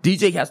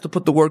 DJ has to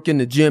put the work in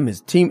the gym.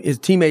 His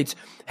teammates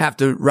have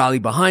to rally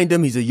behind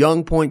him. He's a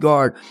young point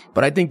guard.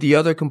 But I think the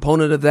other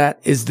component of that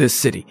is this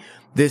city.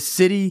 This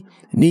city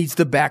needs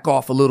to back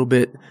off a little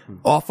bit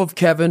off of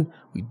Kevin.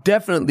 We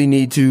definitely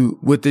need to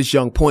with this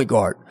young point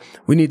guard.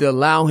 We need to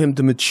allow him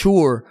to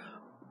mature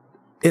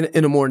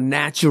in a more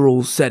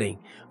natural setting.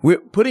 We're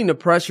putting the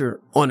pressure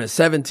on a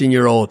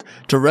 17-year-old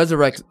to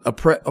resurrect a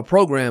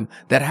program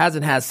that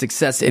hasn't had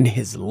success in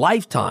his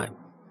lifetime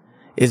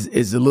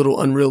is a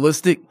little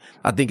unrealistic.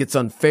 I think it's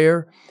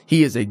unfair.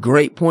 He is a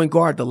great point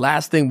guard. The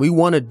last thing we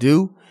want to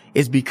do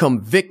is become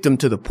victim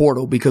to the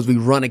portal because we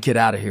run a kid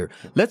out of here.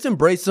 Let's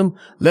embrace him.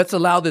 Let's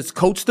allow this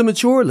coach to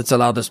mature. Let's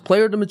allow this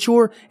player to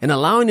mature, and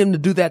allowing him to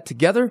do that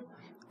together.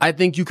 I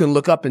think you can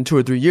look up in 2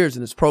 or 3 years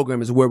and this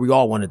program is where we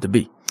all want it to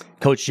be.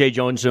 Coach Jay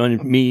Jones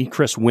and me,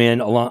 Chris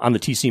Wynn, on the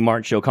TC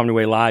Martin Show, coming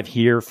away live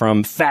here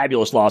from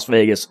fabulous Las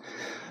Vegas,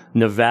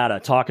 Nevada,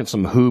 talking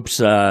some hoops.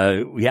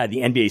 We had the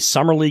NBA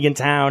Summer League in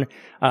town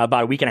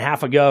about a week and a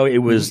half ago. It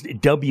was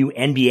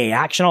WNBA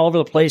action all over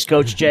the place,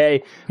 Coach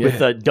Jay, with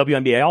the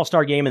WNBA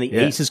All-Star Game and the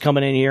Aces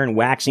coming in here and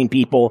waxing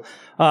people.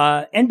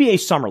 NBA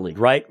Summer League,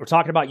 right? We're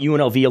talking about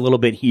UNLV a little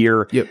bit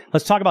here. Yep.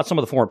 Let's talk about some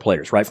of the former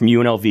players, right, from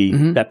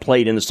UNLV that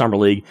played in the Summer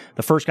League.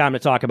 The first guy I'm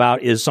going to talk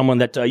about is someone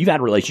that you've had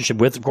a relationship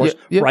with, of course,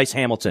 Bryce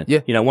Hamilton.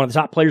 Yeah. One of the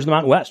top players in the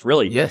Mountain West,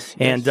 really. Yes.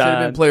 And should have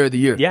been Player of the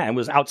Year. Yeah, and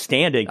was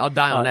outstanding. I'll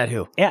die on that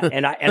hill.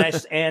 And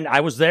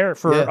I was there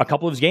for a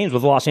couple of his games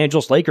with the Los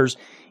Angeles Lakers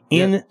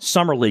in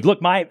Summer League.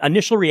 Look, my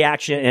initial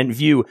reaction and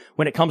view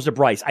when it comes to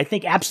Bryce, I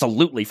think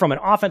absolutely from an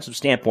offensive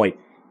standpoint,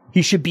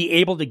 he should be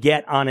able to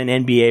get on an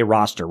NBA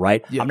roster,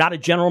 right? I'm not a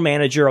general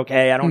manager,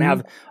 okay? I don't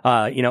have,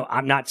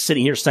 I'm not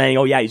sitting here saying,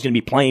 oh yeah, he's going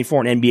to be playing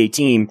for an NBA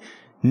team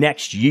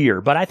next year.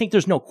 But I think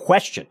there's no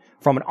question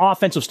from an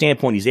offensive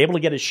standpoint, he's able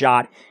to get a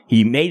shot.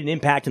 He made an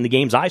impact in the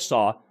games I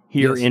saw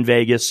here in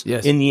Vegas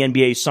in the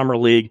NBA Summer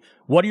League.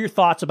 What are your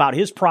thoughts about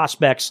his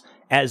prospects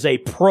as a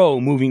pro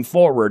moving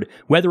forward,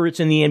 whether it's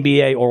in the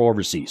NBA or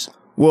overseas?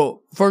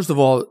 Well, first of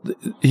all,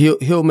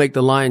 he'll make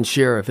the lion's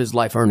share of his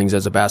life earnings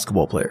as a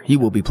basketball player. He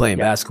will be playing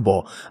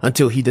basketball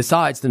until he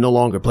decides to no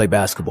longer play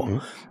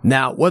basketball.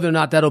 Now, whether or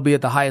not that'll be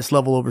at the highest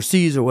level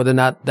overseas or whether or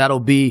not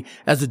that'll be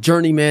as a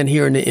journeyman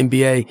here in the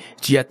NBA,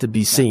 it's yet to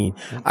be seen.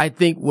 I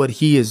think what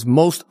he is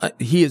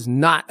he is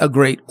not a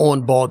great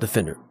on-ball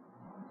defender.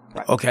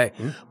 Right. Okay.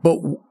 But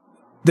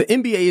the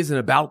NBA isn't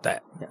about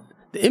that.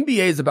 The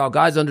NBA is about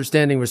guys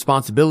understanding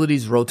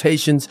responsibilities,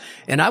 rotations,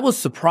 and I was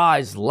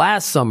surprised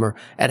last summer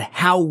at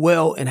how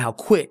well and how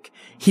quick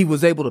he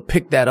was able to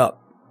pick that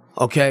up.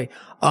 Okay.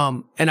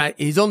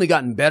 He's only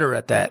gotten better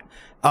at that.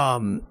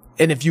 And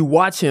if you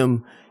watch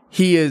him,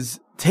 he is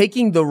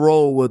taking the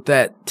role with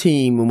that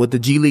team and with the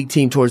G League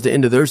team towards the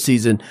end of their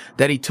season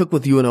that he took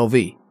with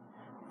UNLV.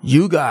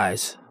 You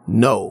guys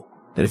know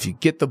that if you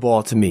get the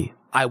ball to me,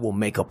 I will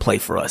make a play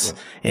for us.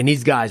 And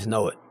these guys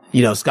know it.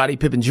 Scottie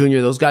Pippen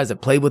Jr., those guys that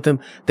played with him,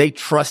 they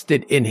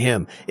trusted in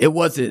him. It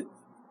wasn't,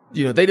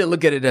 they didn't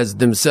look at it as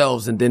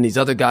themselves and then these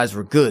other guys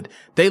were good.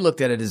 They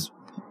looked at it as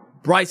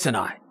Bryce and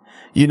I,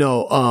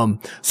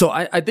 so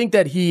I think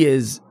that he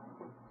is,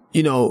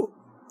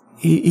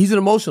 he's an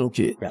emotional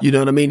kid. Yeah. You know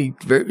what I mean?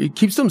 He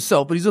keeps to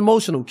himself, but he's an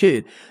emotional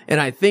kid.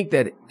 And I think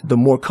that the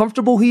more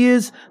comfortable he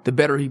is, the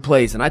better he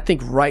plays. And I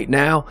think right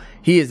now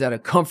he is at a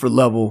comfort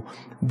level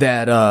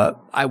that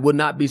I would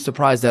not be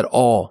surprised at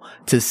all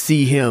to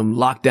see him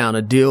lock down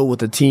a deal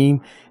with a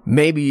team,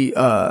 maybe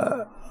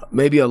a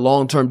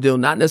long-term deal,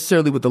 not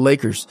necessarily with the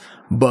Lakers,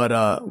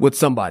 but with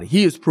somebody.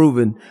 He has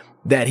proven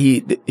that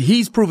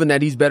he's proven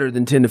that he's better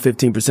than 10 to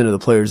 15% of the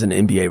players in the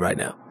NBA right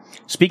now.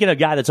 Speaking of a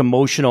guy that's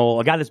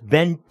emotional, a guy that's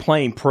been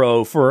playing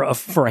pro for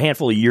a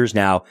handful of years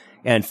now,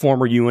 and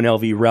former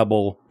UNLV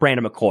Rebel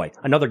Brandon McCoy,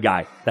 another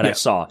guy that I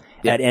saw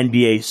at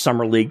NBA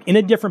Summer League in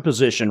a different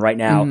position right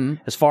now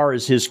as far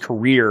as his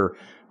career.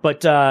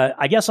 But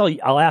I guess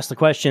I'll ask the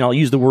question. I'll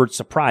use the word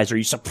surprise. Are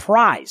you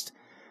surprised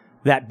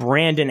that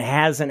Brandon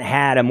hasn't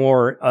had a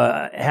more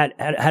had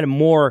a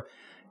more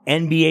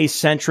NBA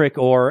centric,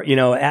 or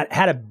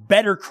had a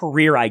better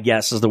career, I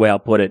guess is the way I'll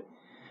put it,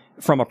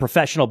 from a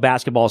professional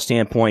basketball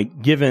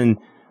standpoint, given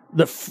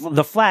the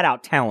flat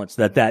out talents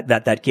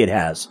that kid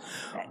has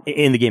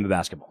in the game of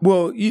basketball?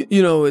 Well,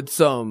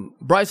 it's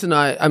Bryce and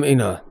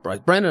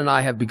Brandon and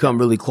I have become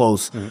really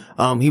close.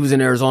 He was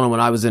in Arizona when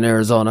I was in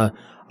Arizona.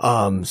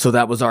 So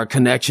that was our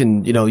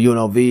connection,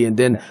 UNLV. And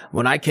then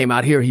when I came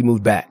out here, he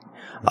moved back.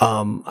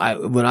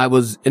 When I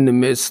was in the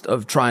midst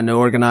of trying to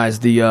organize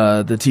the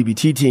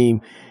TBT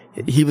team,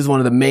 he was one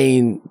of the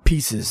main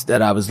pieces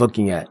that I was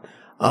looking at.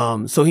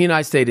 So he and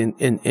I stayed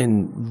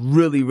in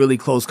really, really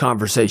close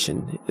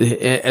conversation,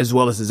 as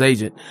well as his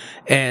agent.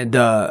 And,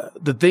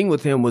 the thing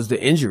with him was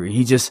the injury.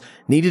 He just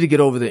needed to get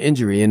over the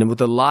injury. And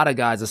with a lot of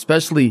guys,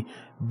 especially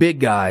big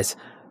guys,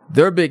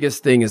 their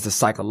biggest thing is the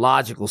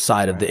psychological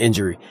side of the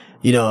injury.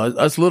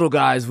 Us little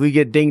guys, we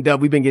get dinged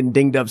up. We've been getting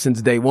dinged up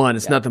since day one.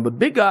 It's nothing, but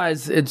big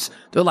guys,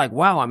 they're like,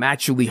 wow, I'm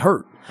actually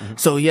hurt.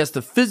 So he has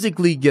to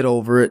physically get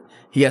over it.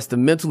 He has to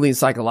mentally and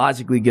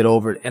psychologically get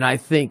over it. And I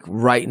think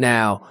right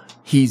now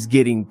he's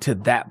getting to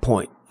that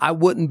point. I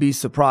wouldn't be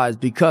surprised,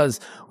 because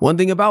one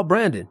thing about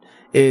Brandon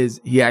is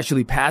he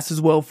actually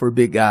passes well for a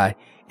big guy.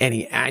 And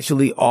he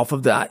actually, off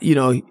of that,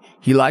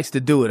 he likes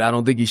to do it. I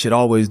don't think he should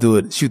always do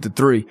it, shoot the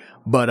three,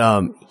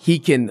 but, he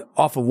can,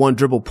 off of one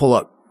dribble, pull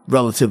up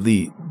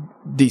relatively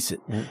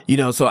decent,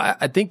 so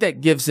I think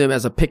that gives him,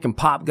 as a pick and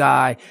pop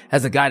guy,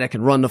 as a guy that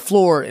can run the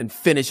floor and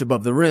finish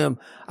above the rim,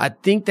 I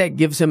think that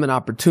gives him an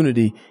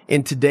opportunity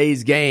in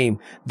today's game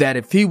that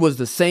if he was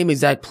the same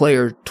exact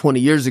player 20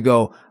 years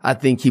ago, I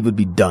think he would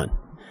be done.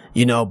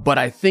 But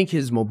I think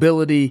his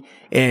mobility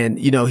and,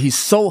 he's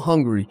so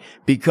hungry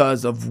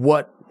because of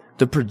what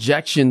the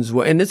projections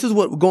were. And this is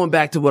what, going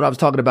back to what I was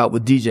talking about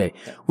with DJ,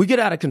 we get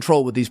out of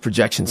control with these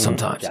projections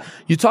sometimes.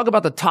 You talk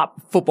about the top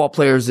football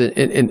players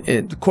in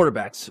the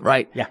quarterbacks,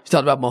 right? You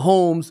talk about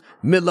Mahomes,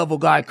 mid-level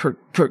guy,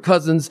 Kirk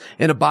Cousins,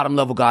 and a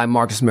bottom-level guy,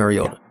 Marcus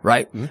Mariota,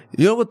 right? You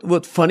know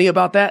what's funny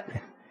about that?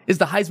 Is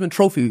the Heisman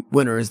Trophy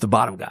winner is the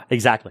bottom guy.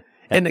 Exactly.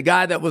 And the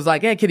guy that was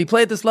like, hey, can he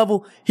play at this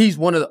level? He's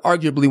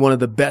arguably one of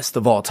the best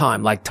of all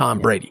time, like Tom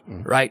Brady,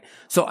 right?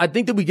 So I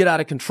think that we get out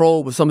of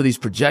control with some of these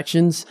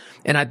projections.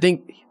 And I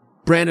think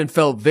Brandon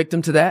fell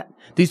victim to that.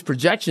 These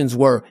projections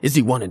were, is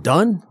he one and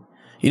done?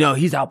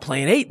 He's out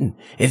playing Ayton.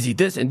 Is he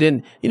this? And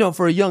then,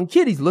 for a young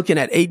kid, he's looking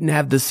at Ayton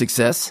have this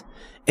success.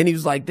 And he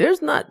was like,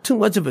 there's not too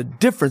much of a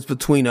difference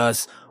between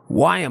us.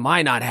 Why am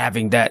I not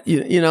having that?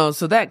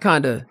 So that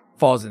kind of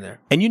falls in there.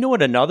 And you know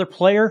what? Another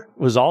player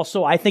was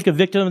also, I think, a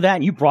victim of that.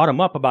 And you brought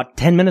him up about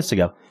 10 minutes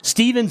ago.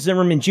 Steven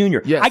Zimmerman Jr.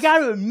 Yes. I got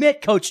to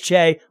admit, Coach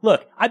Che,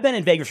 look, I've been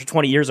in Vegas for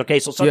 20 years, okay?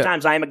 So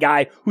sometimes I am a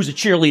guy who's a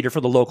cheerleader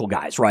for the local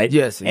guys, right?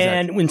 Yes, exactly.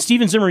 And when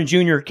Steven Zimmerman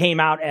Jr. came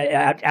out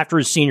after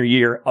his senior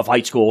year of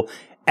high school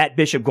at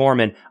Bishop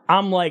Gorman,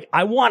 I'm like,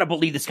 I want to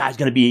believe this guy's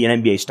going to be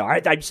an NBA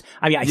star.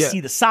 I see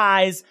the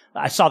size.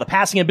 I saw the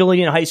passing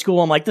ability in high school.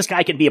 I'm like, this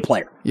guy can be a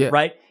player,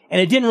 right? And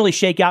it didn't really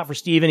shake out for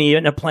Steven. He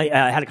ended up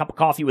had a cup of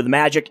coffee with the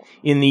Magic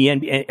in the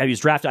NBA. He was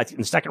drafted, I think,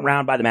 in the second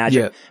round by the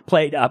Magic.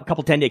 Played a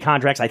couple 10-day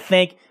contracts, I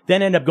think.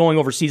 Then ended up going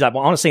overseas. I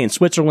want to say in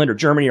Switzerland or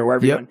Germany or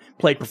wherever he went,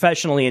 played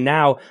professionally. And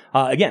now,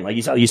 again, like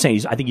you're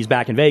saying, I think he's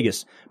back in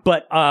Vegas.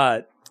 But,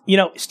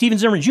 Steven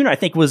Zimmerman Jr., I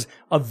think, was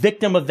a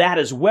victim of that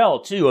as well,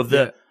 too, of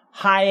the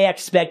high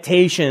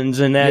expectations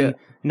and then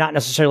not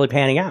necessarily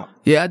panning out.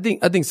 Yeah, I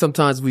think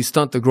sometimes we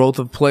stunt the growth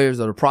of players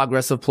or the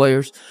progress of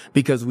players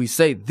because we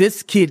say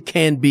this kid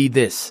can be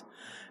this.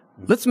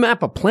 Let's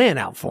map a plan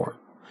out for him.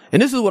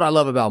 And this is what I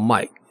love about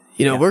Mike.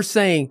 We're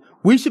saying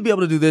we should be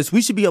able to do this,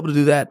 we should be able to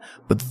do that,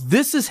 but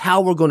this is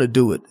how we're going to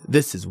do it.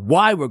 This is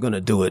why we're going to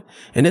do it,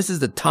 and this is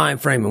the time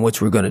frame in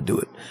which we're going to do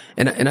it.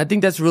 And I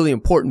think that's really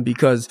important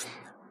because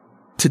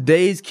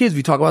today's kids,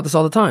 we talk about this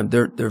all the time.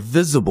 They're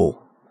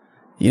visible.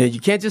 You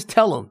can't just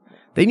tell them.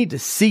 They need to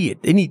see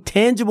it. They need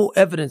tangible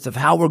evidence of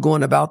how we're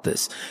going about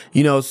this.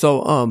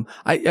 So,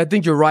 I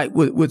think you're right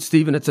with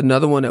Steven. It's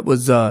another one that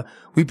was,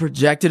 we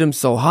projected him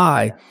so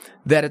high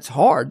that it's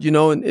hard,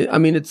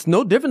 and it's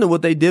no different than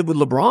what they did with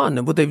LeBron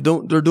and what they're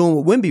doing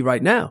with Wemby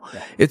right now.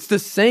 It's the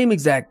same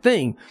exact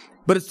thing,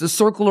 but it's the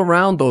circle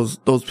around those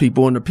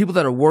people and the people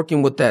that are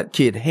working with that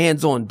kid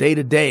hands on day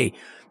to day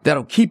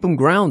that'll keep him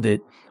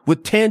grounded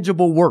with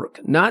tangible work,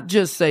 not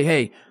just say,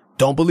 hey,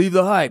 don't believe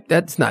the hype.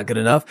 That's not good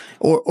enough.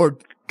 Or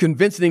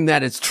convincing him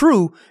that it's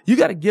true. You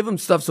got to give him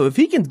stuff. So if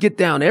he can get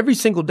down every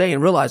single day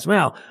and realize,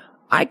 wow,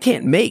 I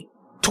can't make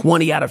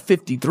 20 out of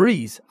 50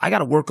 threes. I got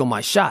to work on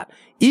my shot.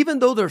 Even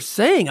though they're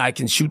saying I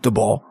can shoot the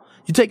ball,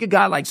 you take a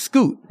guy like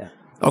Scoot.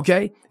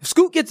 Okay. If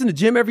Scoot gets in the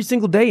gym every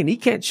single day and he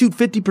can't shoot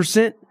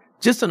 50%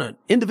 just on an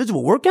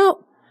individual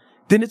workout,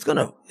 then it's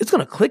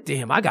gonna click to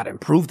him. I gotta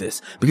improve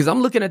this because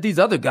I'm looking at these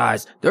other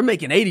guys. They're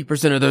making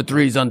 80% of their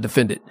threes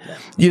undefended.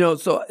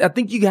 So I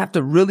think you have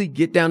to really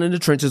get down in the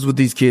trenches with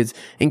these kids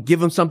and give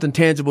them something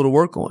tangible to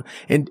work on.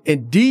 And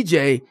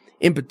DJ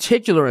in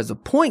particular as a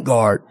point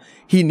guard,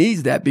 he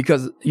needs that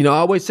because, I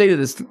always say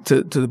this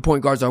to the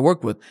point guards I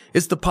work with.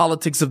 It's the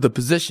politics of the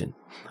position.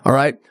 All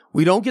right.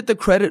 We don't get the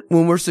credit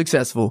when we're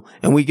successful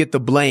and we get the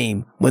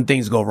blame when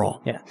things go wrong.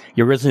 Yeah.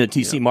 You're listening to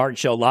TC Martin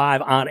Show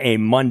live on a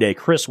Monday.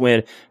 Chris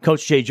Wynn,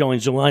 Coach Jay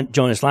Jones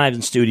live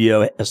in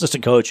studio,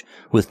 assistant coach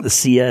with the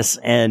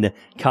CSN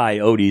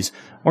Coyotes.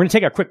 We're going to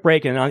take a quick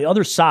break, and on the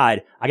other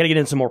side, I got to get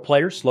in some more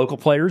players, local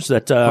players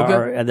that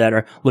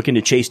are looking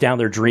to chase down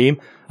their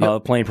dream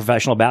of playing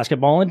professional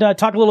basketball, and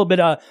talk a little bit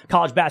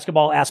college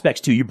basketball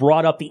aspects too. You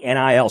brought up the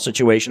NIL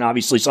situation,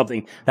 obviously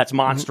something that's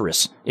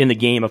monstrous in the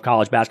game of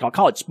college basketball,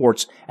 college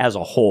sports as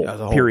a whole.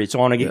 Period. So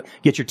I want to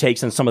get your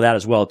takes on some of that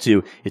as well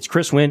too. It's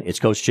Chris Wynn,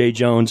 it's Coach Jay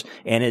Jones,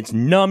 and it's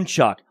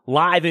Numchuck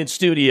live in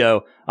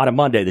studio on a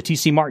Monday. The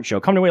TC Martin Show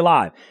coming away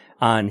live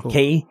on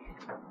K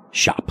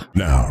Shop.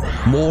 Now,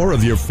 more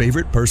of your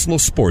favorite personal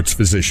sports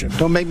physician.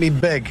 Don't make me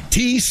beg.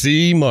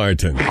 TC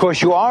Martin.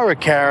 Because you are a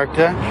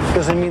character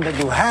doesn't mean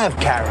that you have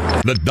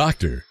character. The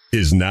doctor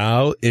is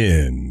now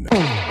in.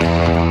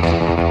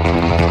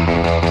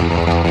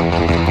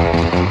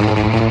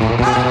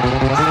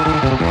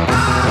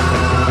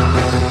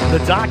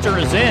 The doctor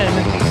is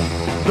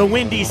in the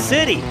Windy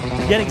City,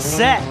 getting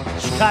set.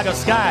 Chicago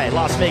Sky,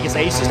 Las Vegas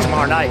Aces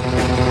tomorrow night.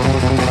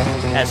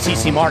 As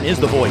TC Martin is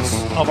the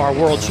voice of our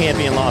world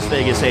champion Las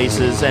Vegas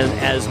Aces. And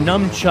as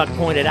Numchuck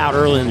pointed out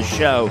early in the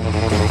show,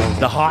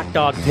 the hot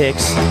dog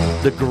pics,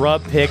 the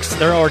grub pics,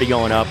 they're already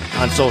going up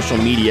on social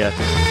media.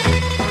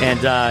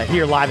 And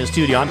here live in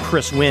studio, I'm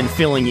Chris Wynn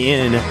filling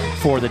in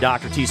for the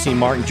Dr. TC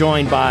Martin,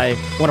 joined by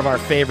one of our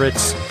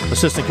favorites,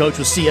 assistant coach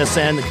with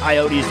CSN, the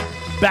Coyotes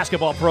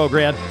basketball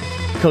program,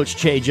 Coach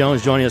Jay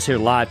Jones, joining us here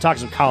live,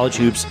 talking some college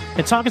hoops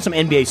and talking some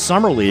NBA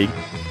Summer League,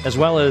 as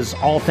well as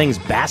all things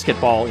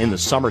basketball in the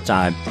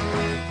summertime.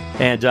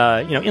 And,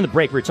 in the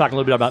break, we were talking a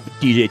little bit about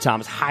DJ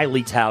Thomas,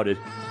 highly touted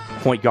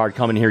point guard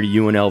coming here to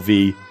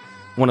UNLV,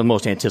 one of the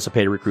most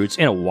anticipated recruits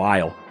in a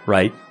while,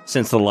 right?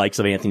 Since the likes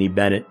of Anthony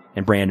Bennett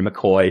and Brandon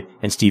McCoy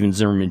and Steven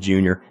Zimmerman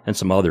Jr. and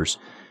some others.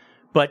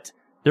 But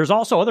there's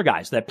also other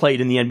guys that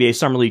played in the NBA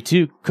Summer League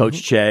too,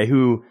 Coach Che,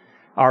 who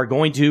are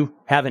going to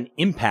have an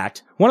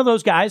impact. One of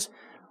those guys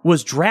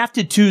was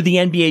drafted to the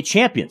NBA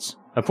champions.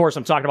 Of course,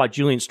 I'm talking about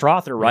Julian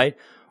Strother, right?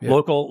 Yeah.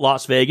 Local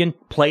Las Vegan,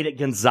 played at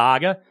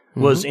Gonzaga,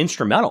 was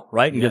instrumental,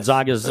 right? In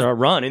Gonzaga's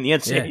run in the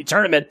NCAA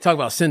tournament. Talk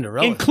about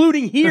Cinderella.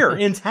 Including here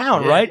in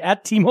town, right?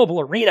 At T-Mobile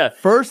Arena.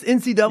 First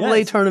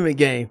NCAA tournament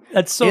game.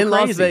 That's so in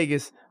crazy. Las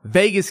Vegas.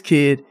 Vegas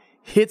kid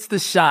hits the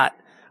shot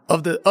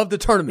of the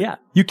tournament. Yeah.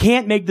 You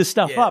can't make this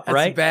stuff up, that's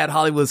right? A bad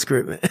Hollywood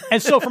script.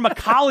 And so from a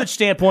college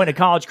standpoint, a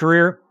college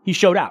career, he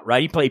showed out,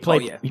 right? He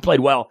played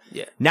well.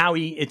 Yeah. Now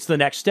it's the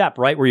next step,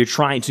 right? Where you're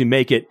trying to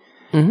make it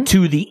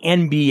to the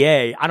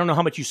NBA. I don't know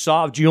how much you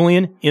saw of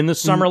Julian in the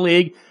summer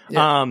league.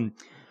 Yeah.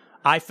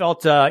 I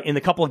felt in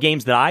the couple of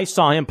games that I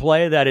saw him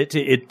play that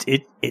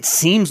it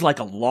seems like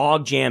a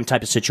log jam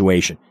type of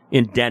situation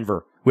in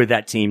Denver with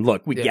that team.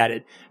 Look, we get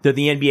it. They're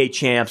the NBA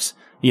champs.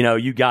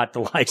 You got the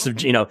likes of,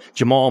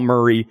 Jamal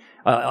Murray,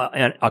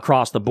 and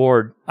across the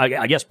board.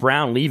 I guess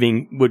Brown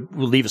leaving would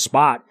leave a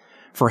spot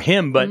for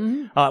him. But,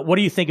 what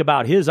do you think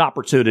about his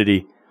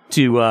opportunity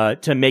to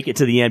make it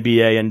to the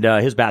NBA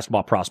and, his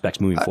basketball prospects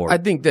moving forward? I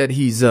think that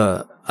he's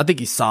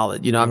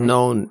solid. I've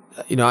known,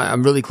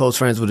 I'm really close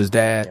friends with his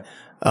dad.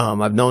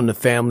 I've known the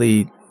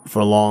family for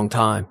a long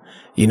time.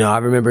 I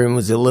remember him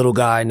as a little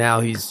guy.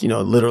 Now he's,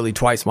 literally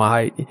twice my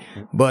height.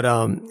 But,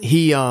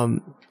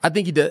 I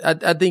think he did.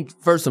 I think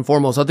first and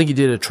foremost, I think he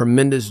did a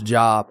tremendous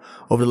job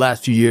over the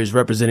last few years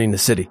representing the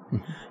city.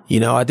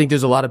 I think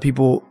there's a lot of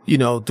people,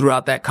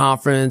 throughout that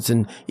conference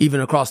and even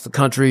across the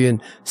country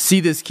and see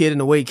this kid and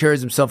the way he carries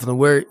himself and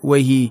the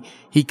way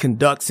he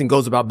conducts and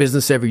goes about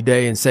business every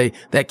day and say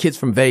that kid's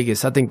from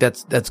Vegas. I think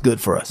that's good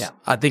for us. Yeah.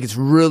 I think it's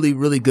really,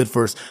 really good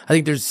for us. I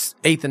think there's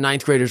 8th and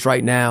 9th graders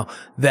right now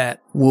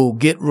that will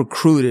get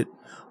recruited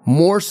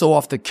more so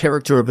off the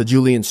character of a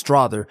Julian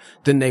Strother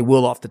than they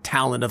will off the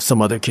talent of some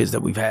other kids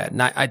that we've had.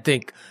 And I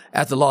think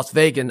as a Las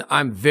Vegan,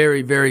 I'm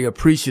very, very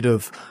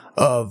appreciative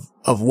of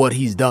what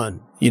he's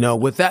done.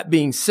 With that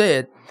being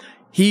said,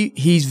 he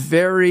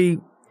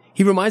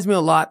reminds me a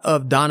lot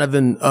of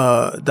Donovan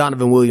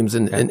Williams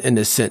in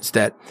the sense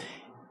that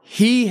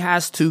he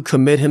has to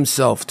commit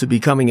himself to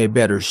becoming a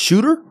better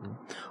shooter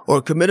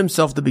or commit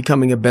himself to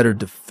becoming a better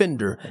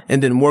defender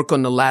and then work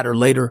on the ladder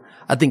later.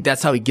 I think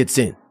that's how he gets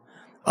in.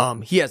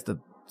 He has the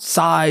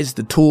size,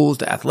 the tools,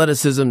 the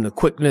athleticism, the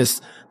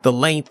quickness, the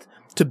length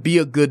to be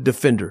a good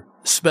defender,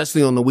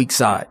 especially on the weak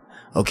side.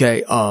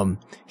 Okay.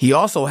 He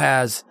also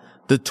has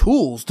the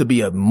tools to be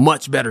a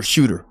much better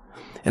shooter.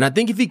 And I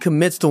think if he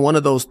commits to one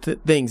of those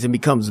things and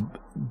becomes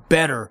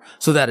better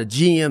so that a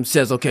GM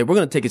says, okay, we're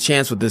going to take a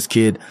chance with this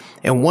kid.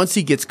 And once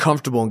he gets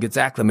comfortable and gets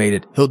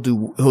acclimated, he'll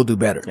do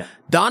better. Yeah.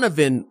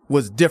 Donovan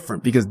was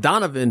different because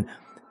Donovan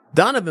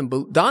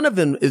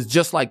Donovan is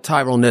just like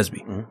Tyrone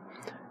Nesby.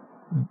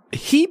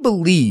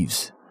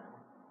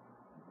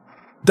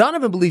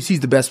 Donovan believes he's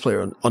the best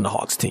player on the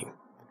Hawks team.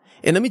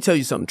 And let me tell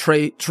you something,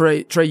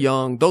 Trae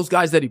Young, those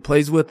guys that he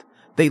plays with,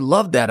 they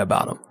love that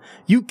about him.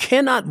 You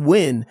cannot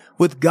win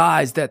with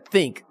guys that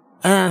think,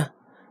 I'm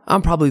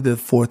probably the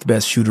fourth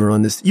best shooter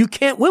on this. You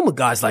can't win with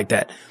guys like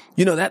that.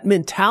 You know, that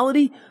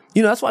mentality,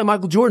 that's why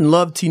Michael Jordan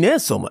loved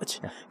T-Nez so much.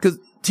 Because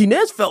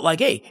T-Nez felt like,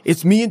 hey,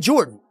 it's me and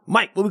Jordan.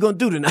 Mike, what are we going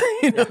to do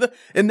tonight?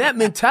 And that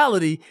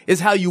mentality is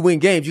how you win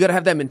games. You got to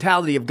have that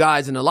mentality of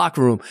guys in the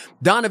locker room.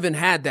 Donovan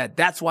had that.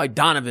 That's why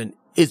Donovan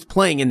is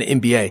playing in the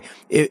NBA.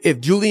 If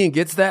Julian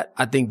gets that,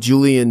 I think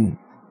Julian,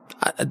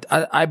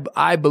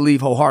 I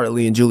believe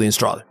wholeheartedly in Julian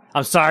Strawther.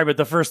 I'm sorry, but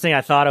the first thing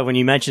I thought of when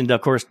you mentioned, of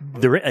course,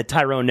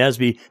 Tyrone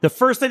Nesby, the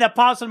first thing that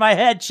pops in my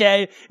head,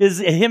 Che, is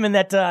him in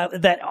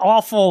that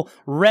awful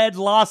red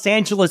Los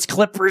Angeles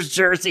Clippers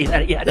jersey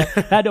that he had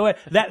to wear.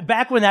 That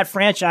back when that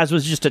franchise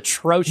was just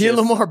atrocious. He and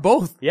Lamar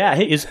both. Yeah,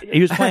 he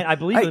was playing, I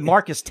believe, with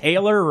Marcus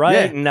Taylor,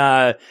 right?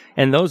 Yeah.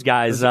 And those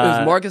guys. It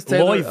was Marcus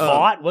Taylor. Lloyd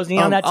Vaught, wasn't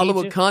he on that team?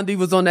 Oliver Condi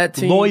was on that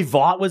team. Lloyd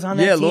Vaught was on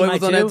that team. Yeah, Lloyd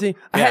was on that team.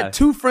 I had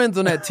two friends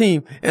on that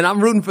team, and I'm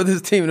rooting for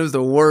this team, and it was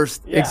the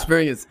worst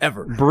experience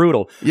ever.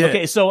 Brutal. Yeah.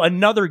 Okay, so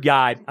another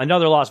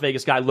Las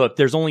Vegas guy. Look,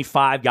 there's only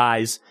 5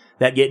 guys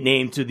that get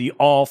named to the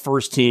all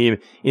first team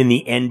in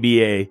the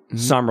NBA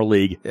Summer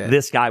League. Yeah.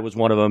 This guy was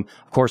one of them.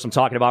 Of course, I'm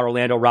talking about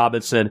Orlando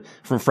Robinson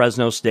from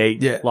Fresno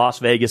State, Las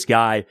Vegas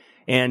guy.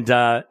 And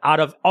out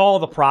of all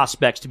the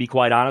prospects, to be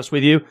quite honest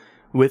with you,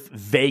 with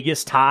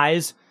Vegas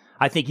ties,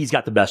 I think he's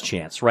got the best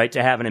chance, right,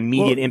 to have an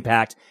immediate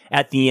impact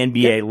at the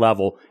NBA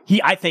level.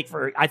 I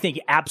think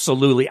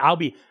absolutely.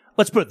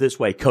 Let's put it this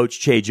way, Coach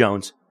Che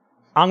Jones.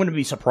 I'm going to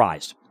be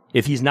surprised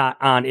if he's not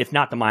on, if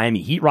not the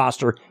Miami Heat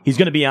roster, he's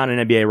going to be on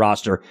an NBA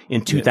roster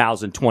in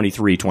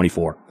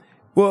 2023-24.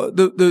 Well,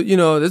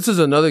 this is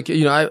another,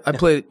 I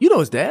played,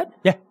 his dad?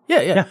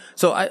 Yeah.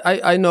 So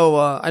I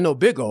know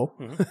Big O,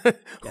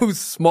 who's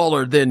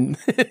smaller than,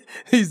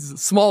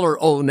 he's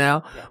smaller O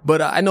now,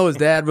 but I know his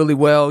dad really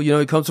well.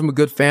 He comes from a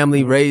good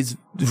family, raised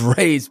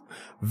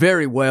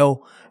very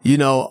well.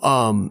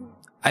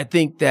 I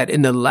think that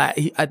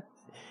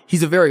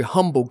he's a very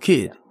humble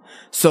kid.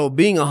 So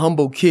being a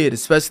humble kid,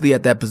 especially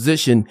at that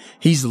position,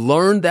 he's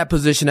learned that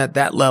position at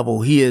that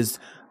level. He is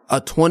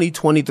a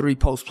 2023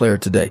 post player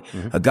today,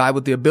 a guy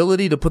with the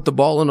ability to put the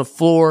ball on the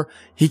floor.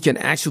 He can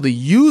actually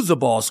use a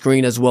ball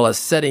screen as well as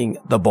setting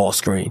the ball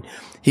screen.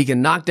 He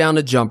can knock down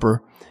a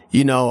jumper.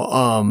 He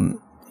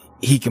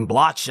can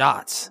block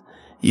shots.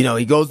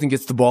 He goes and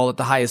gets the ball at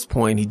the highest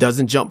point. He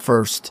doesn't jump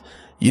first.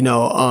 He's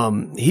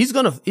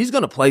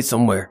gonna play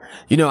somewhere.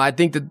 I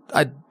think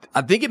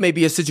it may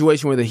be a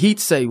situation where the Heat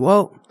say,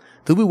 well,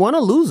 do we want to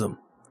lose him?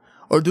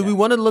 Or do we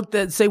want to look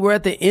at, say we're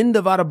at the end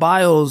of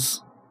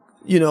Adebayo's,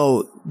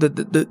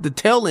 the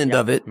tail end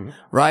of it,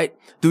 right?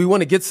 Do we want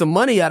to get some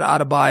money out of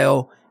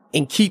Adebayo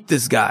and keep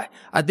this guy?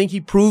 I think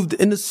he proved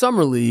in the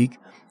Summer League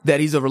that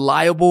he's a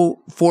reliable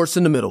force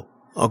in the middle.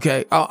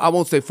 Okay. I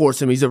won't say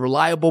force him. He's a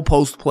reliable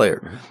post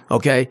player.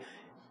 Okay.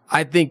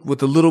 I think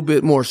with a little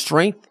bit more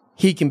strength,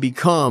 he can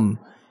become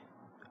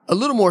a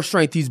little more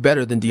strength. He's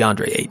better than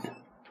DeAndre Ayton.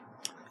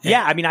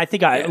 Yeah, I mean, I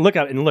think I'm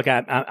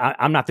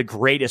not the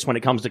greatest when it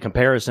comes to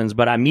comparisons,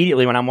 but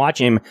immediately when I'm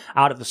watching him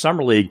out of the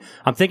Summer League,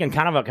 I'm thinking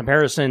kind of a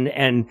comparison,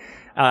 and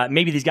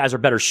maybe these guys are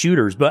better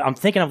shooters, but I'm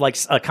thinking of like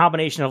a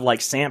combination of like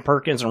Sam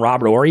Perkins and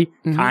Robert Horry,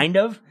 kind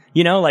of.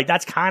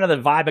 That's kind of the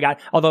vibe I got.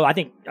 Although I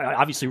think,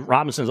 obviously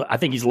I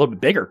think he's a little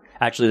bit bigger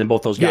actually than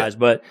both those guys,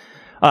 but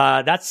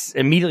that's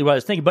immediately what I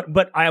was thinking.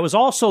 But I was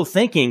also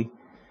thinking,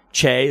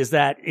 Che, is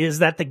that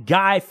the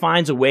guy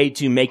finds a way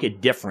to make a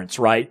difference,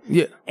 right?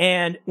 Yeah.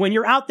 And when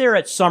you're out there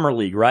at Summer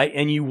League, right,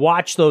 and you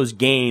watch those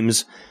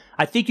games,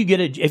 I think you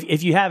get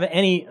if you have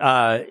any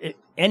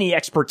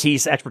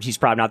expertise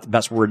probably not the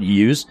best word to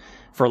use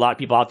for a lot of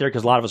people out there,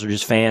 because a lot of us are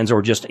just fans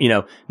or just,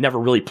 never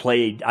really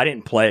played. I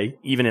didn't play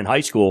even in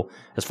high school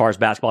as far as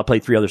basketball. I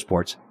played 3 other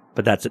sports,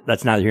 but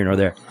that's neither here nor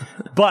there.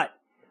 But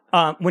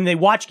when they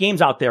watch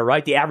games out there,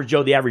 right, the average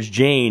Joe, the average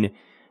Jane,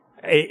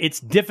 it's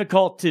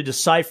difficult to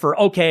decipher,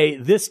 okay,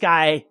 this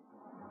guy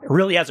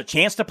really has a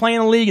chance to play in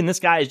the league, and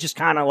this guy is just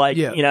kind of like,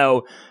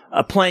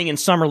 playing in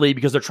Summer League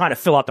because they're trying to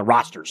fill out the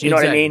rosters. You know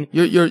what I mean?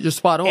 You're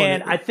spot on.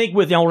 And I think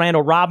with Orlando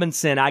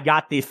Robinson, I just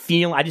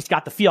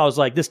got the feel. I was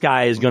like, this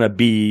guy he's going to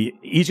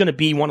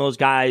be one of those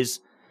guys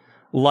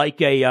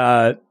like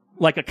a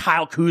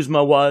Kyle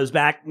Kuzma was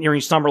back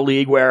during Summer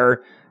League,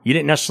 where you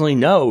didn't necessarily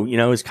know,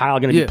 is Kyle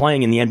going to be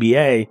playing in the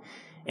NBA?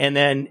 And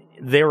then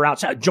they were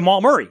outside. Jamal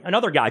Murray,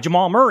 another guy,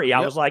 I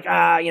was like,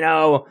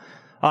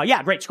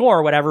 great score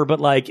or whatever,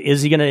 but like,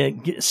 is he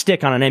going to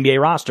stick on an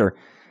NBA roster?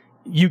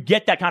 You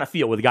get that kind of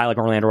feel with a guy like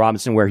Orlando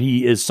Robinson, where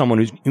he is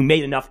someone who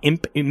made enough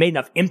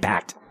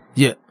impact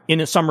in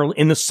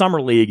the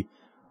Summer League,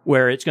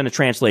 where it's going to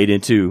translate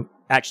into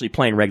actually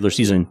playing regular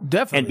season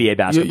NBA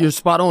basketball. You're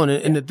spot on.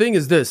 And the thing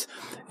is this,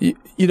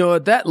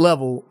 at that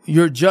level,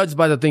 you're judged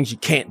by the things you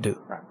can't do.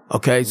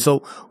 Okay.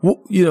 So,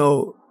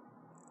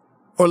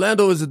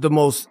 Orlando is the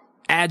most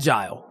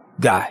agile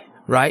guy,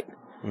 right?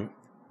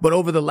 But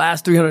over the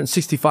last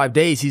 365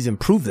 days, he's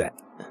improved that.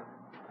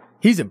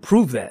 He's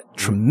improved that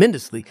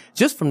tremendously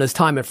just from this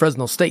time at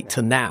Fresno State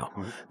to now.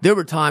 There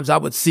were times I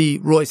would see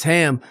Royce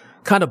Ham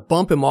kind of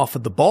bump him off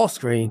of the ball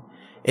screen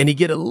and he'd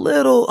get a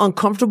little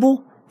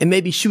uncomfortable and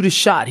maybe shoot a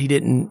shot he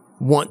didn't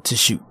want to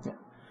shoot.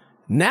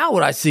 Now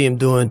what I see him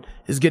doing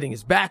is getting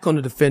his back on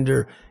the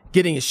defender,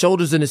 getting his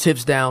shoulders and his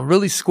hips down,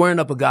 really squaring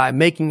up a guy,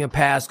 making a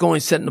pass, going,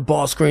 setting the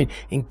ball screen,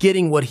 and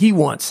getting what he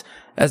wants,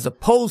 as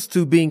opposed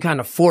to being kind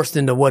of forced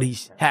into what he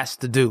has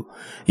to do.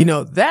 You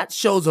know, that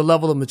shows a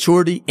level of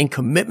maturity and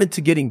commitment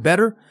to getting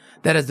better,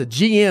 that as a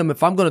GM,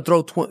 if I'm going to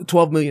throw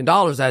 $12 million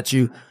at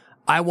you,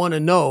 I want to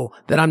know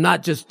that I'm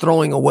not just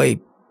throwing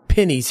away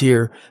pennies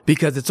here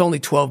because it's only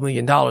 $12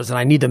 million and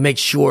I need to make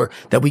sure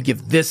that we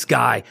give this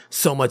guy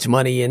so much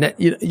money. And that,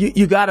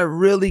 you got to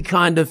really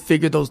kind of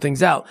figure those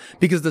things out,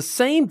 because the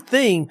same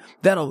thing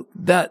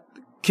that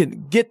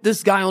can get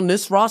this guy on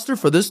this roster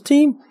for this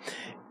team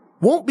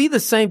won't be the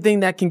same thing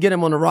that can get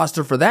him on the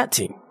roster for that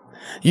team.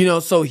 You know,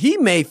 so he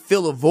may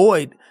fill a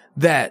void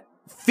that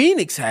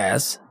Phoenix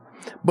has,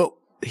 but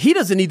he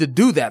doesn't need to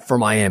do that for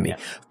Miami. Yeah.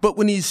 But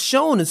when he's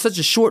shown in such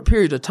a short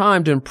period of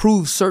time to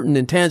improve certain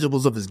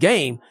intangibles of his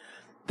game,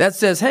 that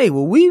says, hey,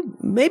 well,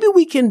 maybe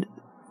we can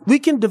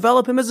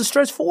develop him as a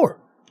stretch four.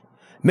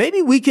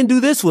 Maybe we can do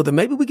this with him.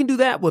 Maybe we can do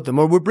that with him.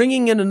 Or we're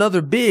bringing in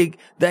another big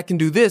that can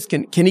do this.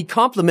 Can he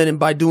complement him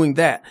by doing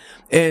that?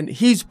 And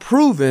he's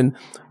proven,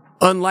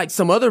 unlike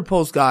some other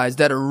post guys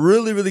that are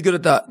really, really good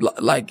at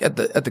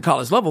the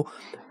college level,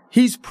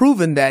 he's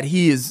proven that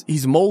he's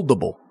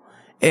moldable.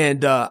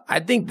 And, I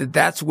think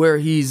that's where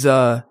he's,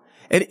 and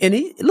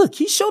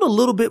he showed a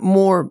little bit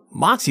more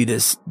moxie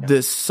this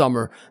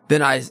summer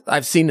than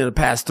I've seen in the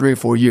past 3 or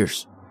 4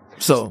 years.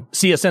 So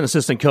CSN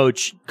assistant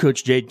coach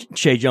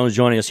Shay Jones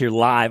joining us here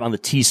live on the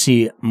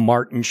TC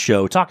Martin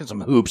Show, talking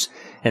some hoops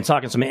and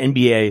talking some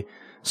NBA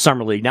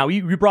Summer League. Now,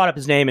 you brought up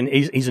his name, and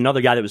he's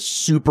another guy that was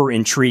super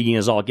intriguing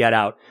as all get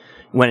out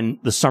when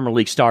the Summer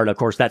League started. Of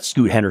course, that's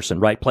Scoot Henderson,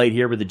 right? Played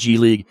here with the G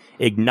League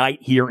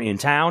Ignite here in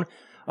town.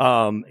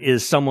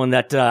 Is someone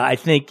that I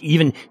think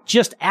even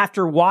just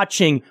after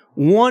watching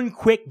one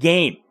quick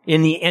game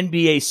in the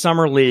NBA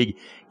Summer League,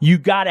 you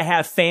got to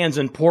have fans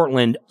in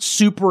Portland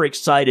super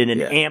excited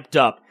and amped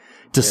up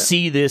to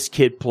see this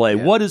kid play.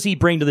 Yeah. What does he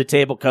bring to the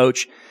table,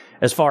 Coach,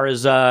 as far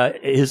as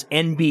his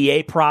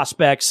NBA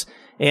prospects?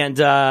 And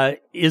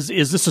is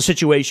this a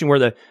situation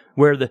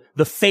where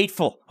the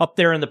faithful up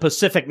there in the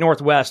Pacific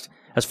Northwest,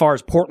 as far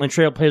as Portland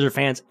Trailblazer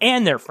fans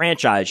and their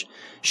franchise,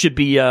 should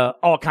be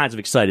all kinds of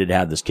excited to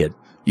have this kid?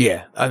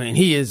 Yeah, I mean,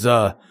 he's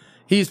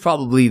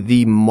probably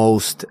the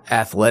most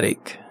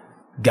athletic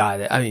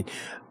guy.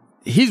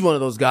 He's one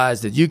of those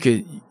guys that you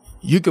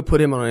could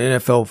put him on an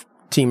NFL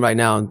team right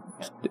now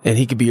and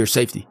he could be your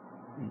safety.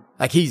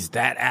 Like, he's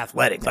that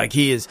athletic. Like,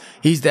 he's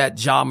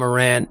that Ja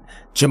Morant,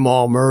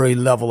 Jamal Murray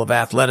level of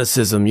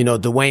athleticism. You know,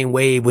 Dwayne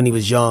Wade when he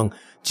was young,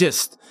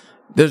 just,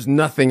 there's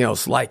nothing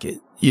else like it,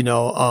 you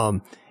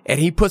know, and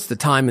he puts the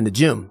time in the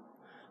gym.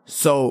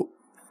 So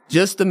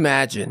just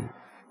imagine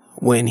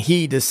when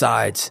he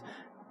decides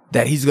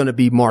that he's going to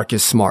be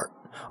Marcus Smart,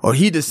 or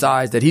he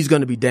decides that he's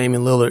going to be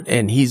Damian Lillard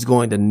and he's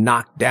going to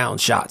knock down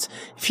shots.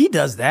 If he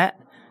does that,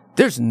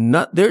 there's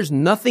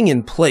nothing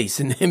in place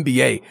in the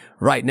NBA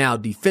right now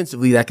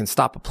defensively that can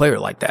stop a player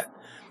like that.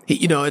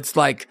 It's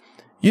like,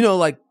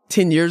 like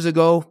 10 years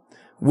ago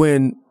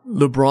when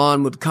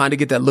LeBron would kind of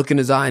get that look in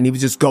his eye and he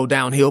would just go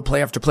downhill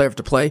play after play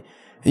after play.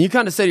 And you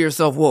kind of say to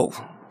yourself, well,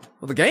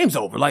 the game's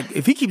over. Like,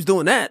 if he keeps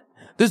doing that,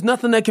 there's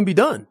nothing that can be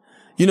done.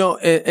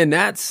 And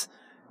that's,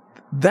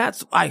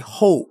 I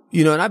hope,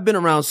 and I've been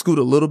around Scoot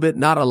a little bit,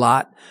 not a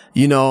lot,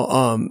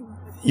 I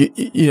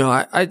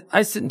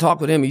sit and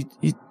talk with him.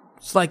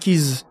 It's like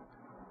he's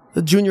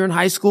a junior in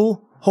high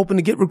school hoping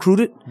to get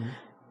recruited. Mm-hmm.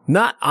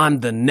 Not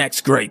I'm the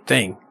next great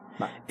thing.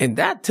 Right. And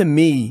that to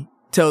me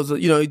tells,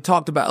 he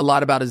talked about a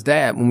lot about his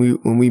dad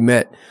when we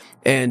met,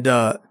 and,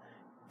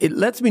 it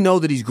lets me know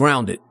that he's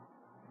grounded,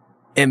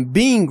 and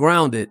being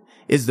grounded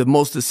is the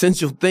most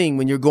essential thing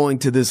when you're going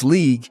to this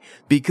league,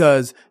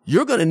 because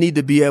you're going to need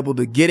to be able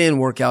to get in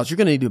workouts. You're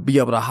going to need to be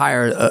able to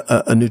hire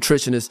a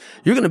nutritionist.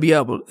 You're going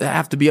to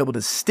have to be able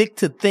to stick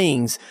to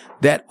things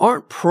that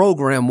aren't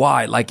program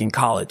wide, like in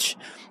college.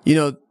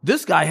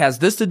 This guy has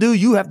this to do.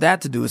 You have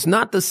that to do. It's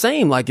not the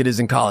same like it is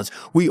in college.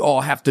 We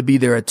all have to be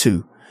there at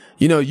 2.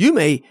 You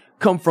may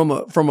come from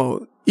a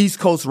East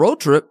Coast road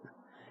trip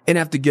and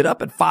have to get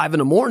up at 5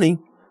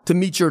 a.m. to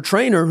meet your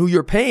trainer who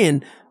you're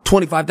paying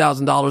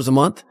 $25,000 a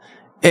month.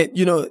 And,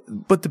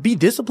 but to be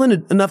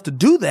disciplined enough to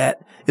do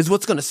that is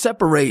what's going to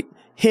separate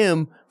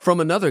him from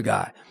another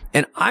guy.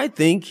 And I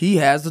think he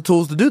has the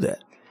tools to do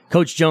that.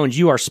 Coach Jones,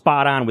 you are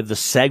spot on with the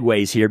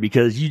segues here,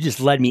 because you just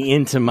led me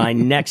into my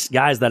next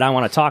guys that I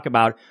want to talk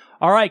about.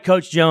 All right,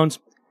 Coach Jones,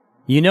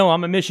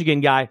 I'm a Michigan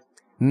guy.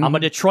 Mm. I'm a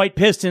Detroit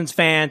Pistons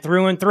fan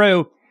through and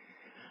through.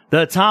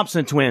 The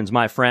Thompson twins,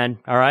 my friend.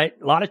 All right.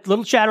 A lot of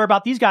little chatter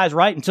about these guys,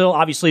 right? Until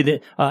obviously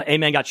the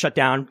Amen got shut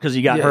down because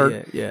he got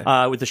hurt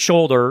with the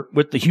shoulder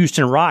with the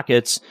Houston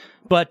Rockets.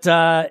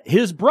 But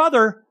his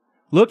brother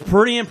looked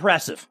pretty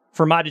impressive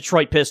for my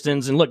Detroit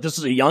Pistons. And look, this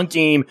is a young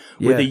team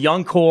with a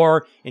young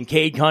core and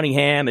Cade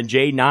Cunningham and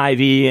Jaden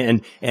Ivey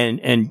and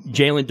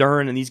Jalen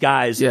Duren and these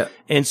guys. Yeah.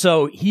 And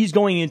so he's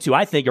going into,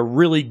 I think, a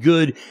really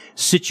good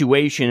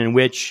situation in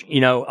which,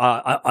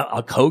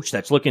 a coach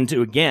that's looking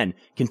to, again,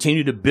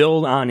 continue to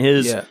build on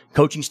his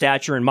coaching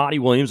stature, and Monty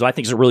Williams, who I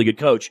think is a really good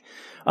coach.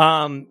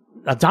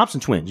 Thompson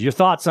twins, your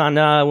thoughts on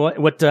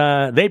what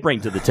they bring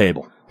to the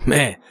table?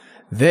 Man,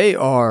 they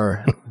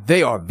are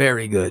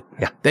very good.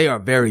 Yeah. They are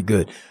very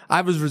good.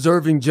 I was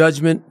reserving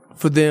judgment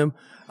for them.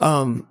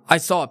 I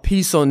saw a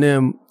piece on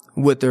them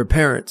with their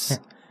parents,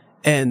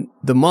 and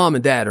the mom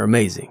and dad are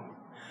amazing.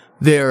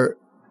 They're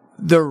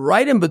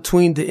right in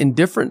between the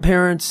indifferent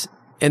parents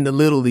and the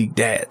little league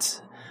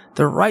dads.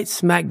 They're right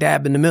smack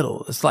dab in the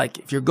middle. It's like,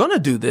 if you're going to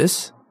do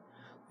this,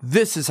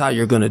 this is how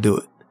you're going to do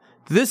it.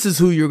 This is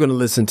who you're going to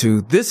listen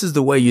to. This is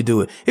the way you do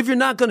it. If you're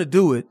not going to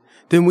do it,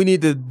 then we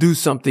need to do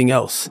something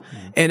else.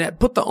 And that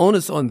put the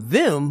onus on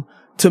them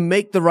to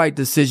make the right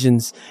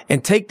decisions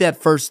and take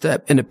that first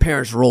step, and the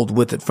parents rolled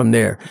with it from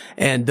there.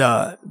 And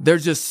they're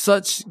just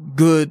such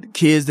good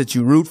kids that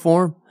you root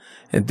for them.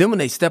 And then when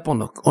they step on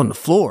the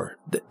floor,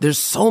 there's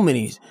so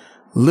many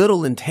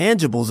little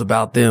intangibles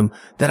about them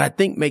that I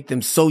think make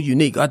them so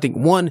unique. I think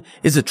one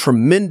is a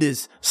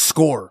tremendous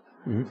scorer.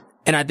 Mm-hmm.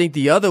 And I think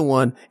the other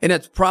one, and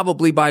that's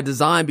probably by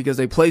design because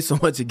they play so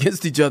much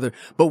against each other,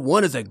 but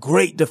one is a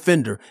great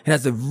defender and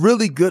has a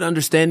really good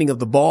understanding of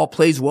the ball,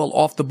 plays well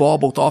off the ball,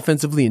 both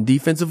offensively and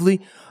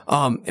defensively.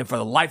 And for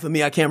the life of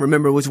me, I can't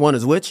remember which one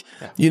is which,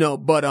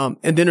 but, and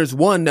then there's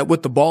one that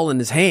with the ball in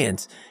his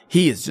hands,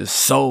 he is just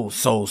so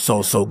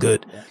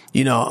good.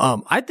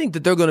 Yeah. I think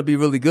that they're going to be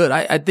really good.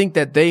 I think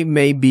that they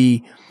may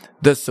be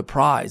the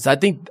surprise. I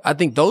think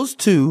those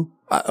two,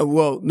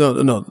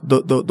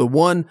 the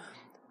one,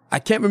 I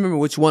can't remember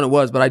which one it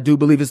was, but I do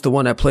believe it's the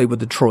one that played with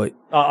Detroit.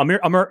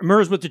 Amir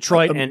is with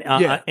Detroit, and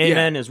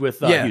Amen is with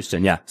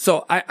Houston. Yeah.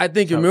 So I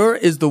think Amir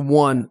is the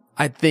one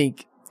I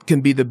think can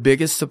be the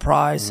biggest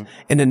surprise,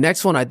 and the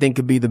next one I think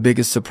could be the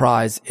biggest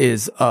surprise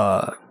is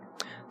the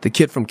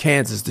kid from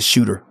Kansas, the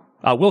shooter,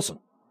 Wilson,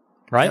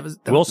 right?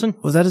 Wilson,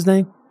 was that his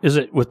name? Is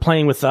it with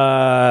playing with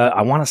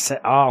I want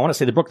to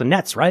say the Brooklyn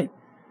Nets, right?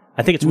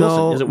 I think it's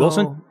Wilson. Is it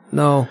Wilson?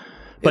 No.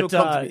 But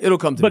it'll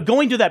come to me. But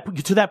going to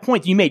that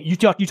point you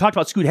talked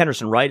about Scoot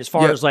Henderson, right? As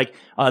far as like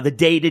the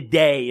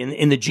day-to-day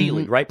in the G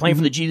League, right? Playing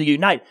for the G League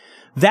Ignite.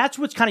 That's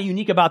what's kind of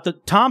unique about the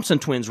Thompson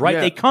twins, right?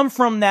 Yeah. They come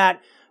from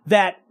that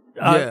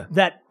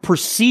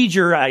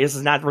procedure. I guess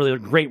is not really a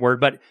great word,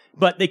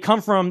 but they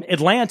come from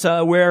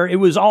Atlanta where it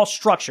was all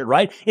structured,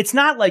 right? It's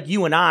not like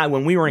you and I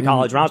when we were in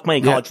college. When I was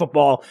playing college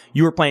football,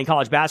 you were playing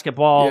college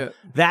basketball. Yeah.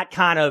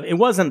 It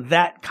wasn't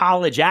that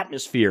college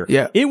atmosphere.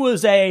 Yeah. It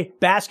was a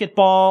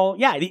basketball.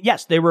 Yeah.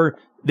 Yes, they were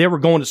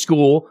going to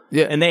school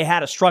and they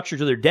had a structure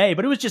to their day,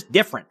 but it was just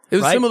different. It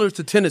was similar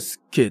to tennis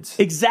kids.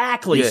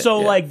 Exactly. Yeah, so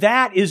like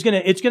that is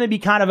it's going to be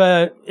kind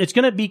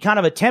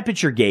of a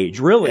temperature gauge,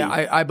 really.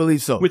 Yeah, I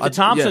believe so. With the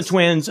Thompson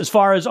twins, as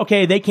far as,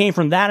 okay, they came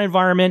from that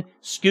environment,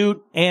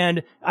 Scoot,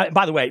 and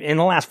by the way, in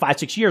the last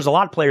 5-6 years, a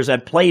lot of players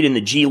have played in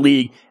the G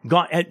League,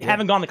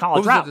 haven't gone the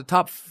college route. The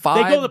top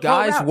 5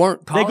 guys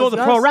weren't college They go the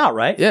pro route,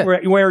 right? Yeah.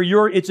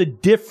 Where it's a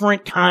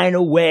different kind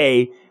of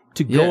way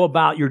to go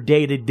about your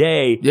day to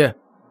day. Yeah.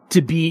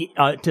 To be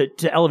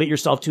to elevate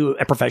yourself to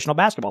a professional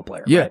basketball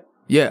player. Yeah, right?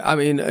 Yeah. I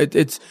mean,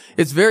 it's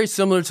very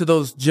similar to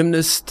those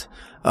gymnast,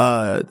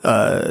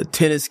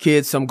 tennis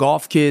kids, some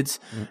golf kids.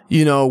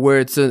 Where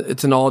it's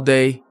an all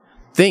day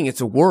thing.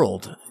 It's a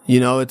world.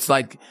 It's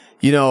like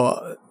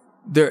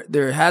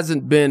there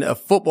hasn't been a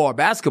football or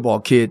basketball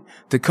kid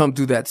to come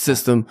through that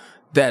system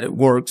that it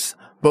works.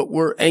 But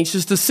we're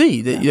anxious to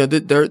see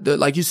that they're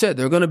like you said,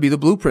 they're going to be the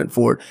blueprint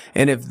for it.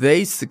 And if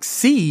they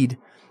succeed,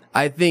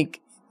 I think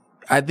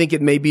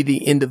it may be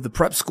the end of the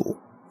prep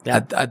school.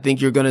 Yeah. I think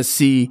you're going to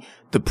see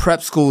the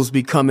prep schools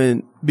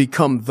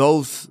become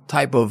those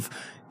type of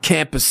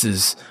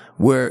campuses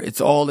where it's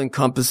all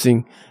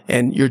encompassing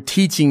and you're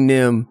teaching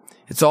them.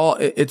 It's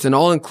an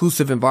all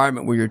inclusive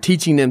environment where you're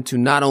teaching them to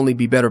not only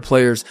be better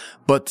players,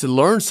 but to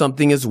learn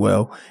something as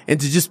well and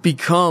to just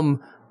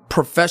become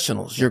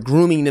professionals. You're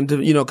grooming them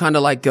to, kind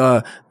of like,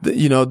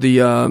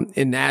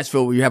 in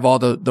Nashville where you have all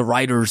the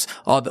writers,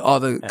 all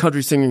the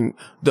country singing,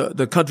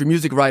 the country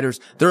music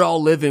writers, they're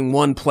all living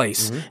one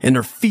place and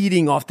they're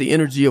feeding off the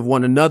energy of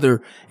one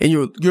another. And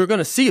you're going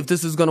to see if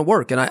this is going to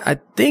work. And I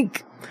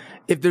think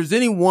if there's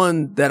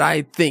anyone that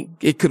I think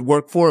it could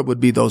work for, it would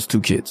be those two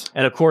kids.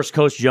 And of course,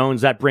 Coach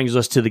Jones, that brings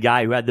us to the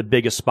guy who had the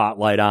biggest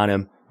spotlight on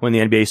him when the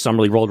NBA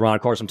Summer League rolled around.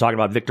 Of course, I'm talking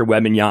about Victor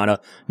Wembanyama,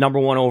 number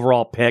 1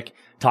 overall pick.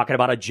 Talking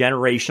about a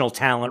generational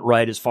talent,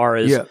 right? As far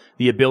as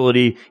the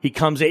ability, he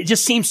comes in. It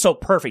just seems so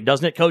perfect,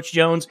 doesn't it, Coach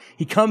Jones?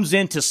 He comes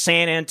into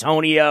San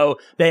Antonio.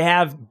 They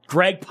have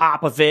Greg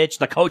Popovich,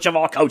 the coach of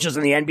all coaches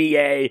in the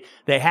NBA.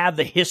 They have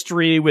the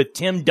history with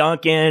Tim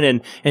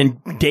Duncan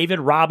and David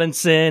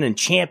Robinson and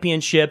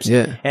championships.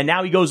 Yeah. And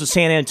now he goes to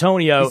San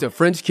Antonio. He's a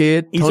French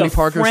kid. He's Tony a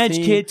Parker's French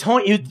team. kid.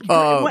 Tony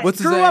what's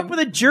his grew name? up with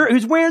a jersey.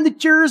 Who's wearing the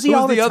jersey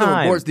all the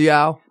time? Boris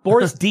Diaw.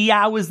 Boris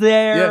Diaw was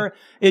there.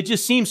 Yeah. It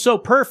just seems so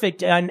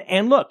perfect.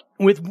 And look,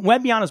 with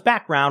Wembanyama's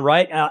background,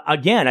 right?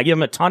 Again, I give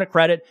him a ton of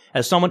credit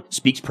as someone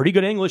speaks pretty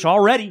good English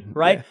already,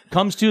 right? Yeah.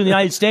 Comes to the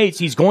United States.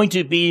 He's going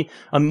to be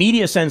a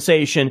media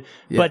sensation,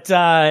 but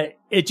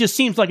it just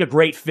seems like a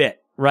great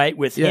fit, right?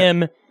 With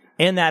him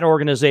and that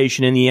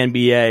organization in the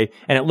NBA.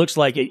 And it looks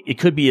like it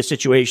could be a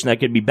situation that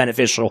could be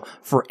beneficial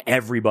for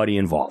everybody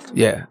involved.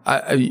 Yeah.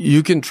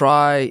 You can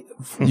try,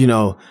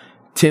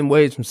 10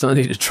 ways from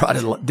Sunday to try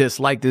to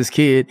dislike this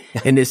kid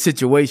in this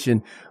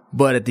situation.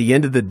 But at the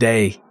end of the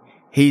day,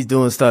 he's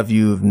doing stuff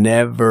you've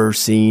never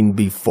seen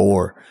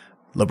before.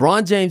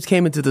 LeBron James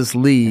came into this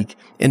league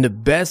and the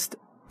best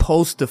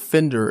post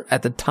defender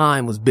at the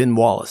time was Ben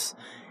Wallace.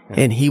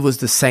 And he was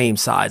the same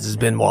size as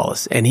Ben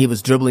Wallace. And he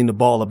was dribbling the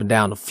ball up and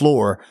down the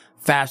floor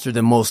faster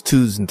than most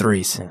 2s and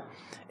 3s. Yeah.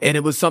 And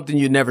it was something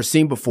you'd never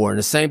seen before. And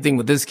the same thing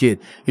with this kid.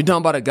 You're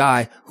talking about a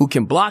guy who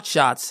can block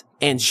shots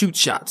and shoot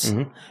shots.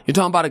 Mm-hmm. You're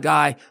talking about a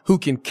guy who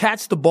can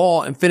catch the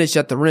ball and finish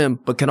at the rim,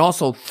 but can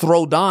also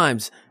throw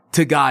dimes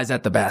to guys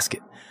at the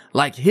basket.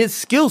 Like his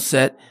skill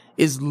set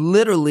is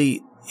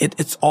literally,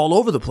 it's all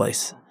over the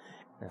place.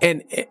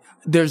 And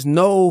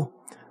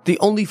the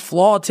only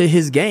flaw to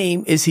his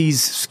game is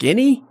he's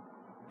skinny.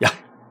 Yeah.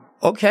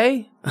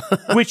 Okay.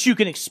 Which you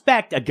can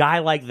expect a guy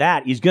like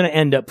that. He's going to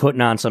end up putting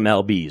on some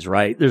LBs,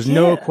 right? There's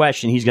no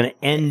question he's going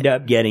to end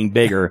up getting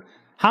bigger.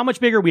 How much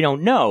bigger, we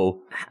don't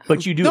know,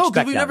 but you do expect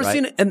that, we've never right?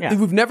 seen it, and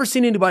we've never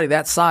seen anybody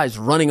that size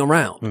running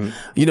around.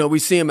 Mm-hmm. We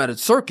see him at a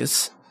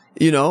circus,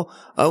 we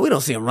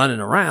don't see him running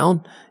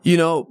around,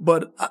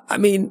 but I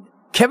mean,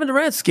 Kevin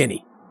Durant's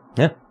skinny.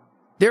 Yeah.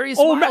 Darius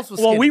Miles was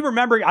skinny. Well, we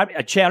remember, Chad,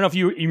 I don't know if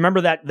you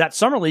remember that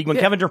summer league when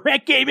Kevin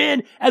Durant came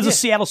in as a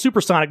Seattle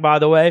Supersonic, by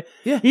the way.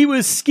 Yeah. He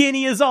was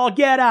skinny as all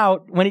get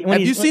out. Have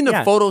you seen the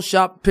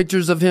Photoshop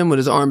pictures of him when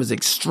his arm is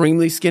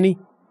extremely skinny?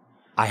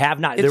 I have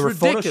not. They were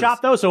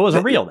Photoshopped though, so it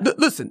wasn't real.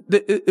 Listen,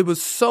 it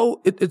was so,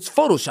 it's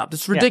Photoshopped.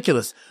 It's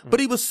ridiculous. Yeah. But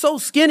he was so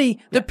skinny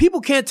that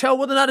people can't tell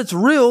whether or not it's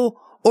real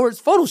or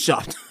it's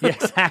Photoshopped. Yeah,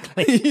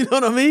 exactly. You know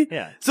what I mean?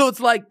 Yeah. So it's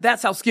like,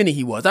 that's how skinny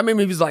he was. I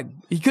remember he was like,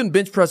 he couldn't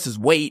bench press his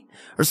weight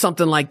or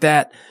something like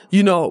that,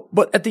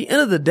 but at the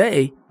end of the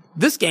day,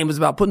 this game is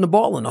about putting the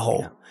ball in the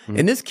hole. Yeah. Mm-hmm.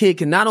 And this kid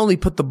can not only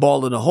put the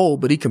ball in the hole,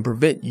 but he can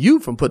prevent you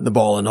from putting the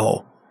ball in the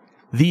hole.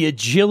 The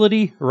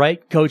agility,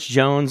 right, Coach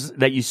Jones,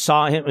 that you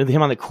saw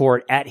him on the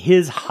court at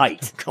his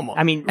height. Come on.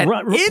 I mean,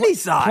 any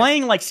size.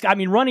 Playing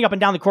running up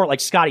and down the court like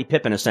Scottie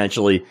Pippen,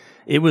 essentially.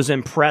 It was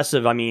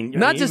impressive.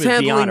 Not just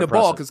handling the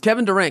ball, because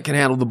Kevin Durant can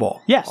handle the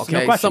ball. Yes, okay?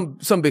 No question.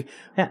 Some big,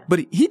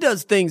 but he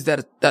does things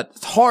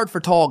that's hard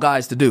for tall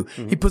guys to do.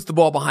 Mm-hmm. He puts the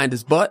ball behind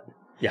his butt.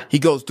 Yeah. He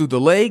goes through the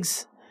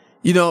legs.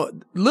 I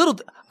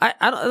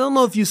don't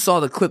know if you saw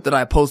the clip that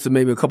I posted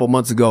maybe a couple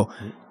months ago.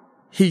 Mm-hmm.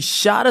 He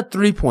shot a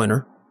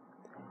 3-pointer.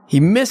 He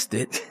missed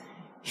it.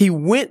 He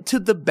went to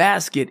the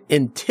basket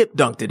and tip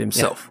dunked it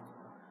himself.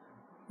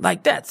 Yeah.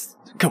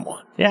 Come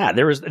on. Yeah,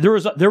 there was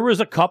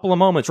a couple of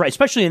moments, right?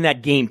 Especially in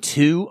that game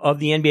 2 of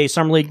the NBA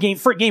Summer League game.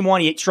 For game 1,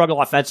 he struggled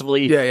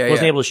offensively.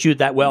 Wasn't able to shoot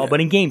that well. Yeah.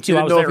 But in game 2,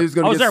 I was there. He was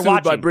going to get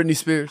sued by Britney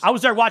Spears. I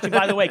was there watching.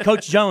 By the way,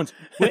 Coach Jones,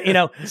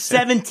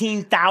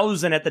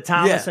 17,000 at the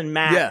Thomas and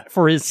Matt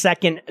for his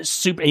second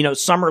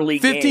Summer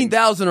League.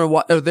 15,000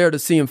 are there to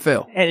see him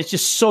fail, and it's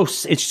just so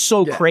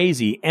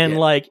crazy. And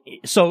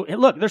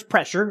look, there's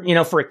pressure,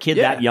 for a kid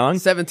that young,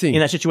 17 in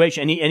that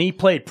situation, and he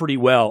played pretty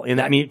well in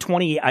that. I mean,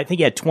 20. I think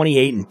he had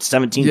 28 and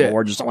 17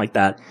 boards or something like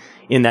that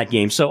in that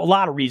game. So a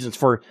lot of reasons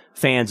for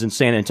fans in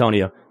San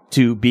Antonio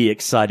to be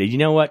excited. You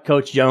know what,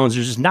 Coach Jones?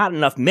 There's just not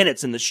enough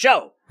minutes in the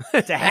show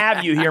to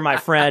have you here, my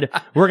friend.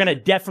 We're going to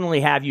definitely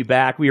have you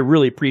back. We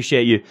really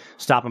appreciate you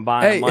stopping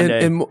by on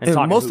Monday. And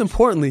most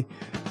importantly,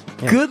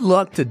 good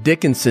luck to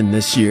Dickinson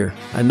this year.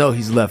 I know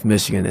he's left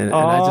Michigan, and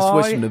I just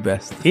wish him the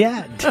best.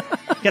 Yeah.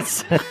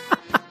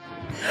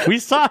 We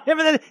saw him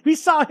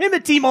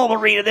at T-Mobile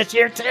Arena this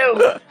year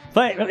too.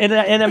 But in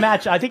a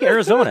match, I think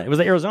Arizona. It was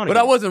Arizona. But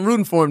game. I wasn't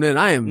rooting for him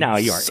then. No,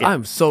 you are.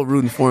 I'm so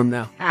rooting for him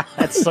now.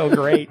 That's so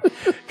great.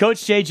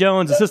 Coach Jay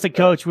Jones, assistant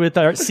coach with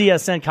our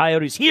CSN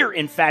Coyotes here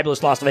in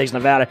fabulous Las Vegas,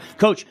 Nevada.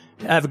 Coach,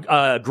 have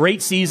a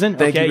great season.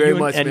 Thank you very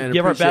much, and man.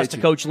 Give our best to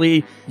Coach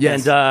Lee.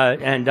 Yes.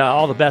 And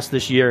all the best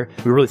this year.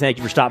 We really thank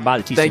you for stopping by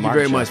the TC Thank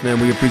Martin you very much, man.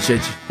 We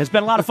appreciate you. It's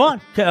been a lot of fun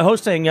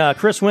hosting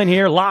Chris Wynn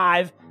here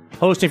live.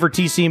 Hosting for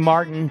TC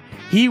Martin.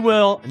 He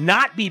will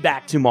not be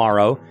back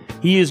tomorrow.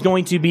 He is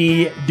going to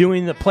be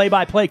doing the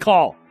play-by-play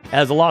call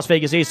as the Las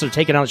Vegas Aces are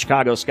taking on the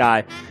Chicago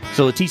Sky.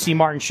 So the TC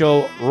Martin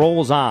Show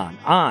rolls on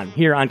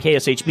here on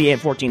KSHB AM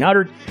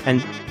 1400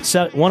 and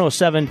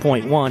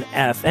 107.1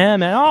 FM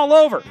and all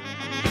over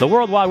the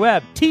World Wide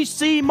Web,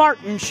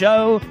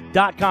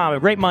 TCMartinshow.com. A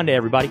great Monday,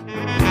 everybody.